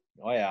too.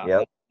 Oh yeah.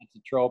 Yep.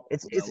 It's a trope.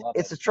 It's I love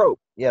it's it. a trope.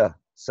 Yeah.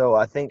 So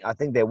I think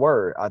they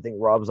were. I think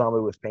Rob Zombie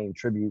was paying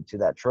tribute to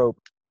that trope.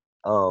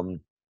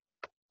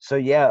 So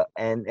yeah,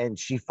 and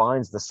she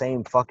finds the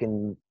same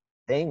fucking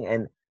thing,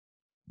 and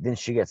then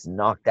she gets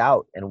knocked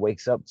out and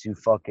wakes up to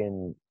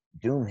fucking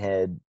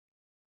Doomhead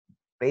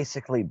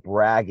basically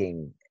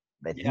bragging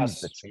that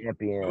he's the Yes. Doing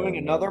champion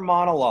another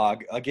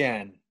monologue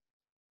again.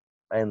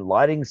 and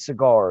lighting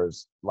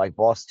cigars like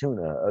Boss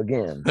Tuna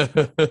again.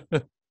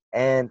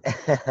 And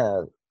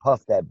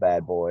puff that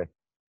bad boy.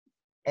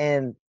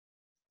 And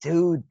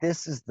dude,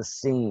 this is the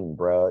scene,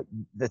 bro.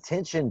 The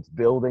tension's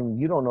building.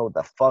 You don't know what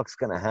the fuck's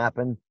gonna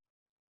happen.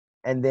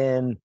 And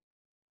then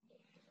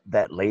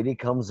that lady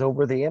comes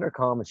over the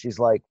intercom and she's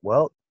like,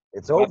 well,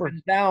 it's over.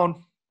 Weapons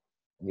down.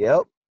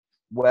 Yep.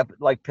 Weapon,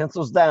 like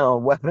pencils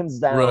down, weapons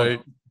down.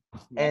 Right.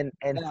 And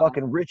Down.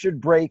 fucking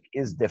Richard Brake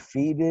is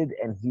defeated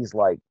and he's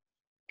like,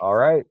 all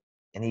right.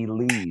 And he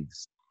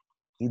leaves.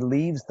 He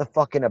leaves the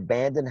fucking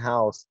abandoned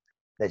house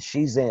that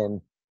she's in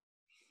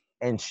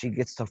and she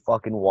gets to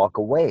fucking walk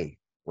away,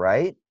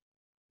 right?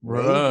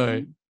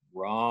 Right.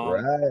 Wrong.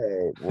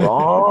 Right.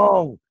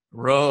 Wrong.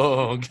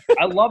 Wrong.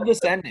 I love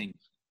this ending.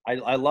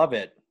 I love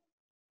it.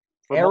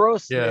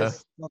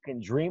 Aerosmith's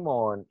fucking Dream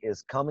On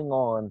is coming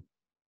on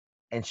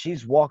and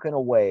she's walking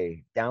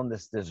away down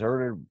this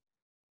deserted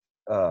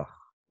I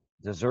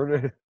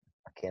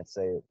can't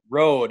say it.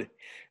 Road.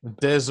 A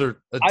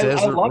desert I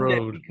loved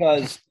road. it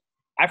because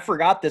I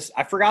forgot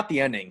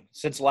the ending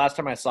since the last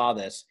time I saw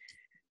this.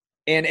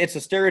 And it's a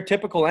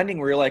stereotypical ending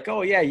where you're like,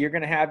 oh yeah, you're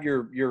gonna have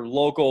your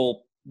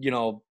local,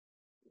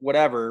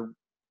 whatever,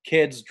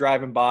 kids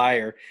driving by,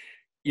 or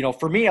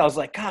for me, I was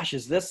like, gosh,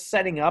 is this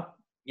setting up,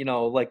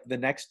 like the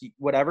next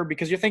whatever?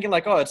 Because you're thinking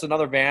like, oh, it's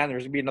another van,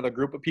 there's gonna be another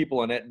group of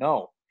people in it.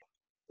 No.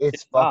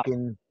 It's not.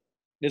 fucking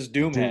It's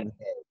Doomhead.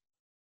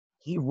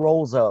 He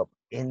rolls up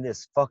in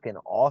this fucking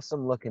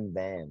awesome looking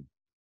van.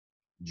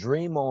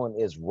 Dream On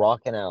is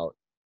rocking out.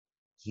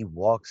 He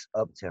walks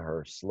up to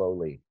her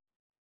slowly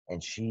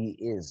and she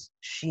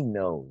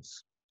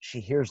knows. She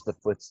hears the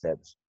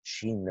footsteps.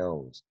 She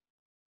knows.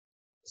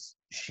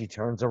 She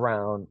turns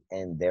around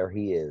and there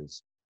he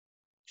is,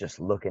 just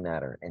looking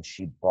at her, and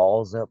she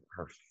balls up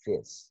her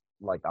fists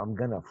like, I'm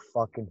gonna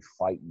fucking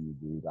fight you,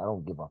 dude. I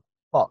don't give a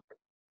fuck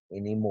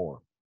anymore.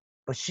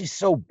 But she's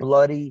so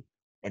bloody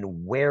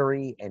and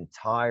weary and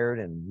tired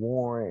and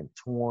worn and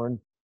torn.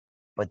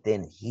 But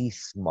then he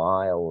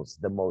smiles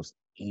the most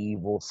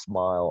evil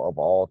smile of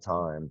all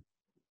time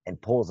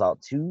and pulls out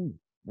two,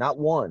 not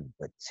one,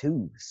 but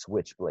two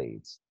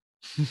switchblades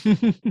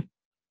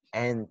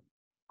and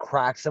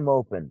cracks them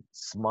open,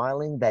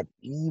 smiling that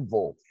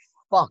evil,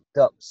 fucked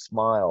up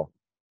smile.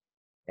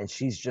 And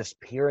she's just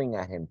peering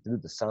at him through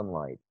the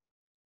sunlight.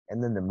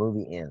 And then the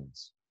movie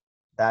ends.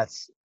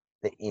 That's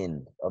the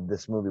end of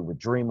this movie with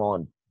Dream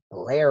On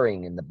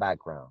blaring in the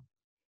background.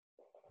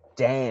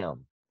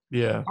 Damn.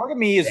 Yeah. Part of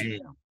me is,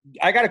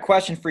 I got a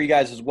question for you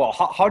guys as well.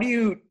 How do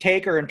you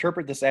take or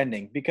interpret this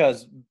ending?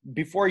 Because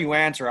before you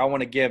answer, I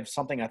want to give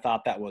something I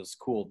thought that was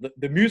cool.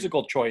 The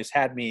musical choice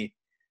had me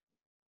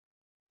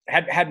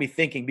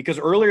thinking, because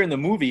earlier in the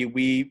movie,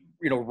 we,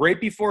 right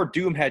before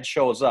Doomhead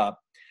shows up,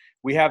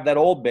 we have that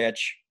old bitch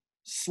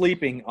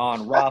sleeping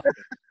on Roscoe.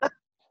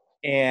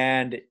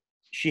 And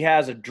she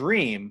has a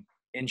dream,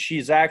 and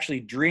she's actually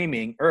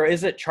dreaming, or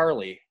is it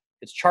Charlie?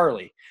 It's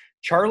Charlie.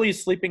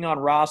 Charlie's sleeping on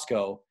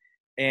Roscoe,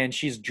 and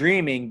she's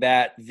dreaming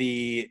that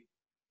the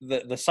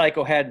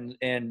psycho head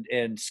and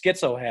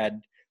schizo head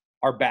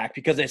are back,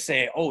 because they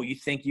say, oh, you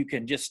think you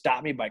can just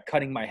stop me by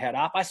cutting my head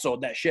off? I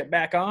sewed that shit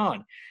back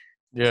on.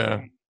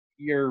 Yeah.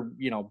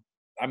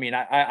 I mean,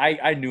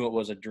 I knew it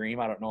was a dream.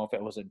 I don't know if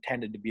it was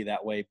intended to be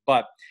that way,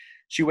 but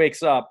she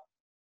wakes up.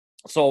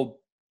 So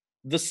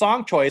the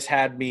song choice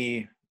had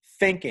me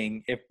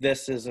thinking if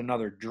this is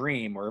another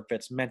dream or if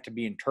it's meant to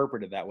be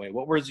interpreted that way.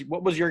 What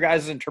was your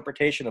guys'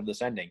 interpretation of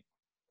this ending?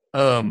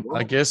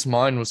 I guess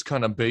mine was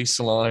kind of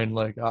baseline.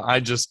 Like I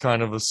just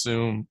kind of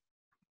assume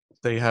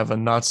they have a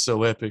not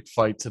so epic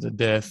fight to the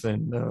death,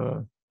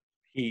 and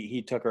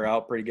he took her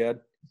out pretty good.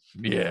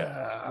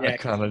 Yeah, Yeah, I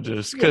kind of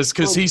just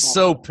because he's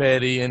so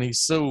petty and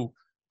he's so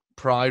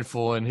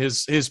prideful, and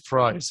his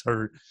pride's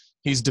hurt.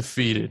 He's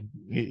defeated.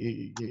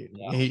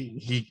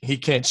 He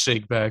can't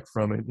shake back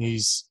from it.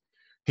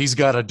 He's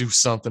got to do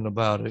something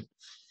about it.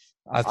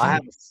 I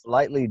have a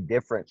slightly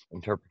different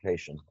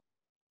interpretation.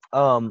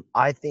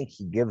 I think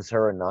he gives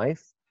her a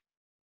knife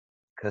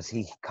because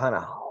he kind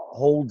of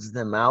holds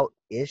them out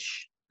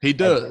ish. He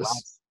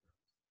does.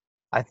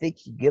 I think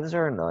he gives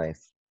her a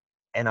knife,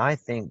 and I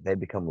think they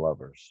become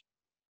lovers.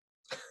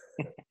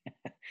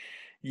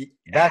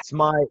 That's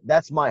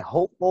my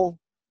hopeful,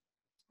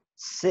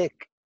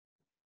 sick,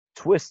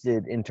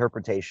 twisted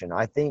interpretation.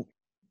 I think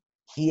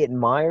he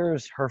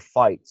admires her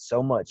fight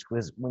so much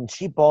because when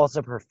she balls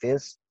up her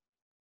fist,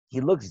 he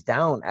looks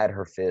down at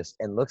her fist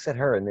and looks at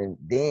her, and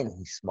then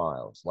he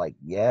smiles like,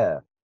 yeah,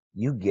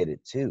 you get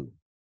it too.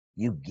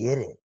 You get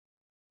it.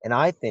 And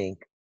I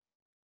think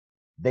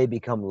they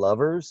become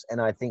lovers,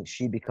 and I think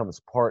she becomes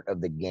part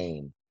of the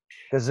game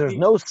because there's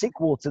no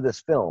sequel to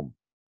this film.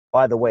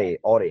 by the way,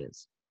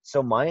 audience.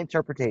 So my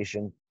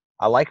interpretation,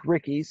 I like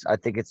Ricky's. I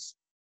think it's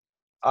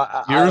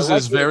I Yours like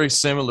is it. very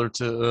similar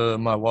to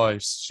my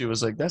wife's. She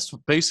was like, that's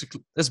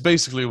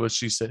basically what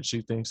she said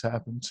she thinks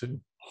happened too.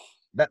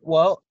 That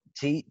well,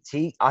 T.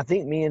 I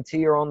think me and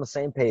T are on the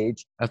same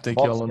page. I think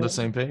y'all on the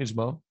Boston, same page,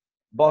 Bo.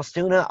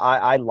 Bostuna,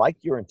 I like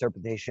your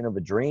interpretation of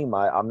a dream.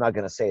 I'm not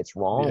gonna say it's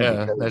wrong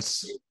Yeah, because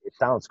that's it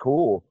sounds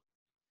cool.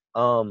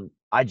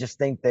 I just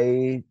think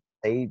they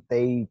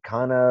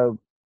kind of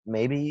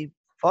maybe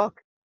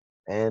fuck,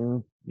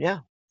 and yeah.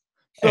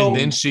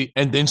 and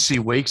So then she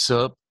wakes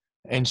up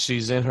and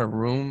she's in her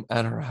room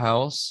at her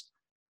house,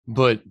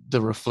 but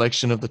the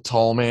reflection of the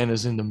tall man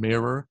is in the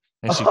mirror,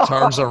 and she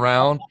turns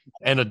around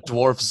and a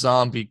dwarf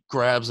zombie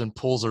grabs and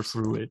pulls her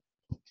through it.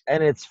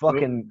 And it's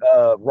fucking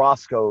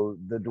Roscoe,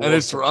 the And dwarf.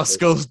 it's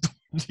Roscoe's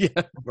yeah,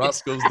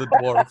 Roscoe's the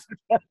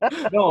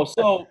dwarf. no,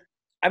 so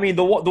I mean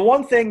the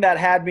one thing that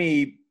had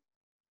me,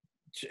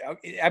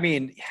 I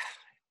mean,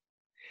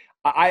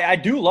 I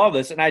do love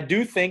this, and I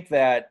do think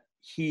that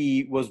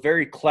he was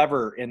very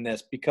clever in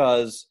this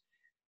because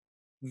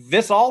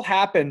this all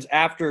happens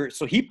after.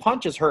 So he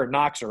punches her and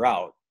knocks her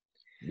out.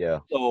 Yeah.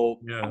 So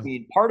Yeah. I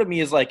mean, part of me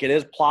is like, it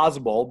is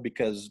plausible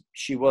because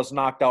she was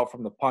knocked out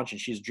from the punch and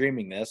she's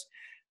dreaming this.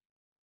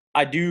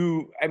 I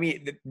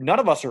mean, none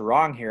of us are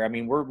wrong here. I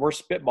mean, we're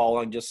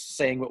spitballing, just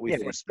saying what we Yeah,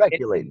 think. we're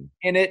speculating.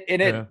 And it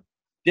Yeah.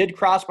 did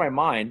cross my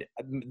mind.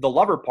 The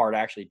lover part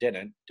actually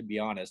didn't, to be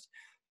honest.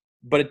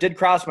 But it did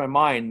cross my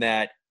mind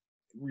that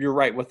you're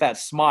right. With that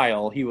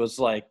smile, he was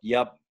like,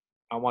 "Yep,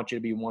 I want you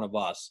to be one of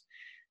us."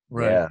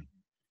 Right. Yeah.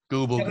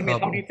 Google I mean, how do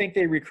gobble. you think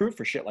they recruit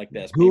for shit like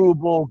this? Maybe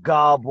Google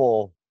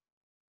gobble.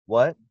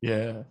 What?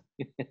 Yeah.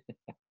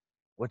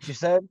 What you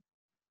said?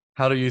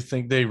 How do you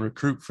think they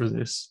recruit for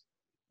this?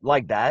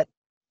 Like that?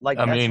 Like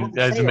I that's mean, what I'm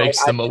that saying. Like,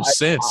 makes the most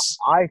sense.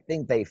 I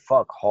think they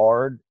fuck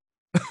hard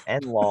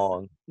and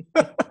long,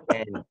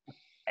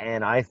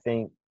 and I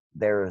think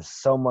there's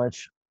so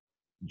much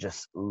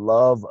just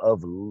love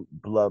of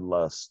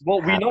bloodlust.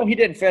 Well, we know happening. he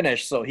didn't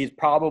finish, so he's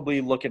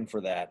probably looking for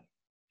that.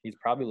 He's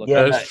probably looking.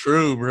 Yeah, That's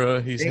true,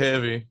 bro. He's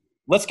heavy.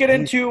 Let's get He's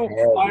into heavy.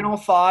 final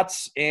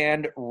thoughts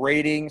and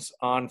ratings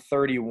on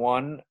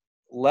 31.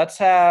 Let's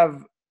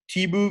have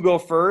T-Boo go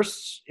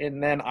first,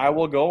 and then I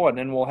will go, and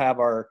then we'll have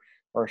our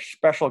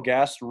special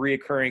guest,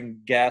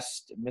 reoccurring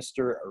guest,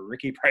 Mr.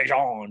 Ricky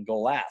Prejean, go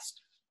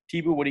last.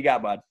 T-Boo, what do you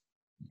got, bud?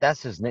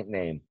 That's his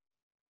nickname.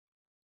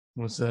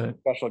 What's that?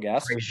 Special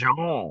guest.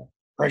 Prejean.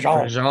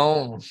 Prejean.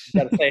 Prejean. You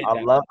gotta say it I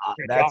that love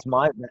way.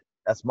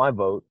 that's my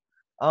vote.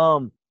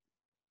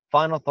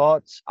 Final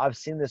thoughts. I've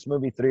seen this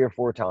movie 3 or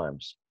 4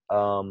 times.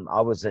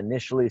 I was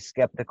initially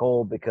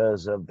skeptical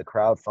because of the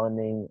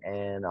crowdfunding,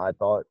 and I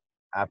thought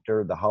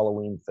after the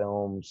Halloween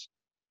films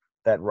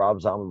that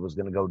Rob Zombie was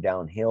going to go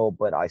downhill,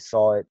 but I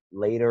saw it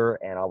later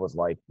and I was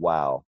like,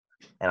 wow.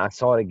 And I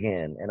saw it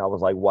again and I was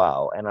like,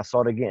 wow. And I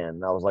saw it again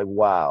and I was like,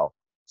 wow.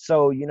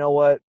 So, you know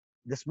what?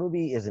 This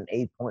movie is an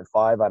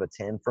 8.5 out of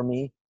 10 for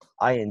me.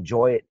 I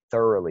enjoy it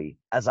thoroughly.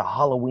 As a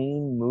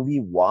Halloween movie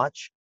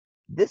watch,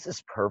 this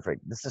is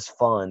perfect. This is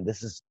fun.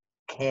 This is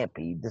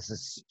campy. This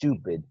is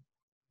stupid.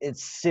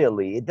 It's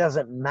silly. It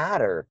doesn't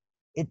matter.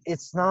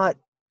 It's not,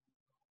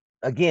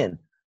 again,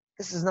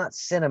 this is not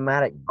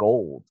cinematic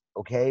gold,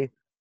 okay?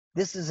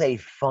 This is a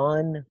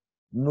fun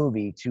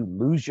movie to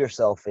lose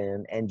yourself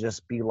in and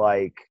just be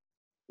like,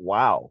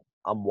 wow,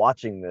 I'm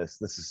watching this.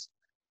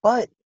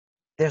 But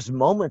there's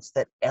moments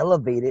that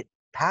elevate it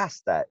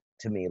past that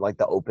to me, like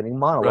the opening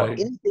monologue.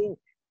 Right.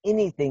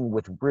 Anything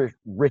with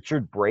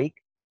Richard Brake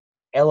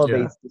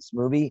elevates this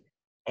movie.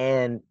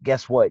 And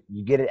guess what?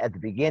 You get it at the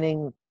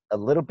beginning, a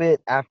little bit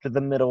after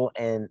the middle,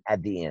 and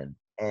at the end.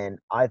 And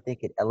I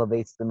think it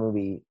elevates the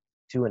movie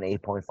to an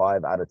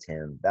 8.5 out of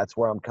 10. That's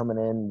where I'm coming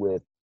in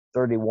with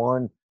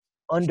 31.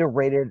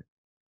 Underrated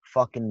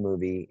fucking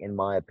movie, in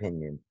my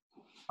opinion.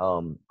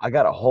 I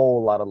got a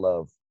whole lot of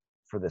love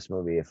for this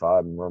movie, if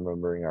I'm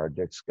remembering our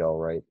Dick scale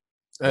right.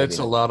 That's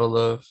a lot of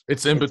love.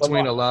 It's in It's a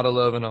between lot. a lot of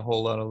love and a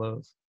whole lot of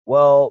love.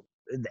 Well,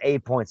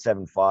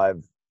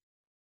 8.75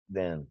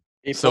 then.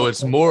 So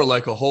it's more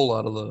like a whole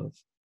lot of love.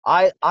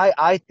 I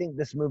think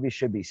this movie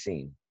should be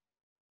seen.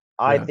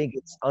 I Yeah. think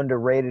it's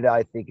underrated.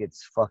 I think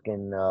it's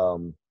fucking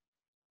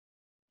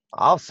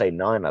I'll say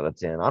 9 out of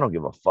 10. I don't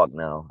give a fuck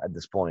now at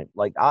this point.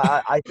 Like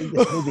I think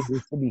this movie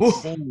needs to be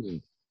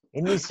seen.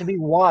 It needs to be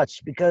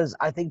watched because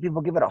I think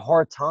people give it a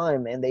hard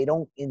time and they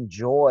don't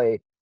enjoy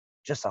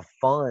just a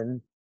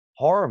fun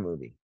horror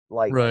movie.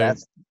 Like Right.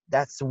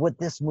 that's what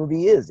this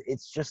movie is.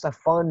 It's just a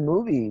fun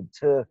movie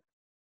to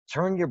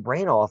turn your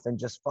brain off and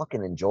just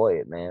fucking enjoy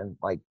it, man.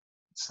 Like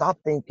stop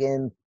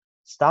thinking,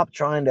 stop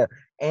trying to,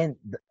 and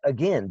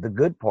again, the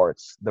good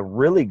parts, the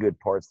really good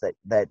parts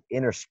that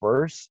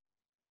intersperse,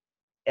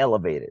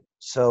 elevate it.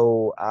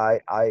 So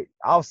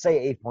I'll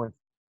say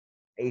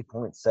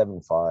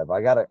 8.75.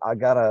 I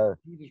gotta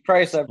Jesus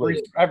Christ, split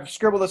it. I've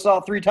scribbled this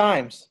out 3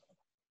 times.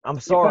 I'm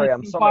sorry.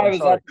 8.75, is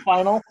that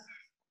final?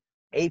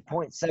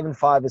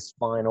 8.75 is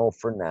final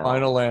for now.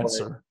 Final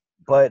answer.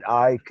 But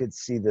I could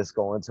see this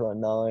going to a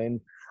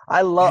 9.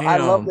 I love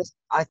Damn. this.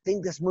 I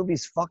think this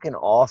movie's fucking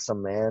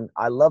awesome, man.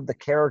 I love the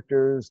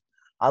characters.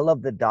 I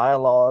love the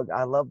dialogue.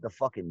 I love the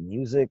fucking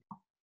music.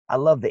 I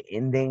love the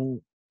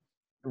ending.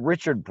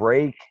 Richard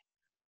Brake.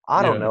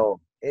 I don't Yeah. know.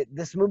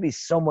 This movie's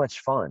so much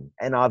fun,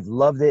 and I've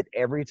loved it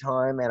every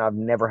time, and I've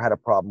never had a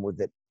problem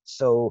with it.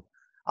 So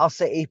I'll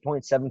say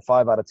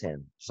 8.75 out of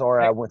 10.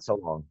 Sorry I Okay. went so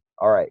long.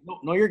 All right.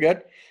 No, you're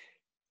good.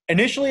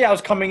 Initially, I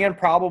was coming in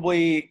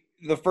probably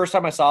the first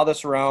time I saw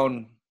this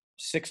around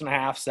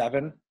 6.5,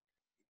 7.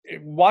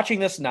 Watching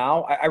this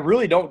now, I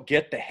really don't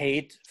get the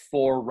hate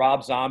for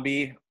Rob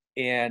Zombie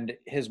and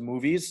his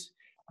movies.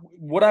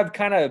 What I've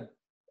kind of,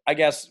 I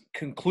guess,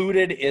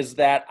 concluded is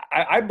that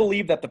I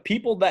believe that the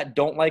people that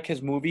don't like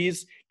his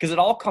movies, because it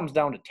all comes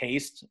down to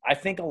taste. I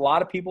think a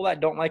lot of people that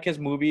don't like his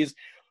movies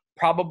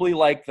probably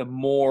like the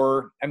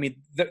more, I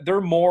mean, they're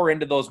more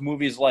into those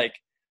movies like,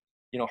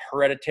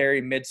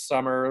 Hereditary,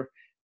 Midsummer,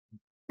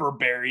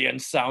 Barbarian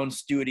Sound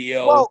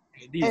Studio. Well,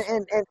 These,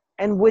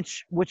 and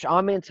which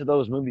I'm into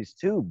those movies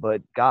too,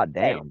 but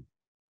goddamn.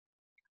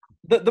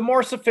 the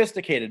more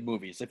sophisticated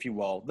movies, if you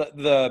will,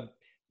 the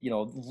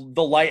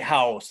the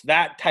Lighthouse,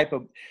 that type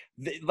of,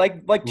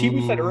 like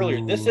TV said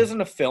earlier, this Ooh.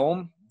 isn't a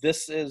film,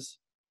 this is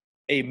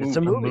a movie. It's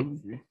a A movie.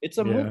 movie. It's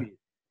a Yeah. movie.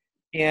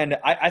 And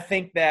I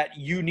think that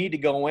you need to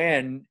go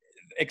in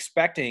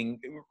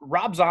expecting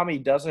Rob Zombie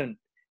doesn't,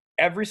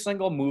 every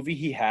single movie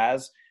he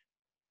has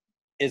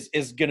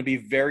is going to be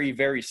very,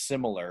 very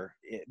similar.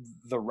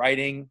 The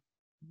writing,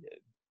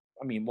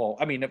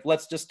 if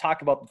let's just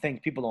talk about the things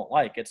people don't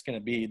like, it's going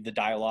to be the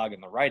dialogue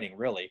and the writing,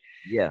 really.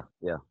 Yeah.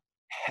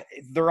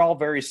 They're all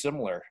very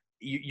similar.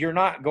 You're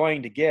not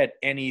going to get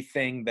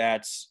anything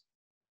that's,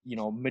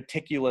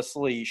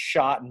 meticulously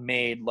shot and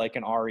made like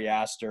an Ari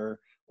Aster,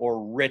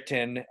 or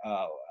written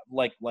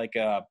like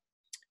a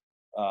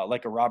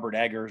Robert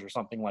Eggers or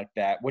something like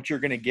that. What you're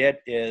going to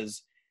get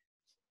is,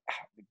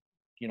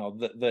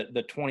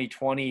 the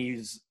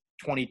 2020s,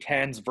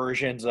 2010s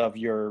versions of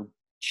your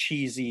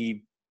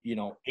cheesy,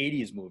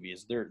 80s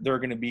movies. They're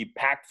going to be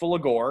packed full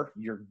of gore.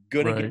 You're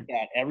going to get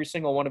that. Every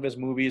single one of his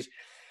movies,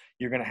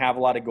 you're going to have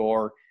a lot of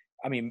gore.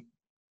 I mean,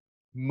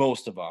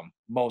 most of them.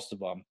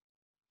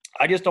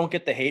 I just don't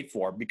get the hate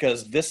for it,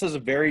 because this is a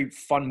very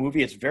fun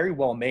movie. It's very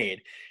well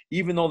made.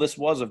 Even though this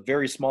was a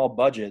very small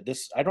budget,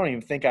 I don't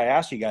even think I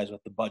asked you guys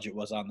what the budget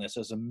was on this.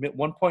 It's a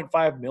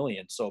 1.5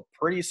 million, so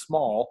pretty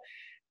small.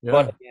 Yeah.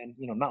 But again,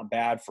 not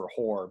bad for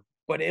horror,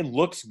 but it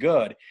looks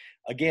good.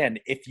 Again,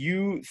 if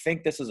you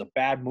think this is a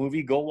bad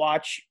movie, go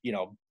watch,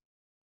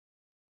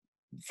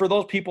 for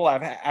those people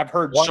I've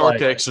heard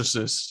Shark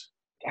Exorcist.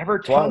 I've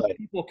heard tons of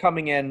people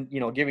coming in,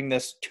 giving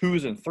this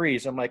 2s and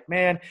 3s. I'm like,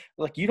 man,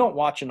 like, you don't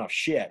watch enough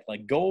shit.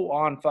 Like, go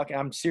on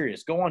I'm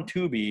serious. Go on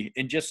Tubi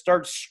and just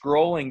start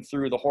scrolling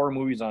through the horror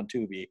movies on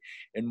Tubi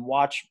and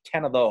watch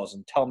 10 of those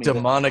and tell me.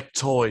 Demonic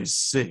Toys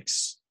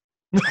 6.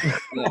 It's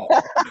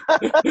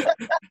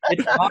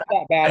not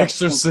that bad.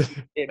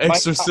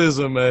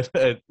 Exorcism at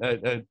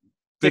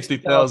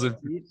 50,000.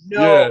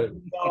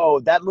 No,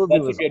 that movie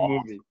was a good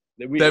awesome. movie.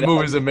 That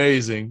movie's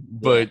amazing,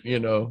 but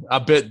I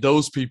bet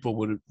those people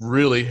would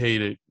really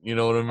hate it. You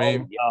know what I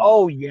mean?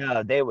 Oh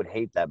yeah, they would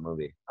hate that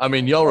movie. I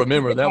mean, y'all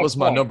remember that was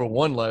my number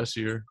 1 last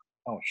year.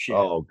 Oh shit.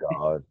 Oh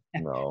god,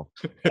 no.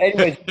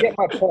 Anyways, get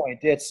my point.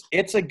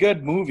 It's a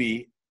good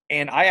movie,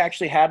 and I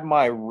actually had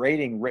my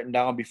rating written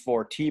down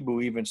before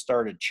T-Boo even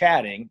started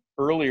chatting.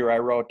 Earlier, I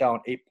wrote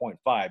down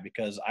 8.5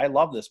 because I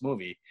love this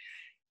movie.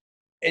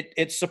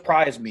 It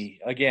surprised me.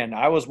 Again,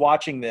 I was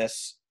watching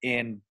this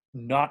and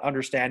not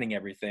understanding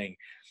everything.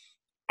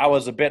 I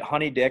was a bit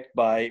honey-dicked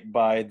by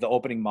the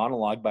opening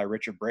monologue by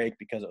Richard Brake,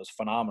 because it was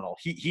phenomenal.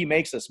 He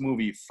makes this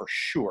movie for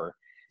sure.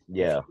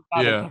 Yeah.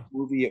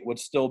 Movie, it would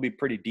still be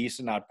pretty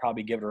decent. I'd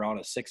probably give it around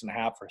a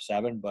 6.5 or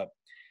 7, but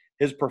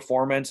his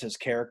performance, his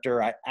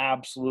character, I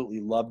absolutely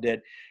loved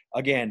it.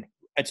 Again,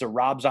 it's a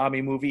Rob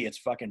Zombie movie. It's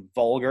fucking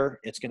vulgar.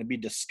 It's going to be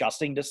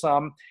disgusting to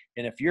some.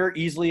 And if you're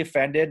easily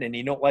offended and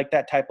you don't like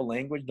that type of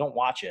language, don't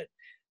watch it.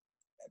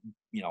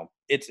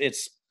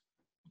 It's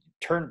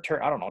turn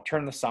I don't know,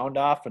 turn the sound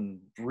off and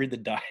read the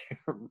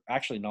dialogue.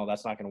 Actually, no,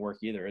 that's not going to work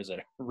either, is it?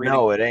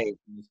 No, it ain't.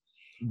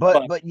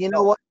 But you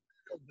know what?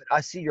 I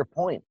see your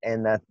point,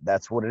 and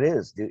that's what it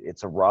is, dude.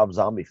 It's a Rob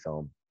Zombie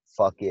film.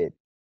 Fuck it.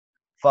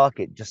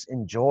 Just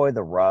enjoy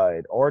the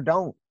ride, or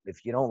don't.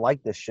 If you don't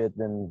like this shit,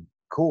 then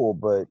cool.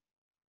 But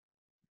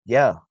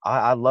yeah,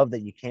 I love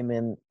that you came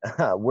in.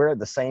 We're at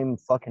the same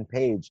fucking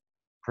page.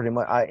 Pretty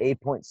much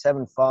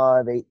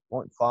 8.75,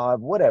 8.5,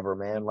 whatever,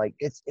 man. Like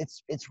it's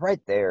right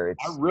there.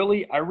 I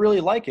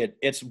really like it.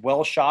 It's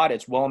well shot,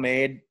 it's well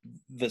made.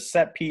 The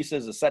set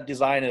pieces, the set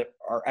design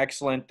are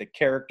excellent. The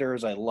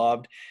characters I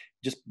loved,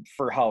 just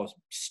for how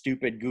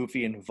stupid,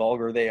 goofy, and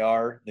vulgar they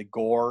are. The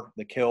gore,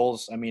 the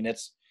kills. I mean, it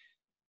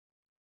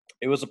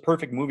was a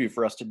perfect movie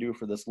for us to do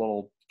for this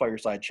little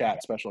fireside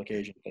chat special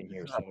occasion thing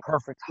here. So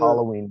perfect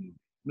Halloween.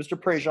 Mr.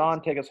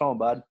 Prejean, take us home,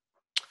 bud.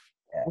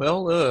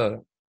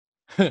 Well,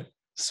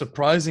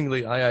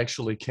 surprisingly, I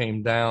actually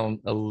came down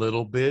a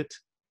little bit,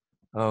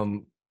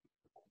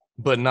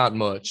 but not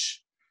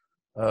much.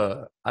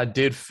 I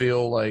did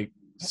feel like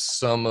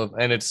some of,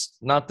 and it's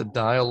not the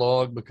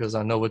dialogue because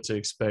I know what to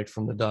expect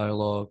from the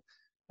dialogue.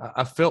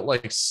 I felt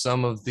like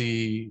some of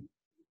the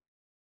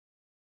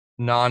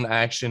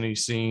non-actiony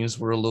scenes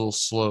were a little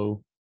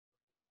slow.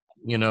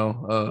 You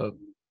know,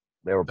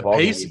 They were the bogging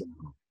pace, you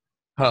down.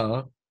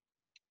 huh?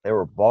 They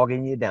were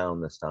bogging you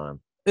down this time.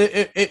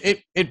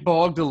 It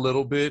bogged a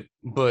little bit,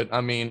 but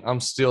I mean, I'm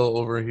still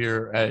over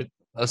here at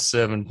a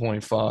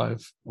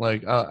 7.5.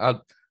 Like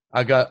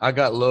I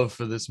got love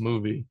for this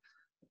movie.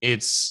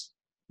 It's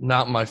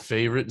not my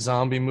favorite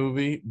zombie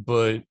movie,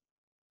 but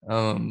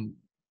um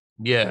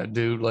yeah,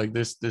 dude, like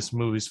this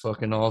movie's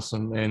fucking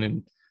awesome,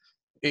 and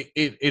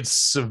it's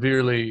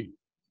severely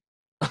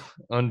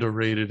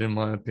underrated in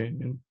my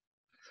opinion.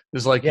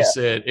 Because like you Yeah,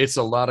 said, it's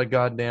a lot of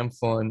goddamn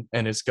fun,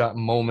 and it's got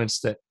moments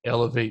that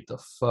elevate the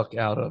fuck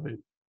out of it.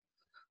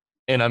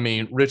 And I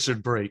mean,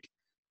 Richard Brake,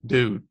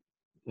 dude,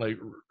 like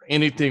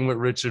anything with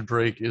Richard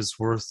Brake is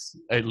worth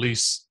at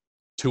least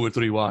 2 or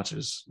 3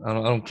 watches. I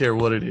don't care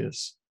what it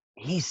is.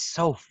 he's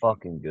so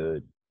fucking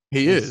good.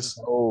 He He's is.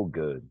 so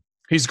good.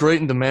 He's great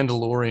in The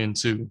Mandalorian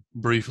too,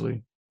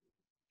 briefly.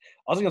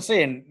 I was gonna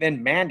say,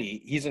 and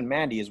Mandy, he's in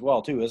Mandy as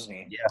well too, isn't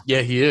he? Yeah,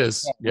 Yeah, he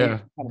is. Yeah, Yeah. I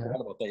kind of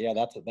forgot about that. Yeah,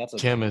 that's a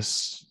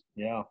Chemist.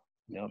 yeah,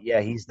 yeah.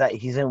 yeah.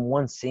 He's in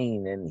one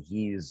scene and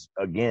he's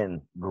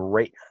again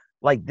great.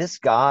 Like this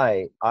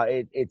guy,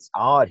 it's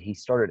odd. He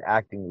started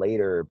acting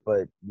later,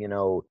 but you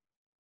know,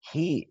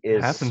 he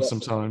is. Happens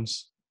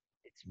sometimes.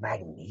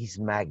 He's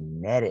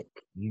magnetic.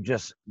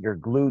 You're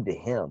glued to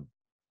him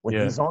when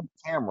Yeah. he's on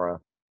camera.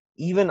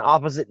 Even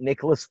opposite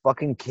Nicolas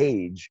fucking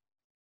Cage,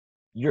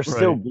 you're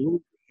still Right.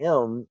 glued to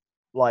him.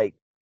 Like,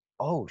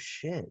 oh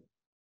shit,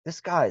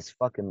 this guy is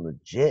fucking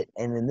legit.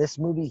 And in this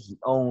movie, he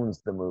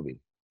owns the movie.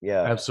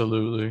 Yeah,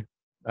 Absolutely.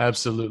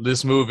 Absolutely.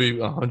 This movie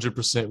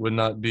 100% would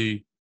not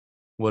be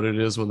what it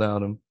is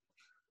without him.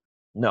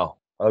 no,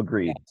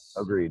 agreed, Yes.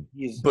 agreed.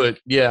 But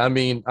yeah, I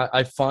mean,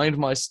 I find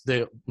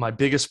my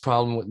biggest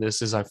problem with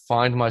this is I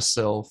find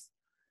myself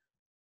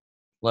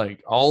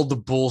like all the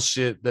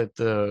bullshit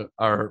that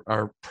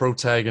our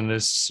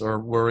protagonists are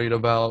worried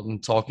about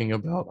and talking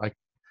about.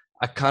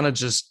 I kind of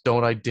just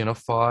don't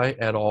identify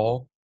at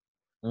all,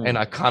 and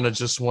I kind of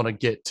just want to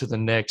get to the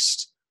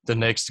next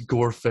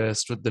gore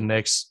fest with the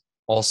next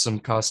awesome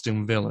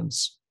costume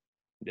villains.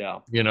 Yeah.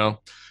 You know,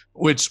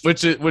 which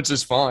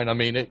is fine. I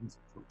mean,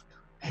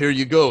 here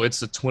you go.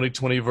 It's a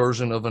 2020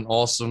 version of an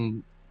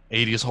awesome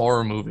 80s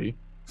horror movie.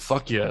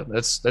 Fuck yeah,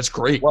 that's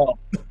great. Well,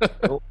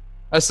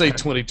 I say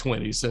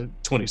 2020, so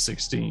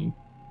 2016.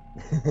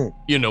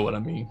 You know what I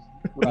mean?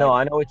 Right. no,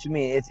 I know what you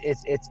mean.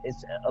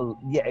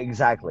 Yeah,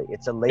 exactly.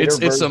 It's a later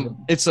version.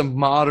 It's a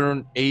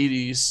modern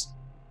 80s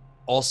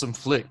awesome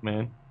flick,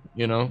 man.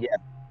 You know? Yeah.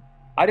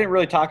 I didn't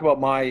really talk about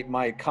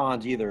my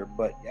cons either,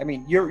 but I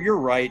mean, you're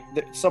right.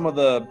 Some of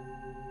the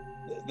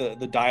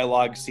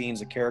dialogue scenes,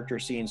 the character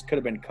scenes, could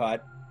have been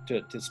cut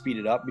to speed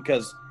it up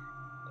because,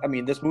 I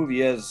mean, this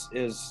movie is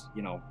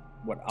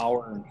what,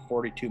 hour and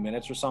 42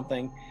 minutes or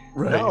something.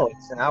 Right. No,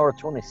 it's an hour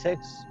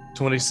 26.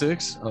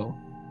 26? Oh.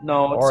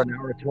 No, Or it's an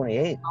hour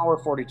 28. hour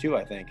 42,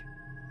 I think.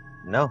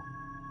 No,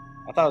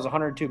 I thought it was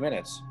 102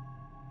 minutes.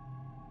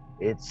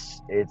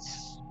 it's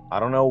I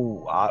don't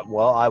know.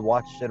 I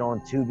watched it on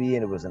Tubi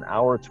and it was an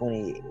hour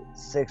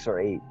 26 or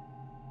 8.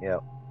 Yeah.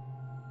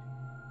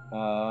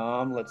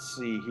 Let's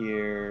see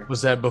here.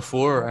 Was that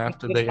before or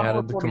after It's they hour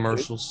added the 42.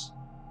 commercials?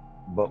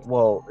 But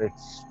well,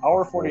 it's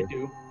Hour before.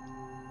 42.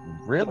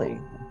 Really?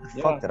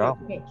 Yeah, Fucked it up.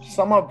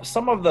 Some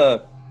of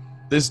the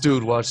This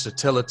dude watched the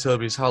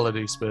Teletubbies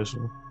holiday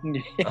special.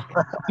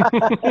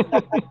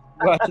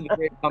 watching the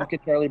Great Pumpkin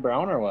Charlie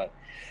Brown or what?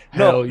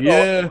 Hell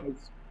yeah.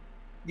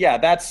 Yeah,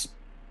 that's,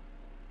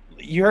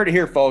 you heard it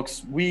here,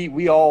 folks.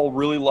 We all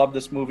really love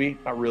this movie.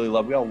 Not really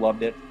love. We all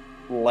loved it.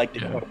 Liked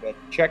it quite a bit.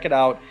 Check it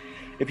out.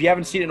 If you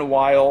haven't seen it in a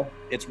while,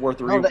 it's worth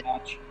a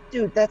rewatch.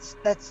 Dude, that's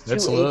That's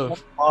two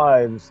love.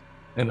 8.5s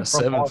And a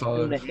from Austin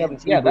 7.5.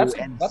 and Yeah, Tibu that's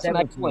and an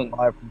excellent 7.5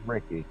 from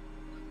Ricky.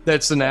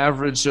 That's an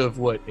average of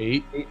what,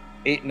 8?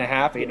 8.5,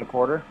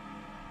 8.25.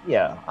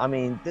 Yeah, I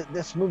mean,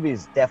 this movie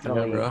is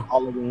definitely bro.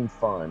 Halloween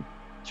fun.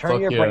 Turn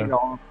Fuck your yeah. brain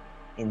off,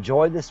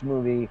 enjoy this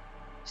movie,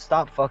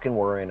 stop fucking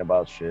worrying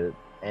about shit,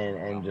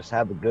 and just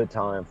have a good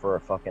time for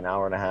a fucking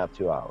hour and a half,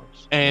 2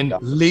 hours. And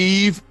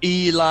leave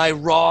Eli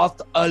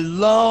Roth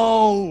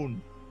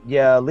alone.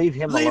 Yeah, leave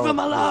him alone. Leave him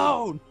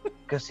alone.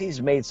 Because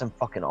he's made some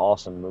fucking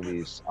awesome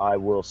movies, I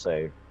will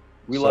say.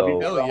 We love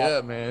you. Hell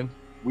yeah, man.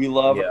 We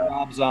love Yeah.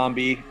 Rob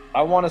Zombie.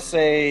 I want to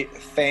say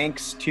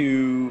thanks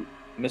to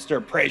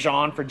Mr.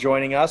 Prejean for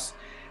joining us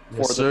for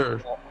Yes, sir.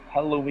 the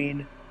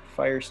Halloween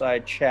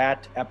Fireside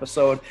Chat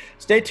episode.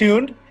 Stay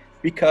tuned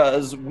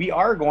because we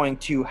are going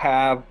to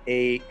have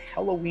a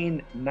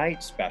Halloween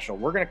night special.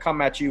 We're going to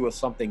come at you with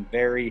something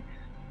very,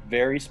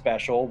 very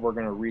special. We're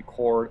going to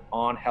record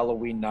on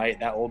Halloween night.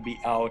 That will be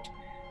out.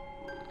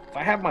 If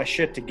I have my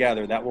shit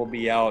together, that will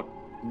be out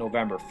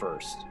November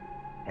 1st.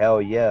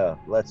 Hell yeah.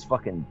 Let's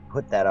fucking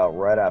put that out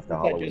right after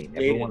I think I Halloween. just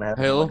dated. Everyone has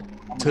Hell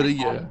I'm to the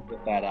gonna yeah.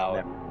 Get that out.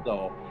 Yeah.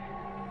 So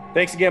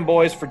Thanks again,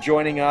 boys, for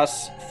joining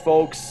us.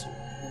 Folks,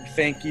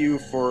 thank you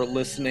for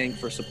listening,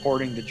 for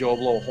supporting the Joe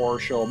Blow Horror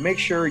Show. Make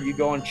sure you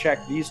go and check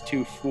these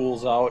two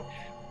fools out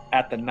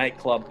at the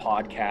Nightclub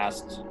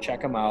Podcast.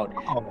 Check them out.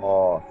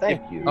 Oh,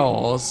 thank you.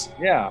 Oh,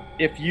 Yeah.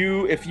 If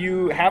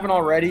you haven't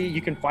already,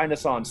 you can find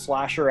us on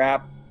Slasher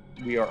app.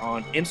 We are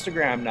on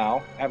Instagram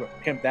now. I haven't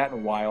pimped that in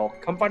a while.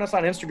 Come find us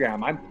on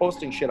Instagram. I'm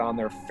posting shit on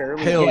there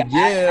fairly. hell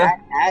yeah.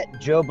 At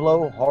Joe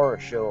Blow Horror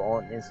Show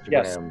on Instagram.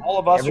 Yes, all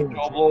of us Everyone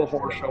are Joe Blow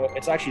Horror Show.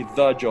 It's actually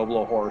the Joe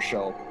Blow Horror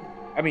Show.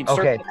 I mean,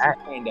 Okay,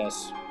 certainly find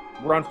us.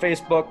 We're on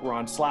Facebook. We're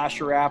on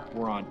Slasher app.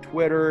 We're on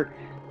Twitter.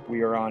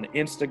 We are on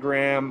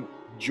Instagram.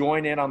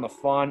 Join in on the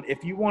fun.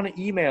 If you want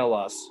to email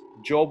us,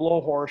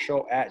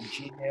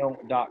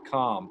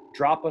 joeblowhorrorshow@gmail.com.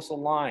 Drop us a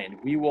line.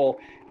 We will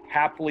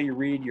happily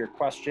read your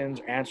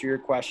questions, answer your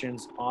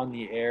questions on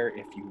the air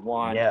if you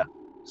want. Yeah.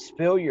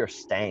 Spill your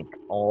stank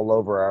all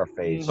over our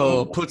face.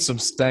 Oh, put some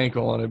stank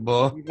on it,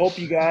 boy. We hope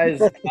you guys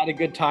had a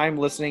good time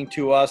listening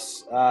to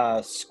us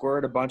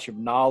squirt a bunch of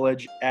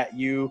knowledge at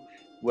you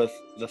with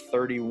the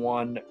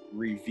 31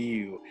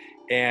 review.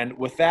 And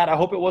with that, I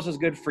hope it was as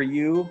good for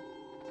you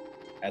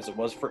as it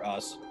was for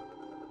us.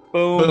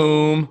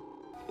 Boom.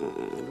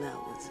 Boom. That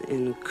was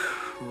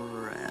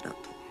incredible.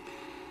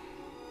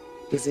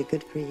 Was it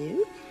good for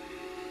you?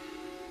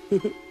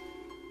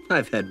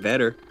 I've had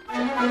better.